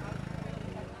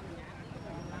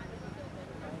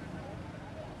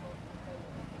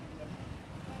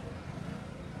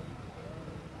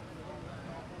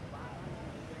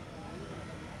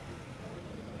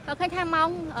ឃើញថាម៉ោង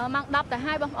10ទៅ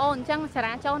ហើយបងប្អូនអញ្ចឹងច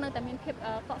រាចរណ៍នៅតែមានភាព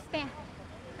កកស្ទះ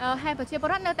ហើយប្រជាពល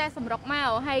រដ្ឋនៅតែសម្រុកមក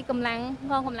ហើយកម្លាំង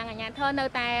អាជ្ញាធរនៅ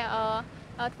តែ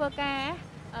ធ្វើការ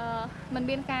មិន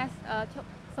មានការ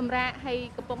សម្រាកហើយ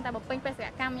កំពុងតែបំពេញបេសក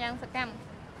កម្មយ៉ាងសកម្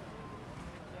ម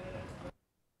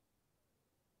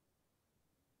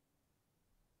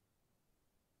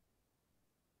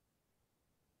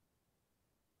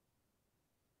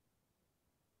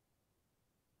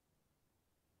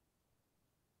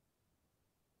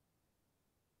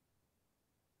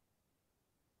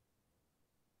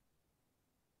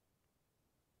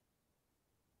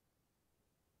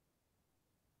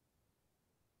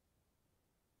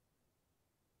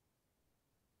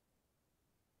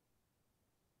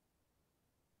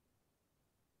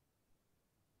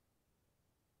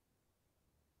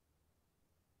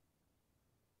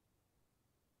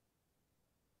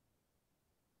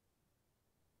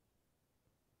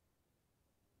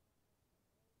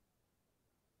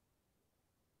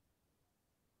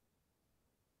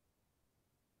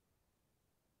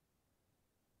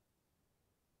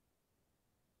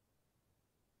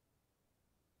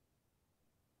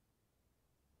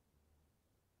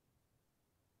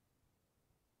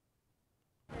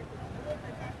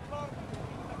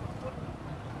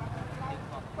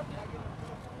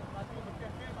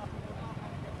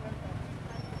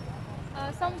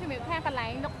សូមជំរាបថាកន្លែ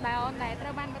ង lockdown ដែលត្រូ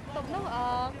វបានបិទគប់នោះ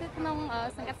គឺក្នុង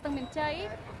សង្កាត់ស្ទឹងមានជ័យ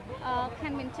ខ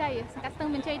ណ្ឌមានជ័យសង្កាត់ស្ទឹង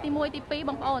មានជ័យទី1ទី2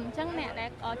បងប្អូនអញ្ចឹងអ្នកដែល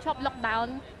ជាប់ lockdown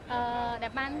ដែ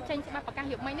លបានចេញច្បាប់ប្រកាស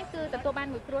យប់មិញនេះគឺទទួលបាន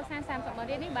មួយគ្រួសារ30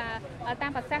រៀលនេះបាទតា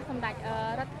មប្រសាសន៍សម្ដេច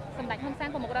ហ៊ុនសែន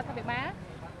ប្រមុខរដ្ឋាភិបាល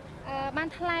បាន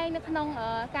ថ្លែងនៅក្នុង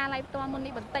ការ live ផ្ទាល់មុន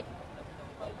នេះបន្តិច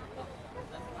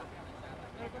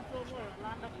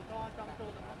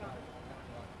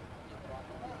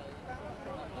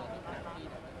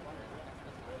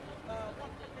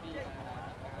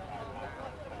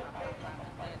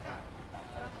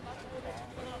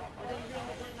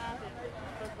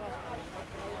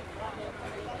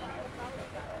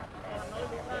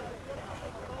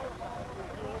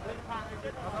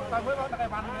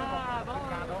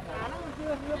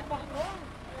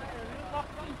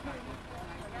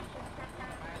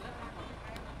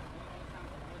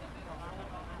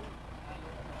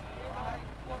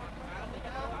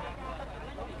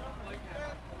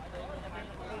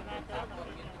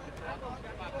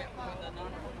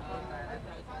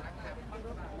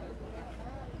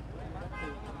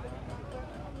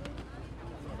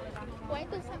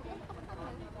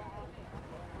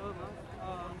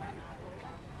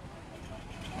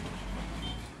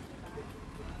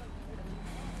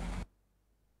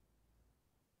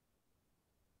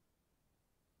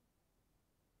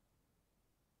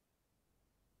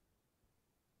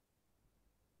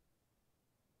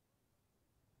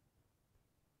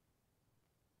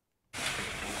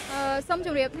សូមជ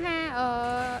ម្រាបថា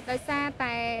ដោយសារ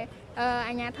តែ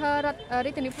អាជ្ញាធររដ្ឋ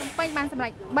រាជធានីភ្នំពេញបានសម្រេ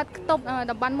ចបិទគប់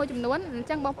តំបន់មួយចំនួនអញ្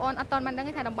ចឹងបងប្អូនអត់ទាន់បានដឹង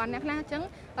ថាតំបន់ណាខ្លះអញ្ចឹង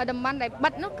តំបន់ដែលបិ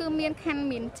ទនោះគឺមានខណ្ឌ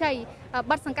មានជ័យ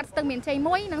បិទសង្កាត់ស្ទឹងមានជ័យ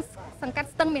1និងសង្កាត់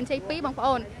ស្ទឹងមានជ័យ2បងប្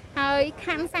អូនហើយខ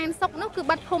ណ្ឌសែនសុខនោះគឺ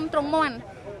បិទភូមិត្រង់មន់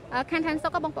ខណ្ឌសែនសុ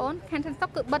ខបងប្អូនខណ្ឌសែនសុខ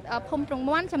គឺបិទភូមិត្រង់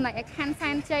មន់ចំណែកឯខណ្ឌសែ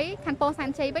នជ័យខណ្ឌពោធិ៍សែន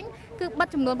ជ័យវិញគឺបិទ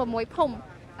ចំនួន6ភូមិ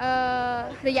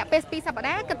រយៈពេល2សប្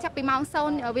តាហ៍គិតចាប់ពីម៉ោង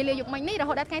0វេលាយប់មិញនេះរ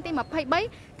ហូតដល់ថ្ងៃទី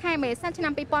23ខែមេសាឆ្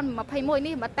នាំ2021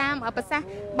នេះបើតាមប្រសាសន៍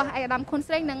របស់ឯកឧត្តមខុន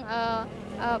ស្រីនឹង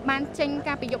បានចេញ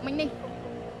ការពីយប់មិញនេះ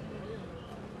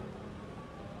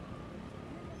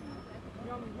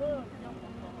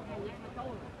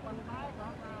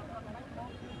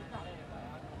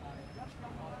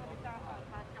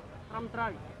ត្រឹមត្រូ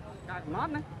វការកំណ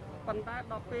ត់ណាប៉ុន្តែ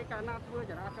ដល់ពេលកាលណាធ្វើ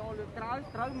ចរាចរណ៍លើកក្រោយ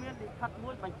ត្រូវមានលិខិត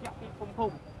មួយបញ្ជាក់ពីភូ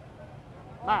មិ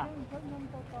បាទ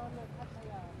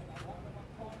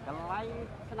កន្លែង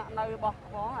ស្នាក់នៅរបស់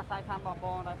បងអាស្រ័យឋានរបស់ប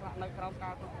ងដែលស្នាក់នៅក្រោមកា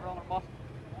រគ្រប់គ្រងរបស់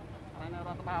ហើយនៅរ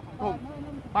ដ្ឋបាលភូមិ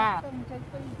បាទអញ្ចឹង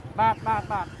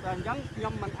ខ្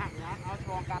ញុំមិនអនុញ្ញាតឲ្យឆ្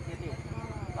លងកាត់ទៀតទេ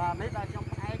បាទនេះតែខ្ញុំ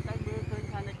ផ្អែកទៅមើលឃើញ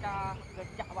ថានៃការ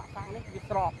ចាក់វ៉ាក់សាំងនេះវា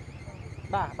ស្រប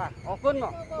បាទអរគុណម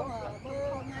ក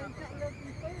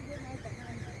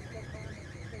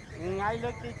ថ្ងៃលើ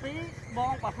កទី2ប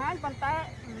ងបង្ហាញប៉ុន្តែ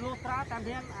លុះត្រាតែ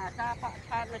មានការបក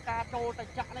ឆែតនៃការចូលទៅ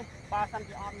ចាក់នេះបើសិន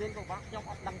ជាអត់មានប្រវត្តិខ្ញុំ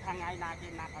អត់ដឹងថាថ្ងៃណាគេ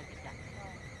ណាត់ឲ្យទៅចាក់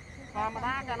ធម្ម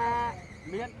តាកាលណា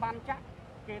មានបានចាក់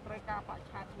គេត្រូវការបក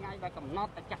ឆែតថ្ងៃដែលកំណ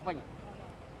ត់ទៅចាក់វិញ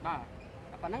បាទ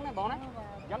តែប៉ុណ្្នឹងណាបងណាអ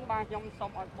ញ្ចឹងបាទខ្ញុំសូ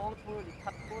មឲ្យបងធ្វើលិ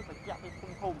ខិតមួយបញ្ជាក់ពី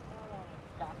ភូមិ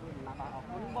ចាក់ធ្វើណាបាទអរ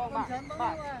គុណបងបាទ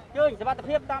ជើញសុវត្ថិ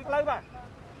ភាពតាមផ្លូវបាទ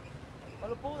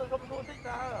លោកពូលោកពូតិច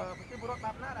តើប្រជាពលរដ្ឋ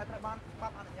បែបណាដែលត្រូវបានបា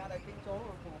ត់អនុញ្ញាតឲ្យចេញចូល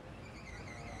លោកពូ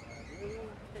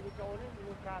ចេញចូលនេះ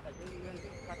មានការតែយើងមាន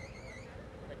លិខិត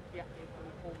បញ្ជាក់ពី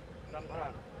ភូមិត្រឹមត្រូ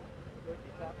វ ដូច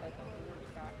ជាគាត់ទៅទៅ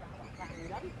ការកាក់អញ្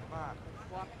ចឹងបាទ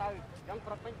គាត់ទៅអញ្ចឹង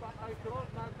ប្រពៃគាត់ទៅជ្រុល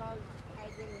ដល់ទៅហើយ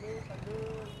យើងមើលទៅលើ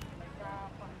កា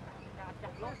រចា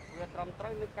ស់នោះវាត្រឹមត្រូ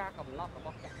វនឹងការកំណត់រប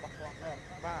ស់ចាស់របស់គាត់ដែរ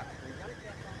បាទអញ្ចឹង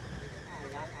គាត់អា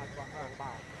ញាឲ្យគាត់បាន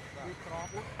បាទវាក្រ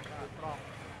បណាវាក្រប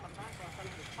ប៉ុន្តែគាត់ទៅ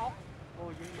ជាខុសព្រោះ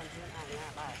យើងមិនហ៊ានអាញា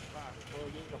ដែរបាទព្រោះ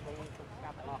យើងកំពុងទុក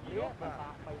កាត់របស់គ្នាបា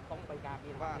ទបីកុំបីការ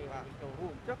ពាររបស់គ្នាចូលរួ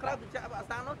មចុះក្រៅពីចាក់វាក់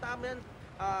សាំងនោះតើមាន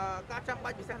ការចាំបា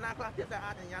ច់ពិសេសណាខ្លះទៀតដែល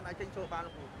អាចអនុញ្ញាតឲ្យចេញចូលបាន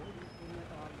លោកគ្រូ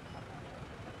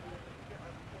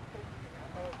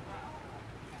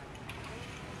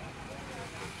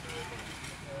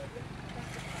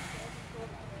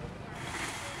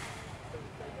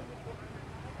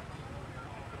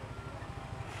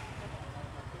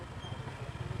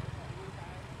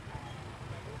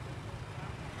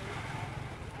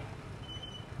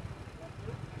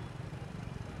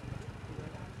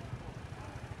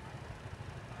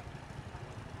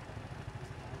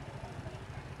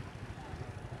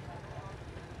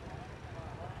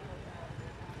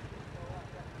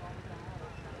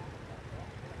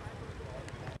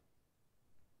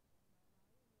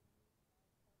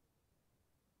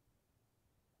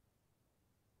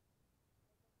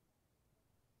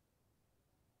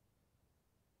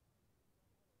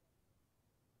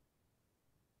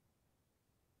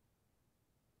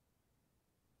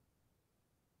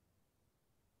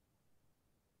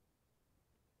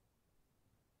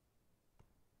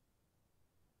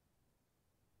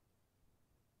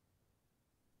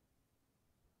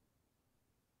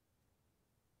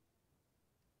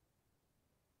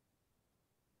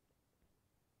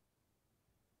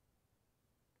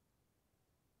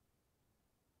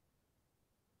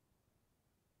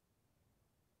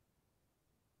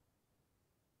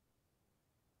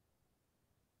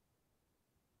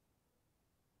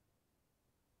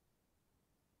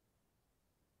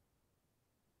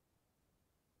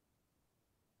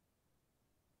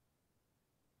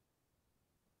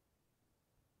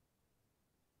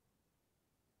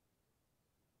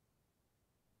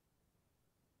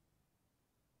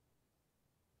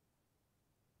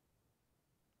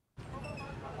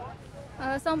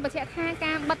សូមបញ្ជាក់ថា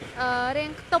ការបិទរៀ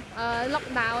ងខ្ទប់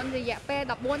lockdown រយៈពេល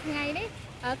14ថ្ងៃនេះ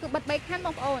គឺបិទ3ខណ្ឌប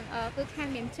ងប្អូនគឺខណ្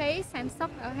ឌមានជ័យសែនសុខ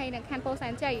ហើយនិងខណ្ឌពោធិ៍សែ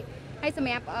នជ័យហើយស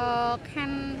ម្រាប់ខ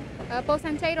ណ្ឌពោធិ៍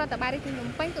សែនជ័យរដ្ឋបាលរាជធានីភ្នំ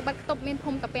ពេញគឺបិទខ្ទប់មាន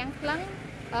ភូមិតាពាំងខ្លឹង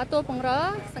ទួលពងរ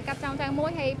សង្កាត់ចောင်းចាង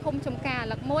1ហើយភូមិចំការ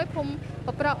លឹក1ភូមិ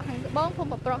បប្រកខាងត្បូងភូ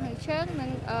មិបប្រកខាងជើងនិង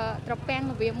ត្រពាំង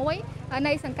នវា1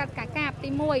នៃសង្កាត់កាកាបទី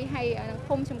1ហើយនិង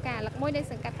ភូមិចំការលឹក1នៃ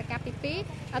សង្កាត់កាកាបទី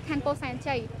2ខណ្ឌពោធិ៍សែន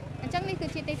ជ័យអញ្ចឹងនេះគឺ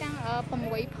ជាទីតាំង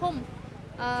6ភូមិ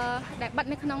ដែលបិទ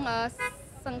នៅក្នុង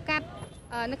សង្កាត់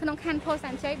នៅក្នុងខណ្ឌពោធិ៍សែ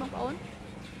នជ័យបងប្អូន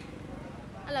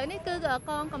ឥឡូវនេះគឺ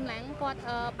កងកម្លាំងគាត់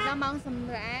ដល់ម៉ោងស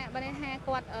ម្រាកបើថា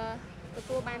គាត់ទ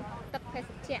ទួលបានទឹកភេស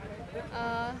ជ្ជៈ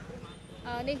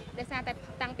នេះដោយសារតែ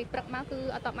តាំងពីព្រឹកមកគឺ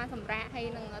អត់តបានសម្រាកហើយ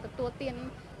នឹងទទួលទាន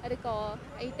ឬក៏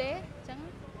អីទេអញ្ចឹង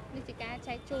នេះជាការ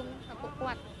ចែកជូនពួក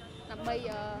គាត់ដើម្បី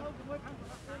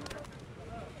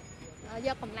យ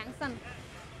កកម្លាំងសិន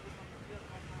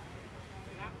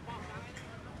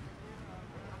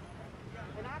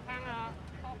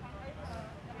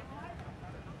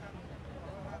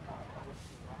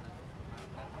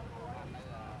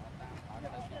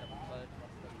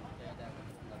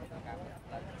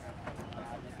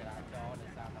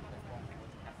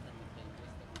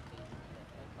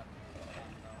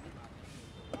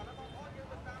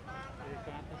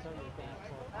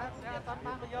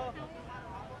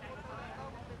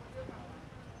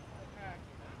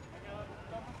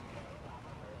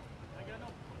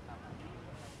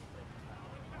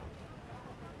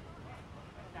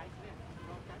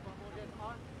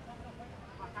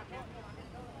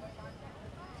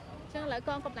ចឹងឥឡូវក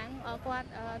ងកម្លាំងគាត់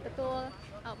ទទួល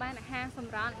បានអាហារស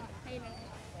ម្រន់ហើយនឹង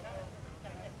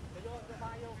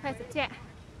ភេសជ្ជៈ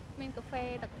មានកាហ្វេ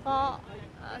ទឹកកក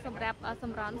សម្រាប់ស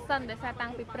ម្រន់សិនដោយសារតាំ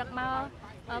ងពីព្រឹកមក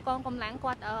កងកម្លាំង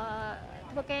គាត់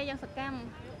ធ្វើគេយ៉ាងសកម្ម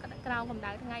ក្រោមកម្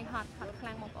ដៅថ្ងៃហត់ខ្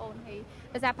លាំងបងប្អូនហើយ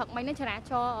ដោយសារព្រឹកមិញនេះចរា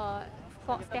ចរណ៍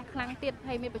កកស្ទះខ្លាំងទៀត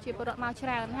ហើយមានប្រជាពលរដ្ឋមកច្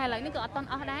រើនហើយឥឡូវនេះក៏អត់ទាន់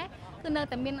អស់ដែរគឺនៅ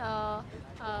តែមាន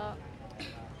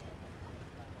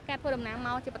ការធ្វើដំណើរម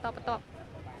កជាបន្តបន្ទាប់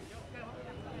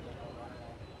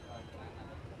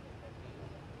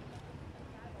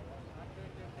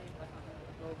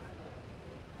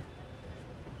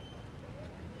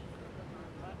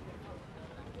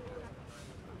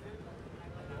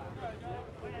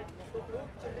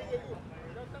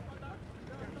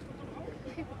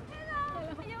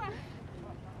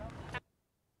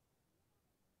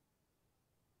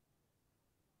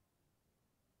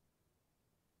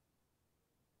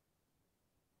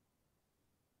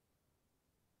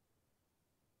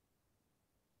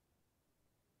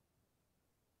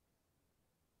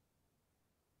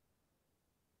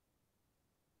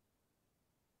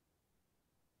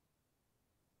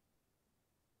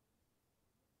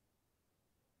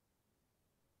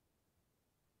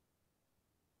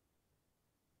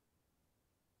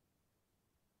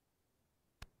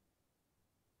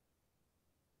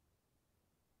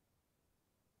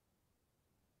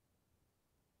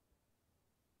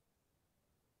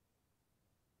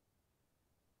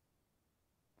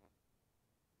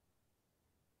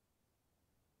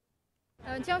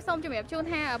ខ្ញុំសូមជម្រាបជូន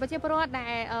ថាប្រជាពលរដ្ឋដែ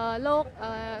លលោក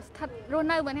ស្ថិតរស់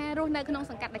នៅបើណារស់នៅក្នុង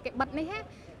សង្កាត់ដែលគេបិទនេះ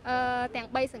ទាំង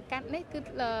3សង្កាត់នេះគឺ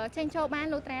ចេញចូលបាន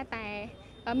លុះត្រាតែ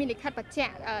មានលិខិតបញ្ជា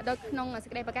ក់ដោយក្នុងសេច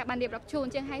ក្តីប្រកាសបានរៀបរាប់ជូន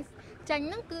ជាងឲ្យចេញ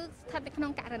ហ្នឹងគឺស្ថិតនៅក្នុ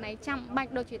ងករណីចាំបា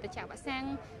ច់ដូចជាទៅចាក់វ៉ាក់សាំង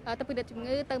ទៅពិនិត្យជំ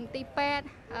ងឺទៅមន្ទីរពេទ្យ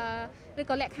ឬ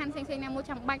ក៏លក្ខខណ្ឌផ្សេងៗណាមួយ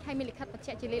ចាំបាច់ឲ្យមានលិខិតបញ្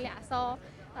ជាក់ជាលាយលក្ខណ៍អក្សរ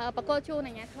បកគោជូន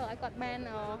អាជ្ញាធរឲ្យគាត់បាន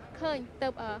ឃើញទៅ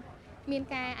មាន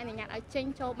ការអនុញ្ញាតឲ្យចេញ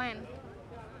ចូលបាន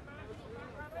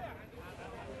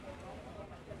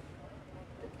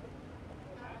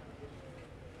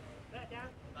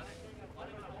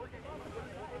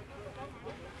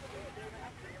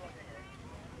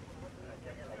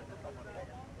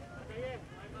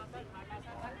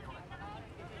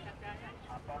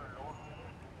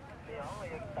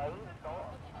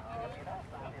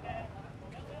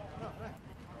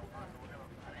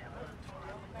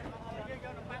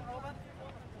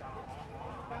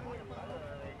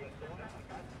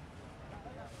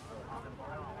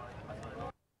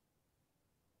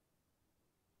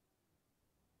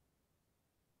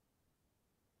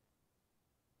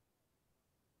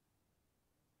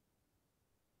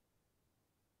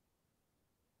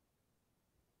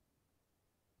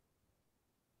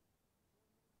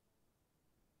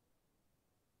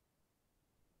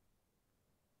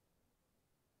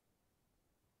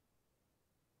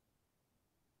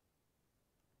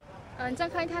អញ្ចឹង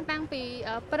ឃើញថាតាំងពី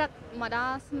ព្រឹកមកដ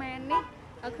ល់ស្មាននេះ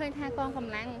ឃើញថាកងក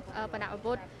ម្លាំងបដិអា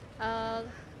វុធ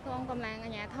កងកម្លាំងអា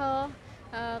ជ្ញាធរ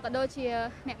ក៏ដូចជា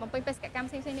អ្នកបំពេញបេសកកម្ម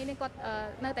ផ្សេងៗនេះគាត់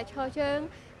នៅតែឈរជើង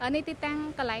នេះទីតាំង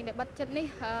កន្លែងដែលបិទចិត្តនេះ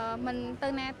មិនទៅ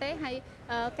ណាទេហើយ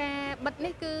ការបិទ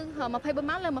នេះគឺ24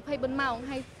ម៉ោងលើ24ម៉ោង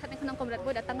ហើយស្ថិតនៅក្នុងកម្រិត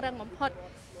មួយដែលតឹងរឹងបំផុត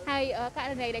ហើយក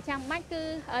រណីដែលចាំបាច់គឺ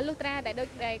លុះត្រាដែលដូច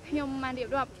ដែលខ្ញុំបានរៀប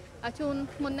រាប់ជូន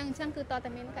មុននឹងអញ្ចឹងគឺតតែ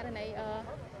មានករណី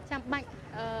ចាំបាច់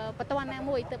បន្ទាន់ណា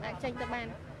មួយទើបអាចចេញទៅបាន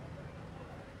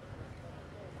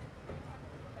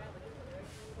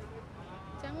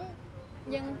អញ្ចឹង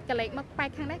យើងកលេចមកបែក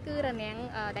ខាងនេះគឺរនាំង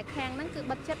ដែលខាងហ្នឹងគឺ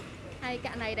បិទចិត្តហើយក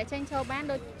រណីដែលចេញចូលបាន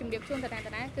ដូចជំរាបជូនតា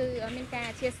ណាគឺមានការ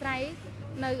អធិស្ឋាន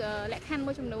នៅលក្ខខណ្ឌ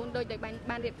មួយចំនួនដូច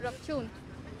បានរៀបរាប់ជូន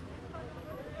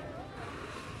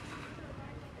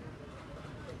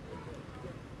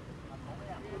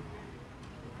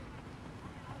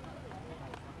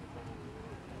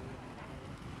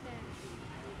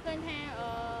ឃើញថា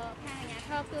ខាងអាជ្ញាធ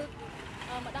រគឺ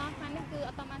មកដល់ខាងនេះគឺអ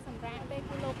ត់ទាន់បានសម្រាកទេ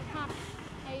គឺលោកថប់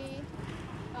ហើយ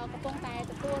កំពុងតែ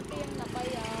ទទួលទានដើម្បី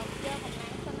យកកម្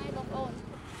លាំងសិនហើយបងប្អូន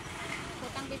ព្រោះ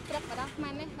តាំងពីព្រឹកមកដល់ស្មា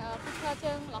ននេះគឺឈរ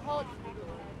ជើងរហូត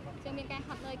ជាងមានការហ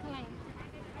ត់នឿយខ្លាំង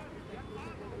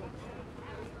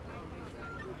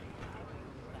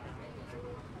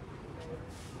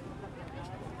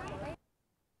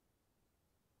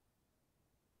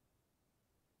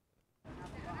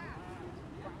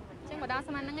មកដល់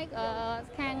ស្មានហ្នឹងឯង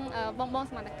ខាងបង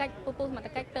សមត្ថកិច្ចពូសមត្ថ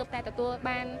កិច្ចទៅតែទទួល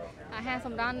បានអាហារស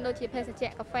ម្រន់ដូចជាភេសជ្ជៈ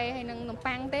កាហ្វេហើយនិងនំ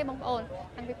ប៉័ងទេបងប្អូន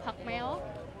តាំងពីផឹកមក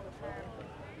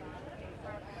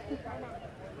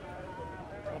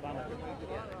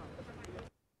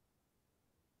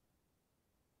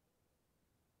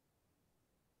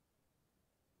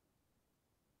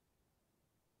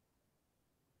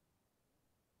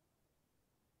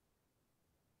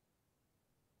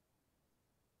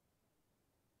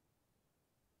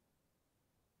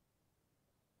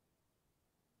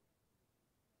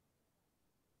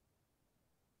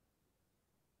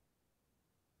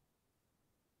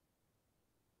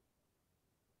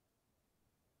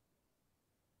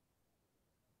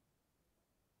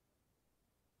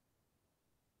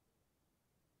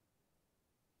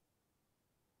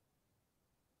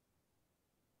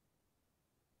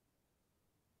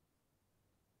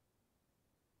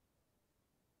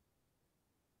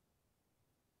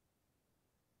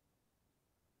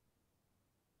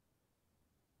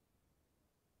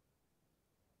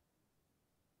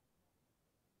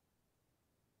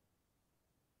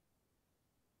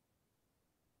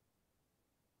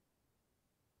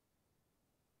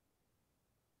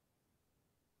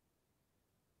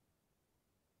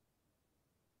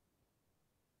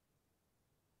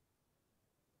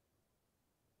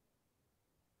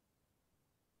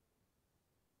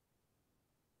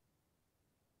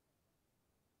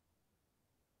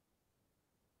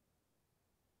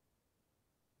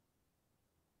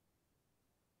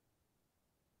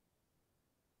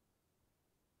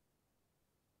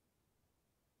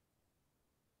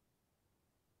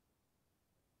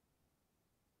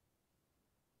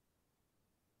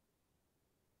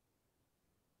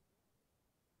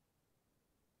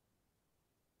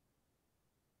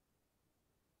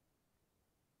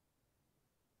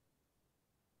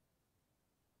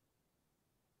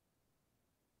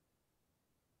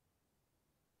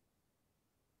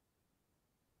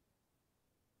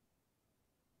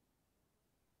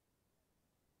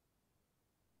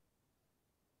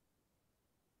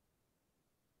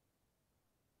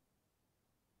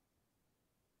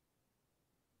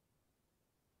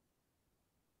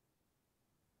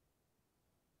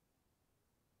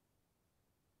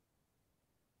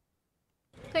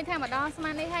ឃើញថាម្ដងស្មា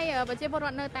ននេះហើយប្រជាពលរ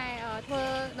ដ្ឋនៅតែធ្វើ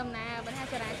ដំណើរបញ្ហា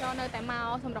ចរាចរណ៍នៅតែមក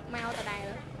សម្រុកមកដដែល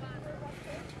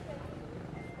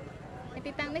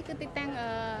ទីតាំងនេះគឺទីតាំង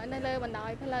នៅលើបណ្ដោ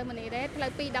យផ្លូវមនីរ៉េតផ្លូ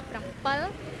វ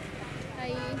217ហើ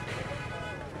យ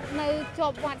នៅជា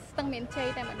ប់វត្តស្ទឹងមានជ័យ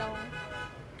តែម្ដង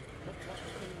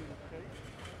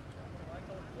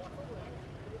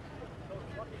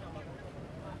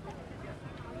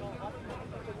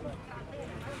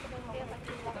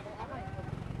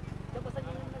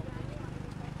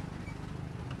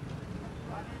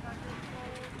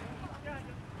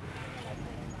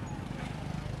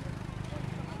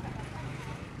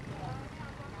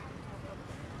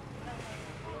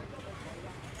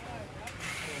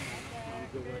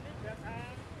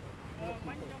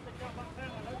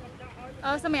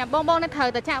សម្រាប់បងនៅត្រូវ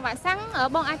តែចាក់វ៉ាក់សាំង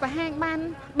បងអាចបង្ហាញ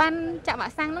បានចាក់វ៉ា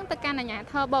ក់សាំងហ្នឹងទៅកាន់អាជ្ញា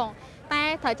ធរបងតែ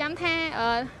ត្រូវចាំថា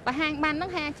បង្ហាញបានហ្នឹង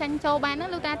ហើយអាចចាញ់ចូលបានហ្នឹង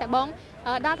លុះតែបង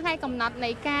ដល់ថ្ងៃកំណត់នៃ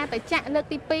ការទៅចាក់លើក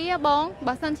ទី2បង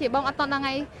បើសិនជាបងអត់តន់ដល់ថ្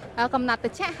ងៃកំណត់ទៅ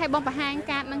ចាក់ហើយបងបង្ហាញ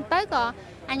កាតហ្នឹងទៅក៏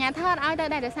អាជ្ញាធរឲ្យទៅ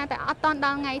ដែរដោយសារតែអត់តន់ដ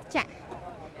ល់ថ្ងៃចាក់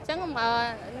អញ្ចឹង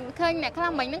ឃើញអ្នកខ្លះ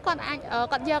មិញហ្នឹងគាត់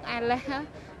យកអាលេស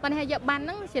ប៉ុន្តែយកបានហ្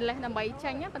នឹងជាលេសដើម្បីចា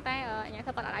ញ់ប៉ុន្តែអាជ្ញាធ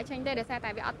រគាត់អត់ឲ្យចាញ់ទេដោយសារតែ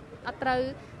វាអត់ត្រូវ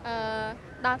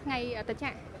ដល់ថ្ងៃទៅ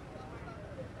ចាក់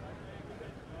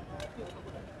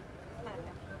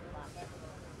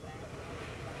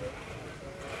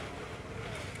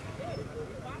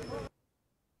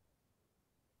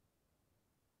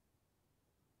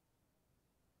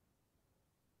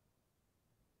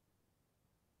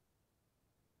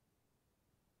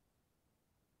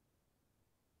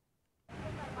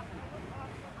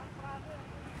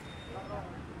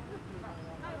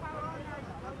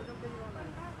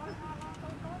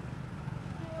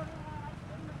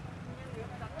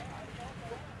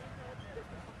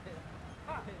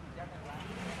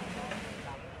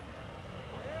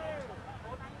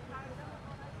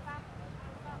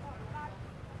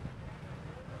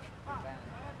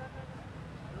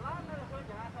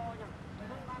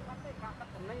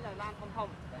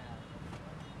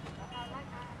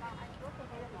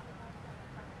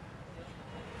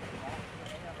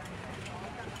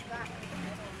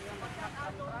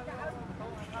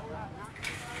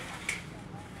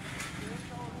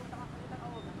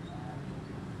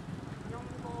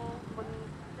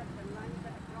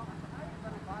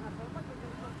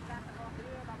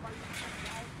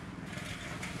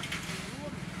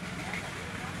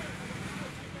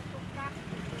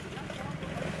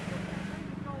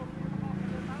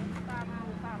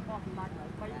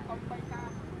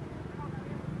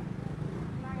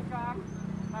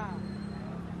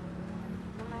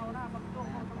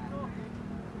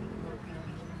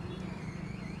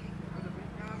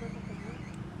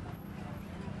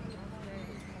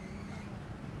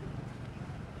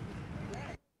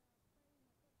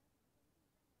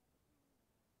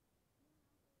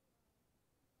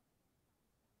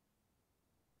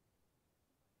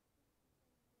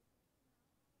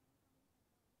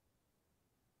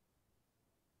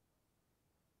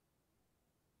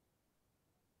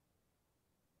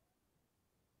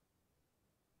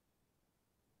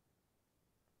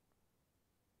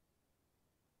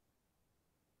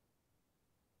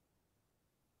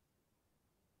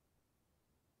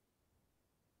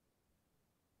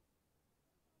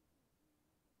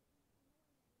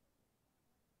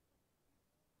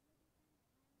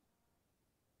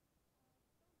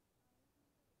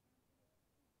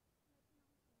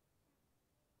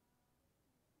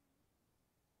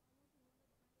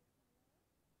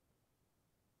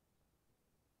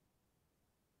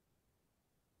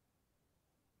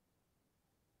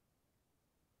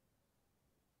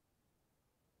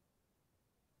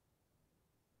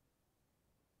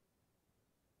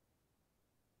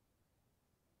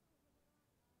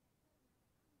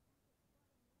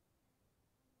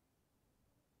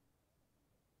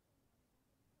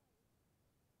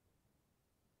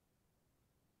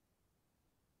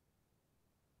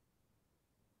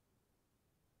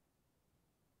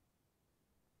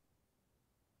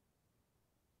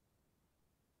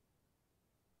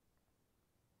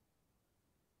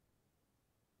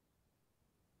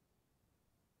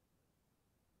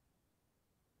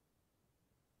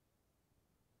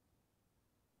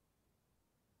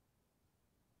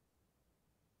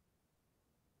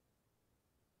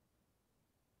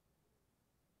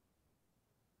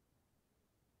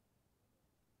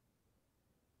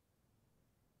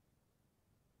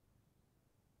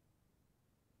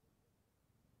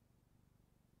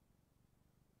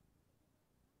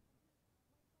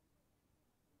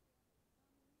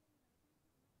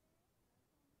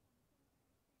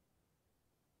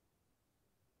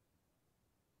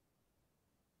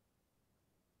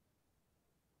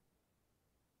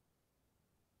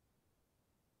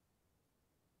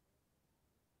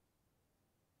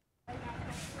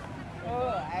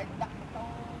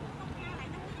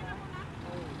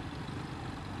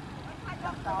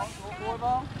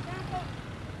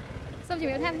សូមជ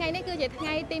ម្រាបថាថ្ងៃនេះគឺជាថ្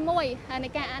ងៃទី1នៃ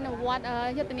ការអនុវត្ត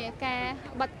យុទ្ធនាការ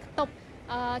បិទទប់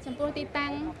ចំពោះទីតាំ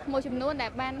ងមួយចំនួនដែ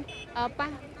លបានប៉ះ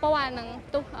ពាល់នឹង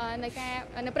ទោស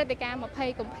នៅព្រឹត្តិការណ៍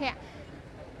20កុម្ភៈ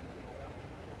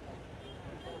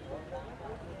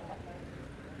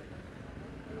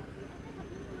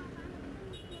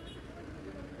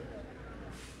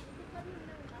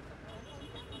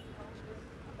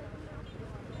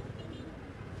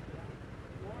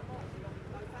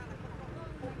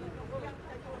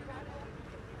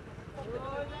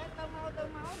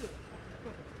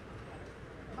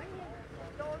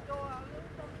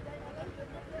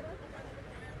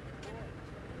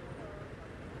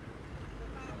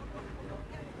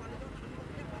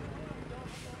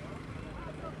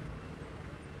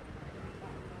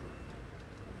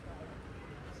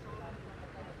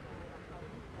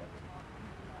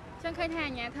ចឹងឃើញថា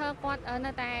អាជ្ញាធរគាត់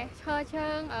នៅតែឈរជើ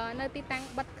ងនៅទីតាំង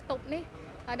បិទខ្ទប់នេះ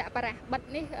ដាក់បារះបិទ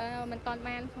នេះមិនទាន់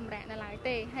បានសម្រាប់នៅឡើយ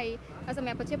ទេហើយសម្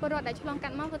រាប់ប្រជាពលរដ្ឋដែលឆ្លងកា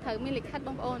ត់មកគឺត្រូវមានលិខិតប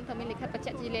ងប្អូនត្រូវមានលិខិតបញ្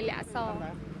ជាក់ជាលាយលក្ខណ៍អក្សរ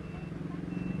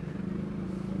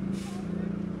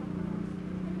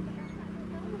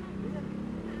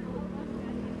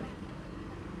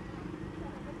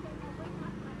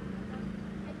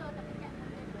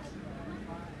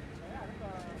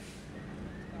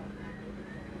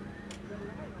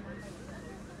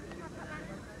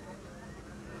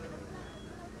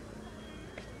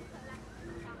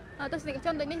ទស្សនិកជ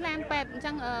នដូចនេះឡានពេទ្យអញ្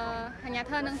ចឹងអាជ្ញា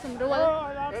ធរនឹងសម្រួល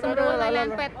ឲ្យឡាន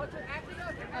ពេទ្យ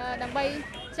ដើម្បី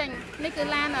ចេញនេះគឺ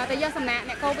ឡានទៅយកសំណាក់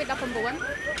អ្នកកូវីដ -19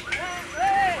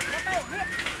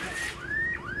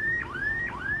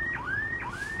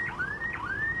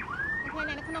 ថ្ងៃ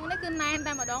នេះនៅក្នុងនេះគឺណែន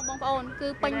តែម្ដងបងប្អូនគឺ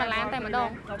ពេញមួយឡានតែម្ដង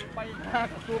ដើម្បីថា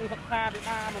ក្រសួងសិក្សាវិ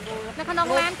ដាមណ្ឌលនៅក្នុង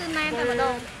ឡានគឺណែនតែម្ដ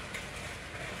ង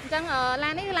អញ្ចឹងឡា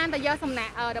ននេះគឺឡានទៅយកសំណា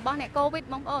ក់របស់អ្នកកូវីដ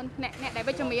បងប្អូនអ្នកដែល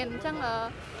វិជ្ជមានអញ្ចឹង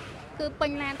គឺពេ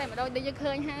ញឡានតែម្ដងដូចយើង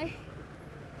ឃើញហើយ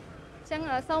អញ្ចឹង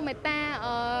សូមមេត្តា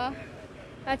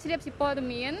ជ្រាបពីព័ត៌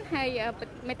មានហើយ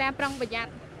មេត្តាប្រុងប្រយ័ត្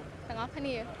នទាំងអស់គ្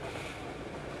នា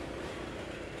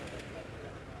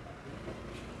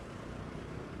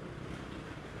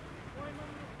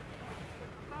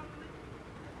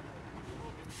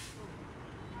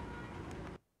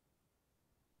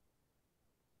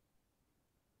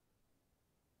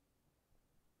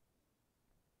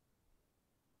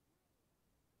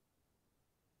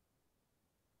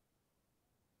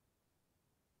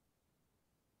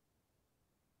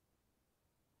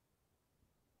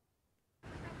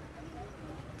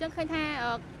ចឹងឃើញថា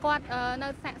គាត់នៅ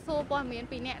សាកសួរព័ត៌មាន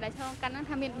ពីអ្នកដែលឆ្លងកាត់ហ្នឹង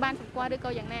ថាមានបានសម្គាល់ឬក៏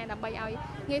យ៉ាងណាដើម្បីឲ្យ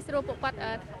ងាយស្រួលពួកគាត់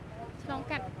ឆ្លង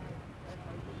កាត់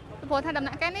ព្រោះថាដំ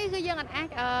ណាក់កាលនេះគឺយើងអត់អាច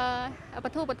ប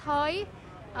ទូបថយ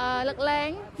លើកលែង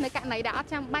នៅករណីដែលអត់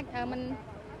ចាំបាច់មិន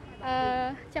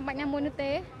ចាំបាច់ណាមួយនោះ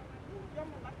ទេ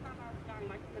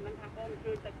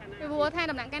ព្រោះថា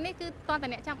ដំណាក់កាលនេះគឺតតែ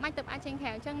អ្នកចាំបាច់ទៅអាចចេញក្រៅ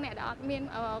អញ្ចឹងអ្នកដែលអត់មាន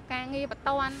ការងារបន្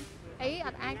ទាន់អីអ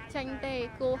ត់អាចចេញទេ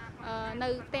គួរនៅ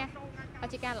ផ្ទះ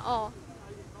ជាការល្អ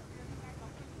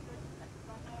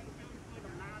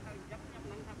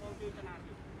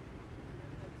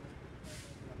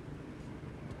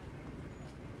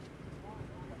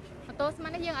តោះស្មា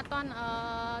ននេះយើងអត់ទាន់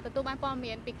ទទួលបានព័ត៌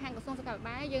មានពីខាងក្រសួងសុខាភិ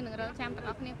បាលយើងនឹងរងចាំទាំង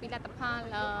អស់គ្នាពីលទ្ធផល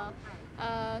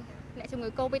អ្នកជំងឺ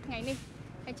Covid ថ្ងៃនេះ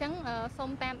អញ្ចឹងសូ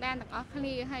មតាមដានទាំងអស់គ្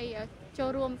នាហើយចូល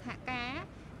រួមសហការ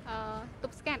ទ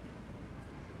ប់ស្កាត់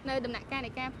នៅដំណាក់កាល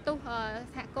នៃការផ្ទុះ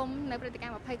សហគមន៍នៅព្រឹត្តិការ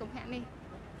ណ៍20កុម្ភៈនេះ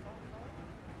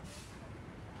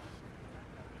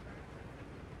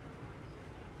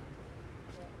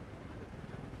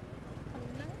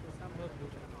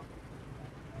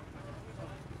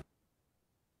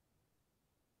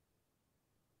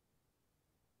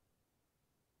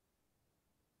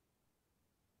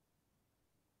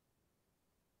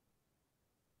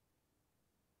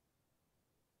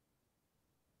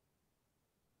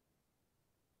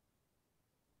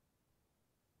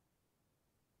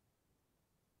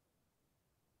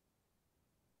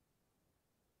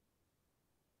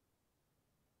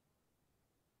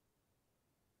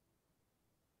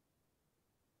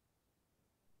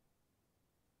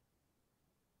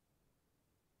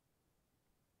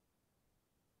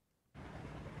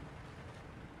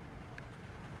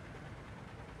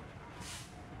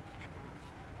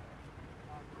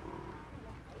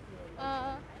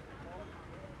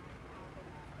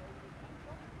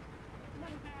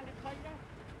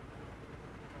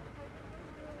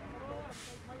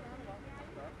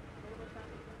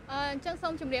ចឹងសូ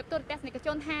មជម្រាបទូរទស្សនិកជ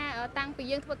នថាតាំងពី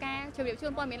យើងធ្វើការជម្រាបជូ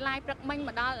នព័ត៌មាន live ព្រឹកមិញម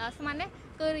កដល់ស្មាននេះ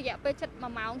គឺរយៈពេល7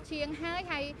 1 ម៉ោងជាងហើ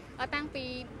យតាំងពី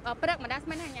ព្រឹកមកដល់ស្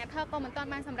មានអាជ្ញាធរក៏មិនទាន់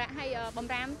បានសម្រាប់ឲ្យបំ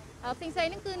រាមផ្សេងៗ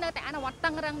ហ្នឹងគឺនៅតែអនុវត្តតឹ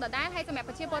ងរឹងដដែលហើយសម្រាប់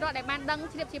ប្រជាពលរដ្ឋដែលបានដឹង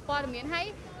ជ្រាបជាព័ត៌មានហើយ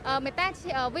មេត្តា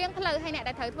វៀងផ្លូវឲ្យអ្នក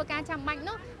ដែលត្រូវធ្វើការចាំបាច់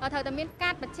នោះត្រូវតែមានកា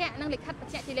តបញ្ជាក់និងលិខិតប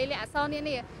ញ្ជាក់ជាលេខអក្សរនា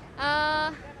នា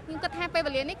ខ្ញុំគិតថាពេល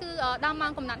វេលានេះគឺដល់ម៉ោ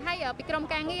ងកំណត់ហើយពីក្រុម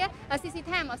ការងារ CC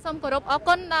Time សូមគោរពអរ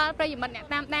គុណដល់ប្រិយមិត្តអ្នក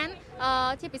តាមដាន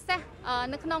ជាពិសេស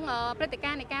នៅក្នុងព្រឹត្តិ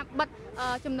ការណ៍នៃការបិទ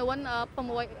ចំនួន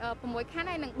6ខណ្ឌ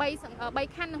ហើយនិង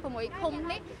3ខណ្ឌនិង6ឃុំ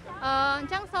នេះអ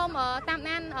ញ្ចឹងសូមតាម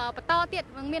ដានបន្តទៀត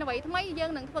មានអ្វីថ្មីយើ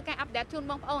ងនឹងធ្វើការអាប់ដេតជូន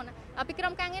បងប្អូនពីក្រុ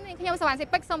មការងារនេះខ្ញុំសវណ្ណសេ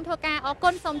ពេចសូមធ្វើការអរគុ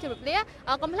ណសូមជម្រាបលា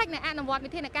កុំភ្លេចនៅអនុវត្ត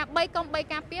វិធានការ3កុំ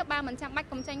3ការពារបើមិនចាំបាច់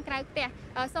កុំចេញក្រៅផ្ទះ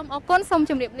សូមអរគុណសូម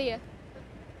ជម្រាបលា